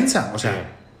una ofensa, o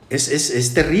sea,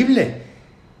 es terrible.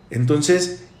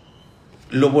 Entonces,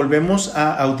 lo volvemos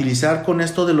a utilizar con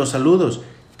esto de los saludos.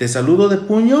 Te saludo de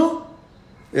puño,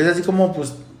 es así como,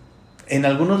 pues, en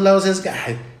algunos lados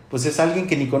pues es alguien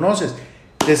que ni conoces.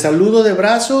 Te saludo de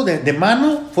brazo, de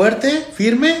mano, fuerte,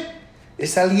 firme,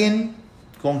 es alguien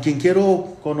con quien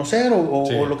quiero conocer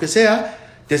o lo que sea.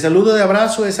 Te saludo de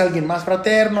abrazo, es alguien más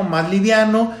fraterno, más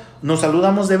liviano. Nos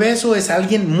saludamos de beso, es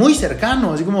alguien muy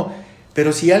cercano, así como...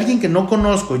 Pero si alguien que no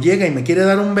conozco llega y me quiere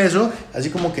dar un beso, así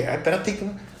como que, espérate,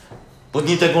 pues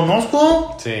ni te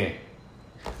conozco. Sí.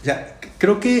 O sea,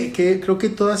 creo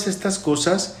que todas estas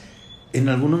cosas en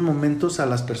algunos momentos a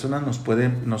las personas nos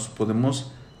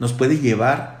puede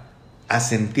llevar a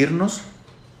sentirnos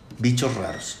bichos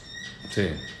raros. Sí.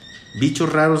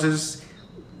 Bichos raros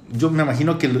yo me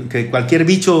imagino que cualquier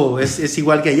bicho es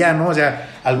igual que allá, ¿no? O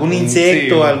sea, algún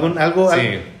insecto,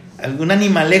 algún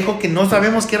animalejo que no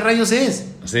sabemos qué rayos es.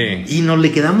 Sí. Y nos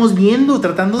le quedamos viendo,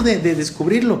 tratando de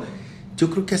descubrirlo. Yo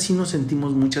creo que así nos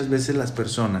sentimos muchas veces las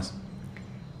personas.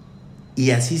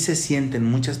 Y así se sienten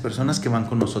muchas personas que van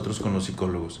con nosotros, con los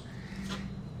psicólogos.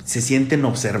 Se sienten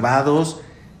observados,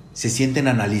 se sienten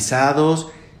analizados,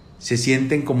 se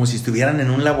sienten como si estuvieran en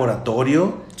un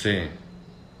laboratorio. Sí.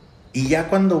 Y ya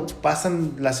cuando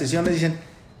pasan las sesiones dicen,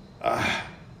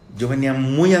 yo venía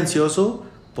muy ansioso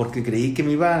porque creí que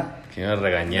me iba a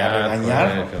regañar.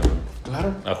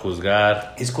 Claro. A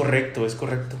juzgar. Es correcto.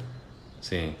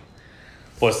 Sí.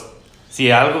 Pues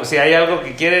si hay algo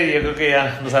que quiere, yo creo que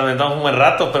ya nos aventamos un buen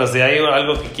rato, pero si hay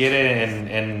algo que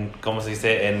quiere en ¿cómo se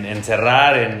dice? En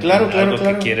encerrar, algo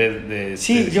que quiere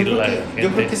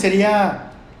yo creo que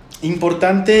sería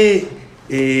importante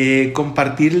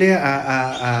compartirle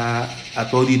a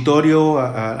tu auditorio,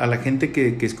 a la gente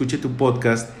que escuche tu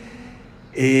podcast,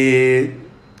 que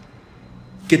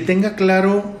tenga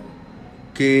claro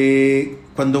que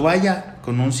cuando vaya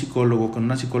con un psicólogo, con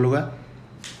una psicóloga,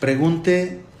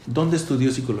 pregunte dónde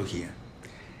estudió psicología.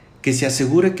 Que se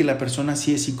asegure que la persona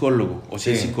sí es psicólogo o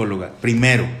sí es psicóloga,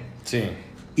 primero. Sí.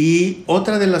 Y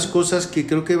otra de las cosas que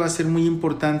creo que va a ser muy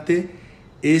importante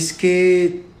es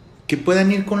que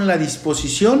puedan ir con la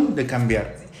disposición de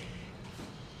cambiar.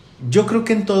 Yo creo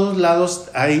que en todos lados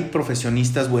hay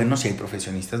profesionistas buenos y hay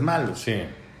profesionistas malos. Sí.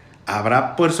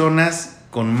 Habrá personas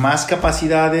con más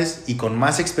capacidades y con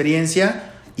más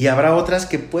experiencia, y habrá otras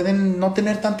que pueden no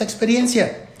tener tanta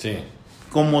experiencia. Sí.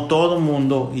 Como todo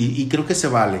mundo, y creo que se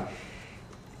vale.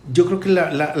 yo creo que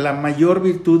la mayor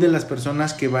virtud de las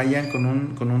personas que vayan con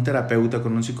un terapeuta,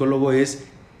 con un psicólogo, es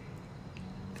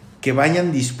que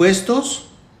vayan dispuestos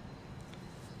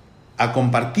a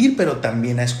compartir, pero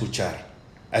también a escuchar.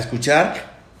 A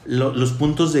escuchar los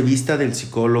puntos de vista del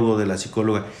psicólogo, de la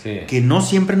psicóloga, sí, que no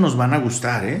siempre nos van a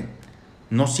gustar, ¿eh?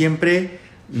 No siempre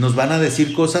nos van a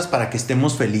decir cosas para que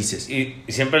estemos felices. Y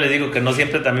siempre les digo que no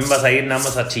siempre también vas a ir nada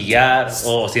más a chillar,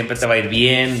 o siempre te va a ir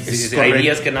bien. Hay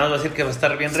días que nada más va a decir que va a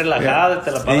estar bien relajado, y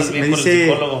te la pasas bien con el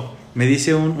psicólogo. Me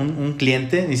dice un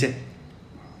cliente, dice,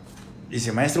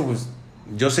 maestro, pues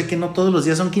yo sé que no todos los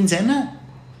días son quincena.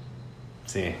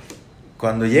 Sí.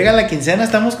 Cuando llega la quincena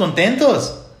estamos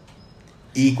contentos.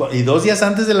 Y 2 días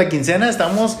antes de la quincena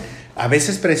estamos a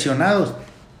veces presionados.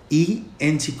 Y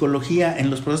en psicología, en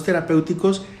los procesos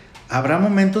terapéuticos, habrá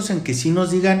momentos en que sí nos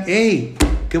digan, hey,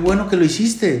 qué bueno que lo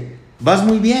hiciste, vas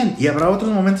muy bien. Y habrá otros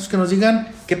momentos que nos digan,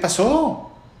 ¿qué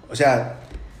pasó? O sea,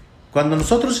 cuando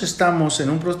nosotros estamos en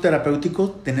un proceso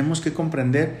terapéutico, tenemos que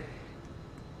comprender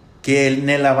que en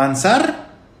el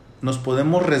avanzar nos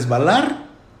podemos resbalar,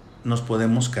 nos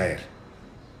podemos caer.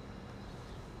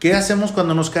 ¿Qué hacemos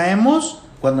cuando nos caemos?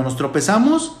 Cuando nos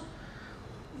tropezamos,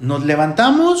 nos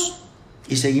levantamos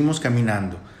y seguimos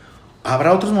caminando.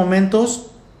 Habrá otros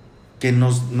momentos que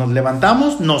nos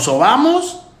levantamos, nos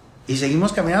sobamos y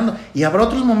seguimos caminando. Y habrá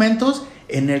otros momentos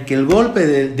en el que el golpe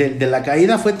de la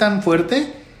caída fue tan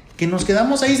fuerte que nos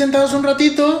quedamos ahí sentados un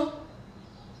ratito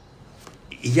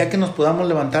y ya que nos podamos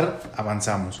levantar,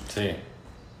 avanzamos. Sí.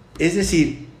 Es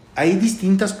decir, hay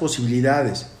distintas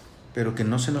posibilidades, pero que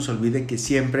no se nos olvide que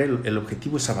siempre el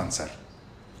objetivo es avanzar.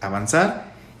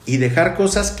 Avanzar y dejar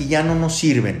cosas que ya no nos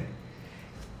sirven.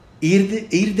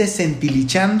 Ir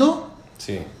desentilichando,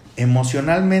 sí,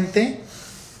 emocionalmente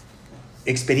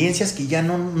experiencias que ya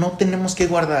no tenemos que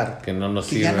guardar, que no nos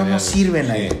que sirven, ya no nos sirven,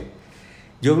 sí, ahí.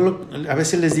 Yo a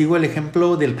veces les digo el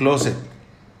ejemplo del closet.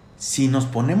 Si nos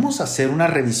ponemos a hacer una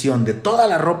revisión de toda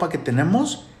la ropa que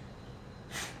tenemos,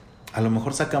 a lo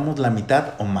mejor sacamos la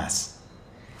mitad o más.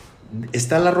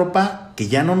 Está la ropa que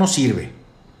ya no nos sirve,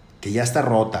 que ya está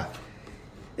rota.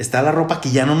 Está la ropa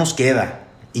que ya no nos queda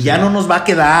y ya no nos va a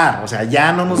quedar, o sea,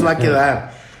 ya no nos va a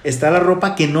quedar. Está la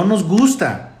ropa que no nos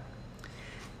gusta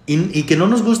y que no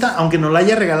nos gusta aunque nos la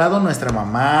haya regalado nuestra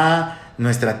mamá,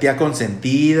 nuestra tía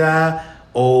consentida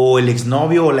o el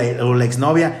exnovio o la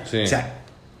exnovia. Sí. O sea,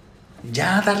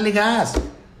 ya darle gas,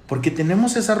 porque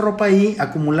tenemos esa ropa ahí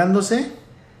acumulándose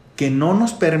que no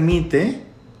nos permite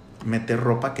meter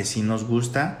ropa que sí nos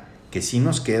gusta, que sí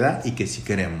nos queda y que sí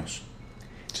queremos.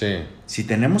 Sí. Si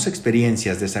tenemos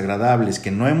experiencias desagradables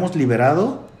que no hemos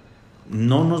liberado,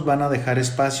 no nos van a dejar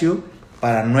espacio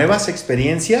para nuevas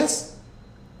experiencias,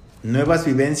 nuevas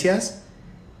vivencias,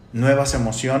 nuevas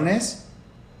emociones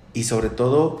y sobre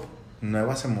todo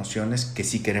nuevas emociones que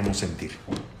sí queremos sentir.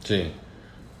 Sí.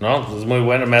 No, pues es muy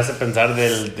bueno. Me hace pensar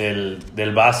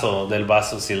del vaso.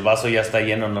 Si el vaso ya está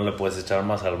lleno, no le puedes echar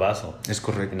más al vaso. Es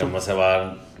correcto. Y nomás se va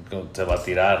a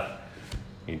tirar.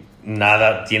 Y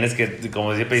nada, tienes que,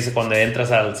 como siempre dice, cuando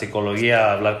entras a la psicología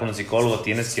a hablar con un psicólogo,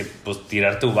 tienes que pues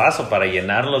tirar tu vaso para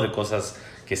llenarlo de cosas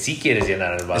que sí quieres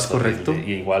llenar el vaso. Es correcto.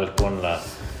 Y igual con la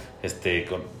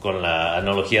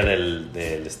analogía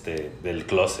del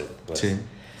closet. Pues. Sí.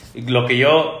 Y lo que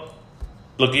yo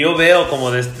veo como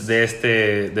de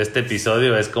este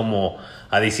episodio es como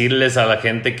a decirles a la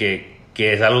gente que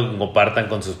es algo que compartan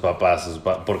con sus papás,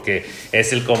 porque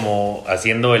es el como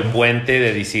haciendo el puente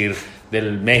de decir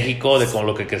del México, de con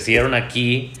lo que crecieron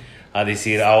aquí, a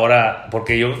decir ahora,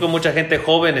 porque yo creo que mucha gente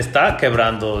joven está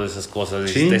quebrando esas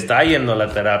cosas, sí, está yendo a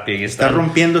la terapia y está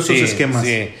rompiendo sus esquemas.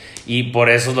 Sí. Y por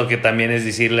eso es lo que también es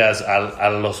decirle a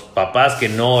los papás que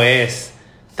no es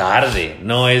tarde,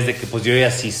 no es de que pues yo ya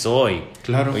así soy,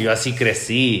 claro, yo así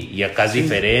crecí y acá es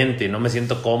diferente, no me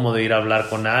siento cómodo ir a hablar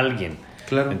con alguien,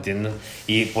 claro, ¿entiendes?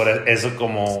 Y por eso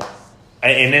como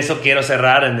en eso quiero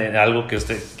cerrar en algo que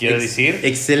usted quiere decir.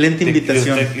 Excelente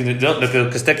invitación. Lo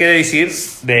que usted quiere decir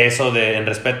de eso, en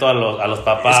respeto a los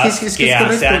papás que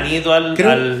se han ido a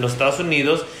los Estados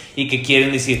Unidos y que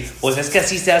quieren decir, pues es que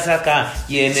así se hace acá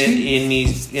y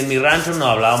en mi rancho no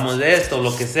hablábamos de esto,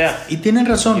 lo que sea. Y tienen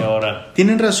razón. Y ahora,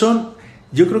 tienen razón.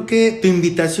 Yo creo que tu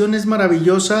invitación es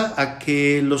maravillosa a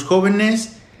que los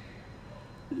jóvenes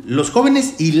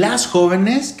y las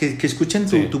jóvenes que escuchen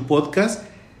tu podcast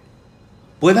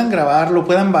puedan grabarlo,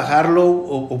 puedan bajarlo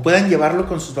o puedan llevarlo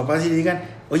con sus papás y digan,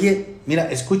 oye,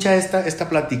 mira, escucha esta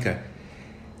plática.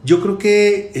 Yo creo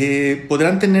que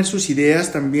podrán tener sus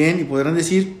ideas también y podrán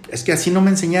decir, es que así no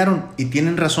me enseñaron, y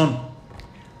tienen razón,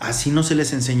 así no se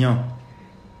les enseñó,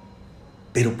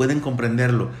 pero pueden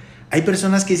comprenderlo. Hay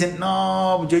personas que dicen,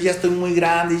 no, yo ya estoy muy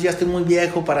grande, ya estoy muy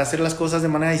viejo para hacer las cosas de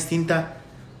manera distinta.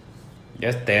 Ya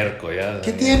es terco, ya.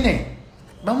 ¿Qué tiene?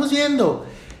 Vamos viendo.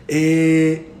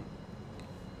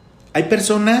 Hay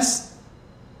personas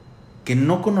que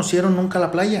no conocieron nunca la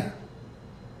playa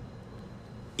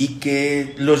y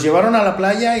que los llevaron a la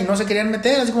playa y no se querían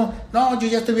meter, así como, no, yo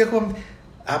ya estoy viejo,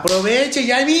 aproveche,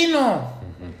 ya vino.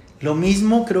 Lo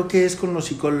mismo creo que es con los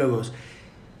psicólogos.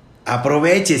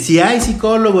 Aproveche, si hay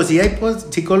psicólogos, si hay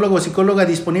psicóloga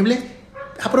disponible,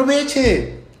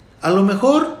 aproveche. A lo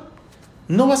mejor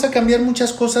no vas a cambiar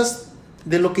muchas cosas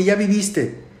de lo que ya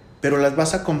viviste, pero las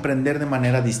vas a comprender de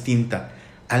manera distinta.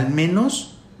 Al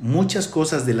menos muchas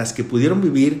cosas de las que pudieron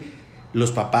vivir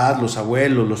los papás, los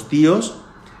abuelos, los tíos,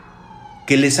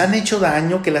 que les han hecho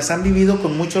daño, que las han vivido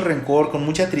con mucho rencor, con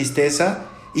mucha tristeza,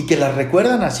 y que las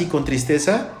recuerdan así con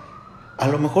tristeza, a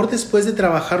lo mejor después de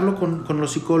trabajarlo con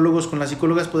los psicólogos, con las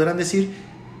psicólogas, podrán decir,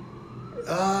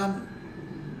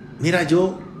 mira,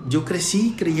 yo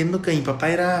crecí creyendo que mi papá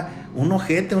era un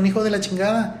ojete, un hijo de la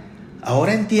chingada.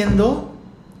 Ahora entiendo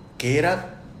que era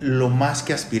lo más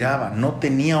que aspiraba, no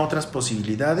tenía otras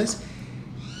posibilidades,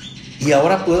 y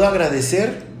ahora puedo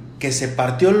agradecer que se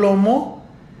partió el lomo,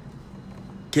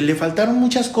 que le faltaron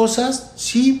muchas cosas,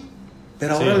 sí,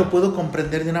 pero ahora lo puedo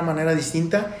comprender de una manera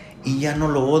distinta y ya no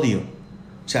lo odio.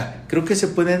 O sea, creo que se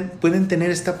pueden tener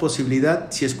esta posibilidad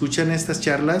si escuchan estas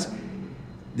charlas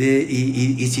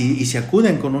y si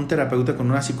acuden con un terapeuta, con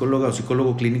una psicóloga o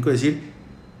psicólogo clínico, decir,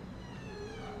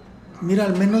 mira,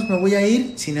 al menos me voy a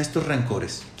ir sin estos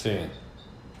rencores. Sí.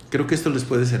 Creo que esto les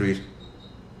puede servir.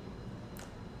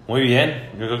 Muy bien,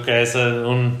 yo creo que eso es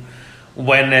un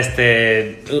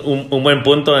buen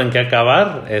punto en que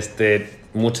acabar.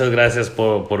 Muchas gracias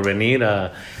por venir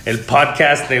a el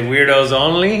podcast de Weirdos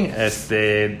Only.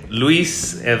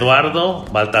 Luis Eduardo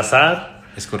Baltasar.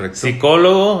 Es correcto.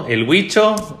 Psicólogo, el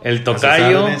Huicho, el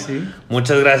Tocayo. Órdenes, sí.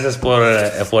 Muchas gracias por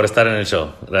estar en el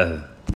show. Gracias.